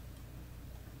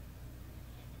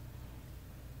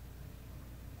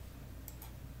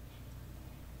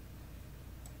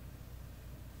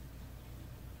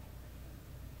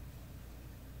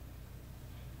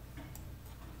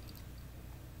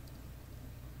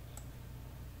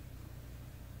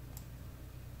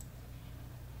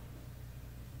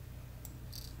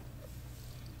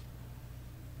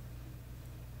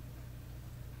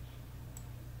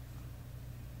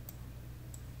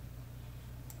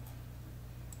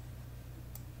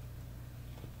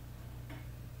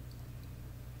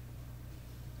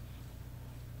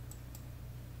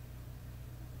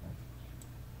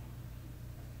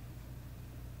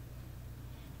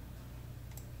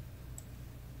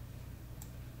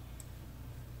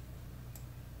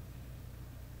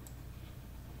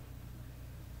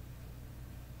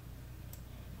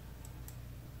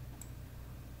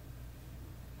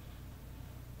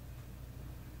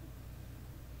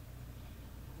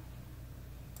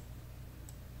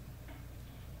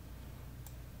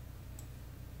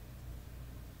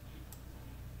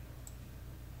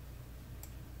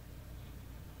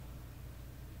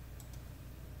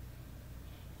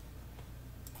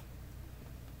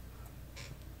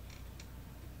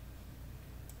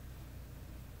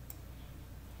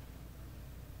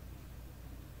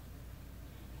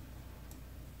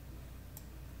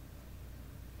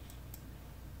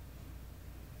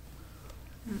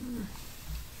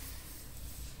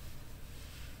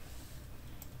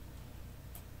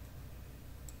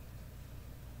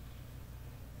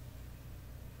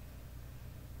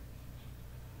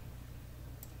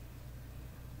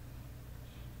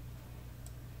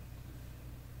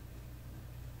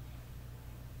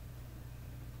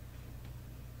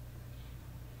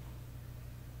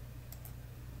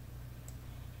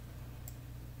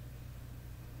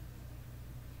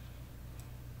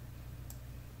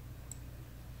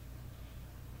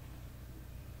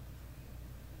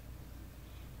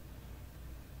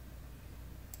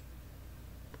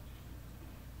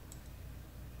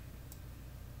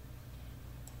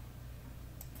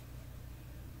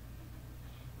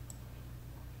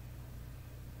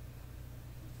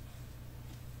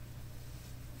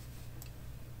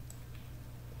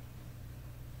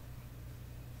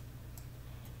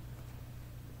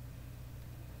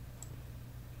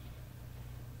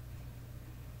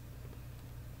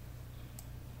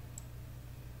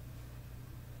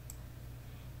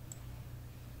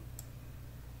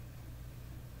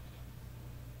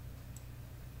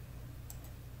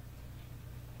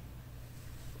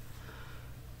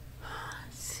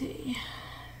 See.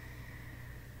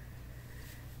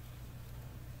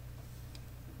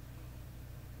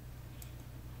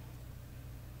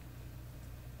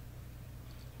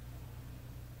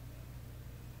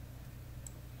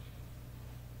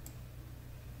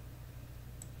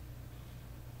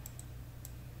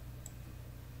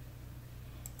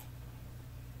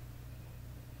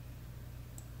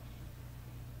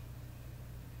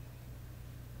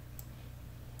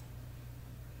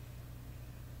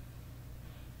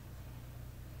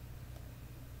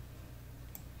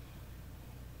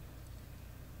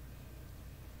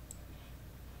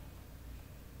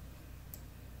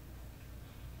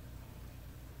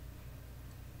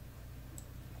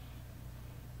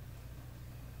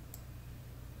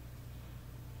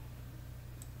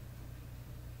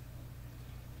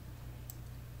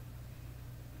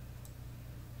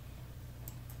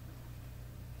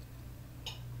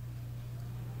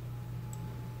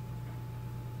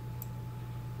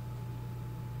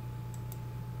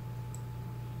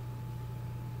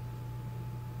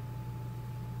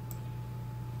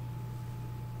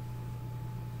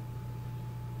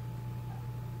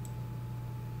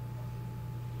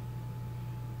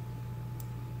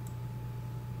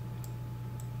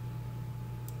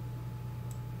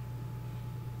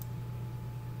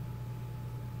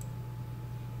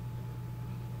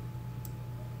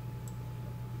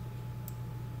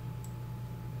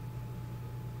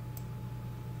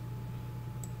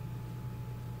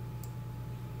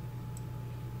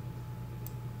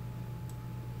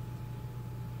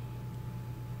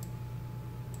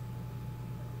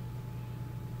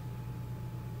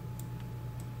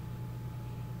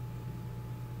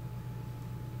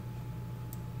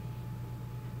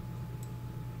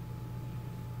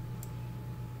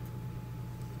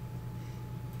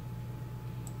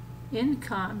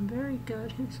 Income, very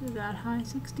good. Who said that? High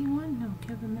 61? No,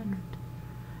 Kevin Leonard.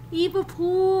 Eva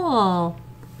Poole.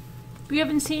 We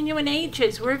haven't seen you in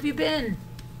ages. Where have you been?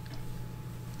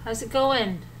 How's it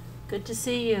going? Good to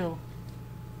see you.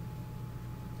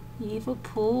 Eva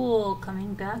Poole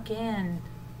coming back in.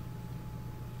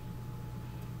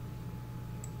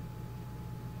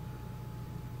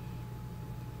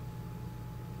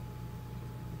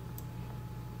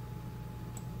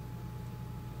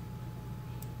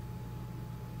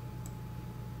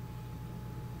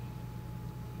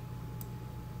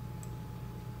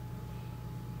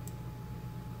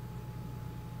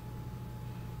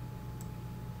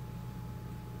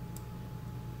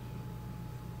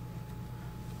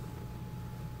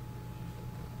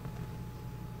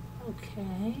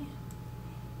 Okay.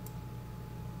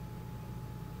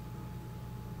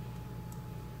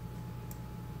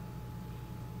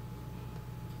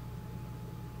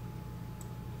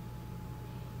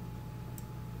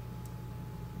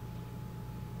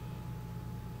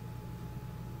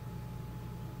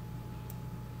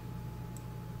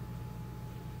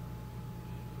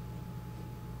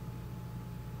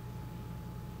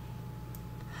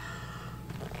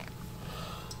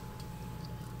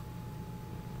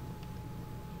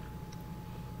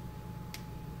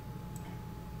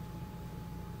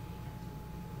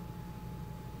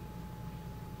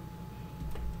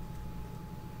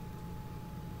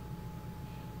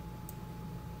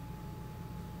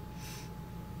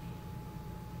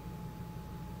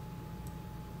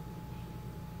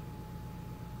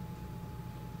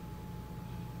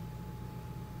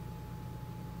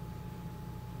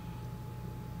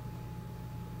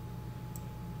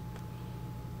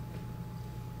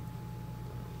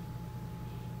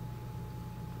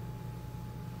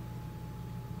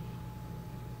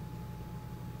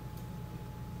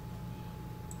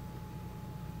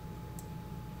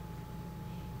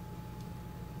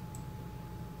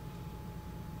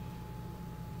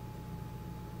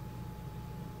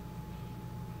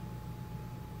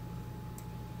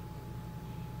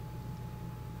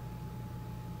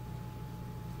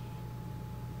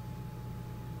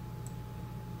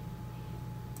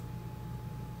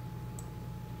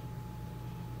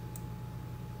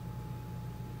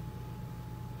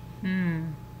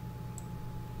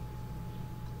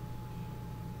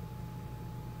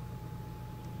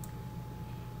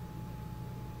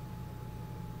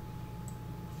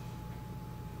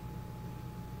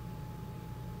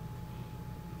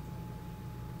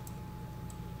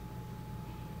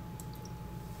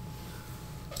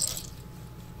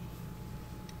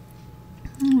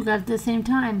 We got it at the same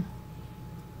time.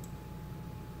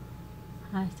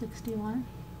 High 61.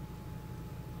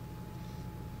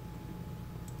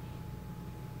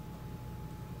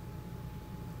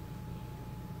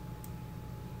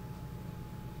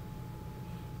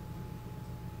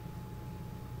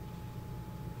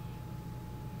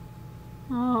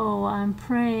 Oh, I'm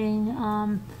praying.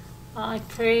 I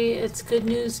pray it's good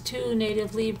news too,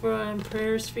 Native Libra, and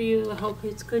prayers for you. I hope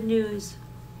it's good news.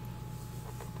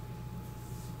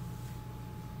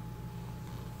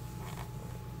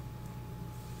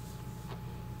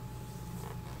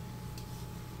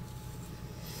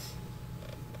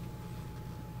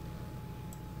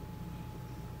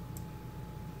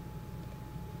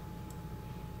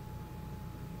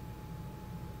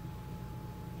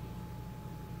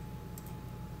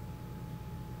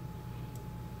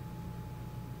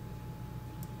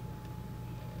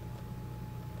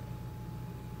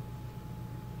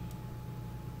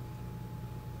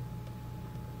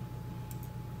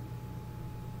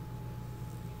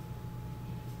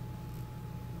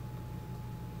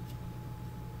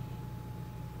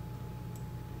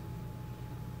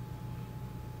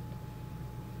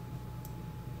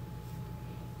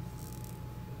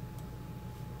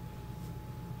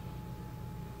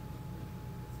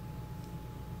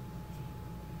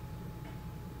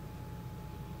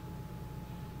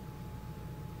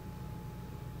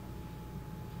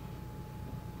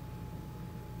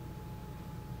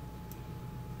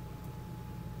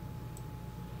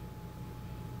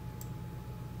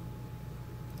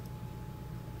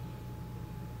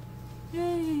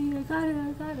 Yay, I got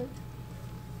it.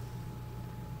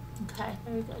 Okay,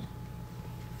 very good.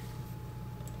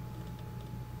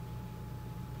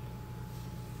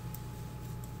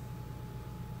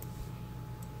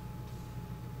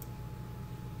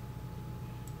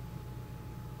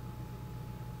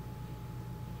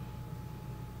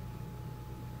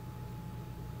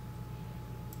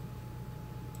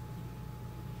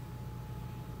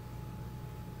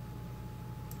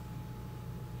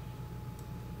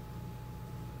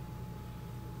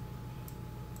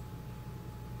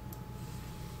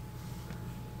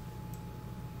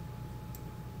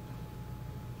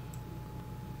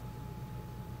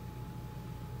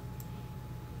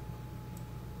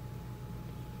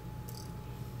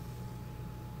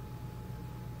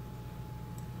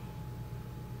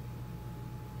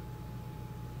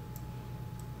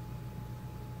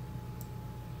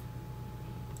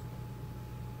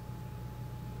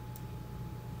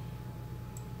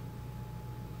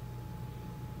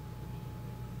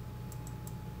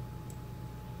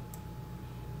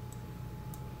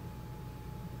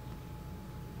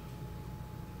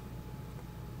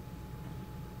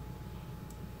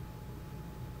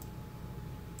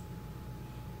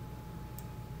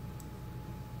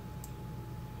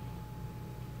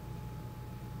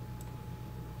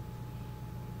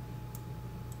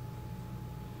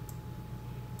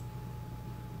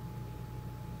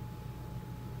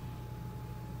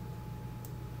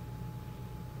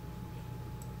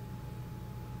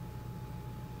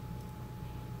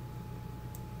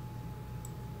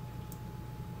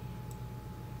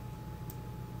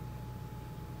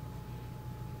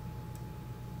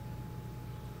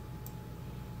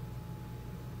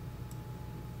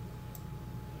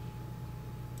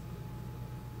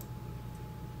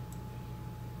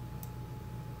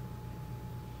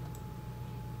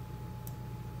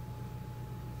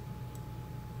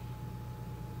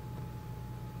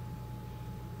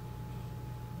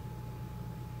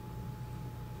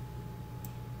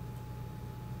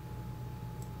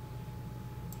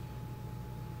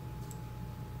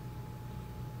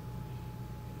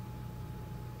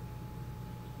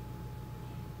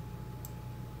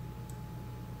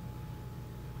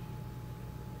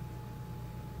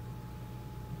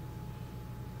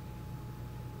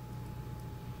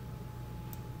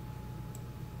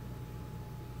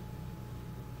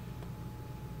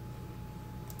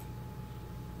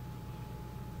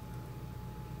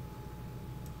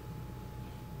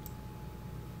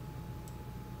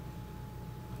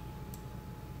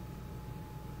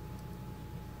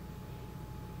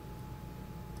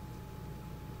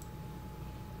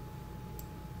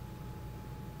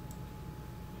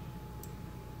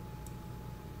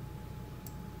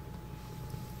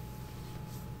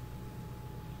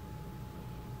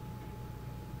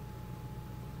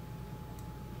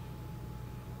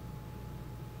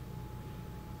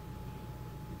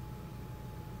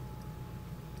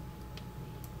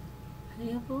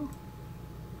 Payable.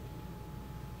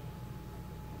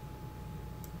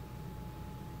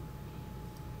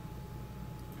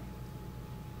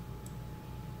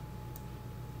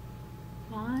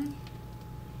 Why?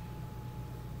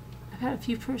 I've had a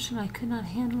few person I could not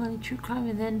handle any true crime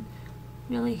and then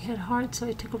really hit hard, so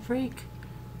I took a break.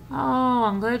 Oh,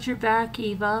 I'm glad you're back,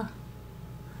 Eva.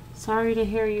 Sorry to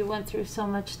hear you went through so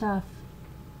much stuff.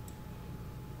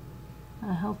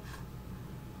 I hope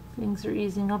things are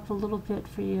easing up a little bit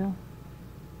for you.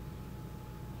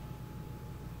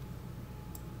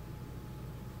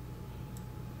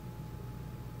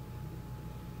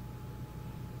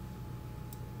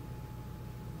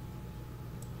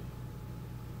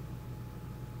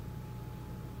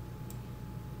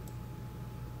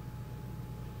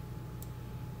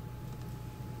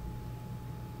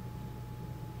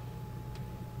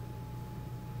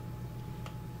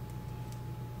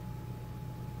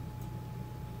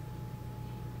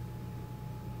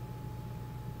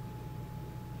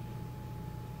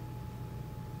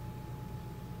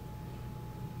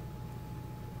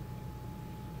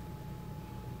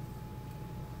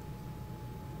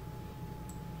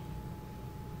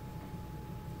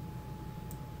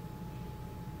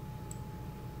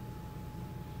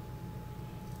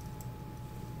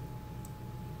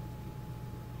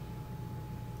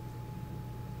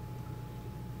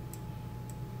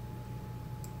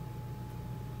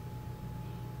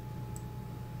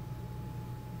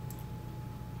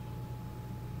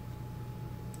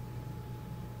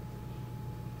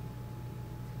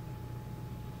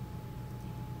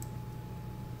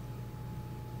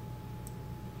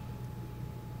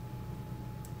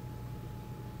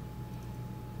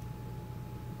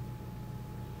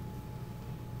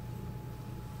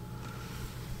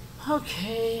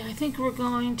 Okay, I think we're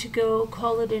going to go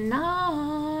call it a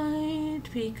night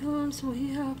because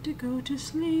we have to go to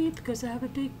sleep because I have a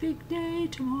big day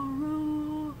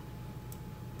tomorrow.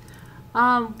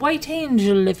 White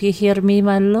Angel, if you hear me,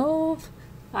 my love,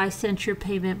 I sent your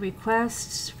payment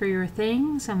requests for your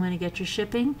things. I'm going to get your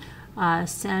shipping.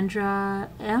 Sandra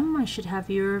M, I should have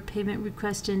your payment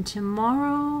request in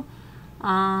tomorrow.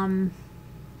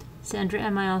 Sandra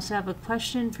M, I also have a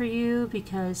question for you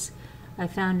because I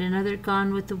found another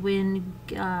Gone with the Wind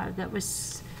that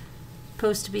was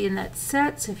supposed to be in that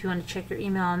set, so if you want to check your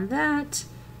email on that.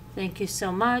 Thank you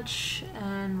so much,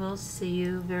 and we'll see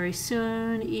you very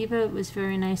soon. Eva, it was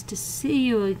very nice to see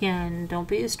you again. Don't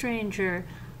be a stranger.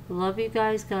 Love you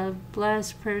guys. God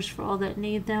bless. Prayers for all that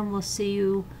need them. We'll see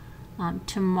you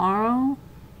tomorrow,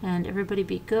 and everybody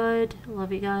be good.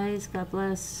 Love you guys. God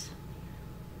bless.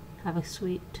 Have a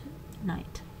sweet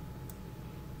night.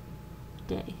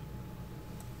 Day.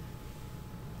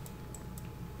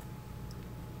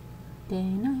 Day,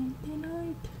 night, day,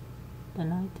 night. Day,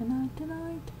 night, day, night, day,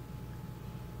 night.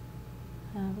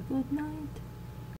 Have a good night.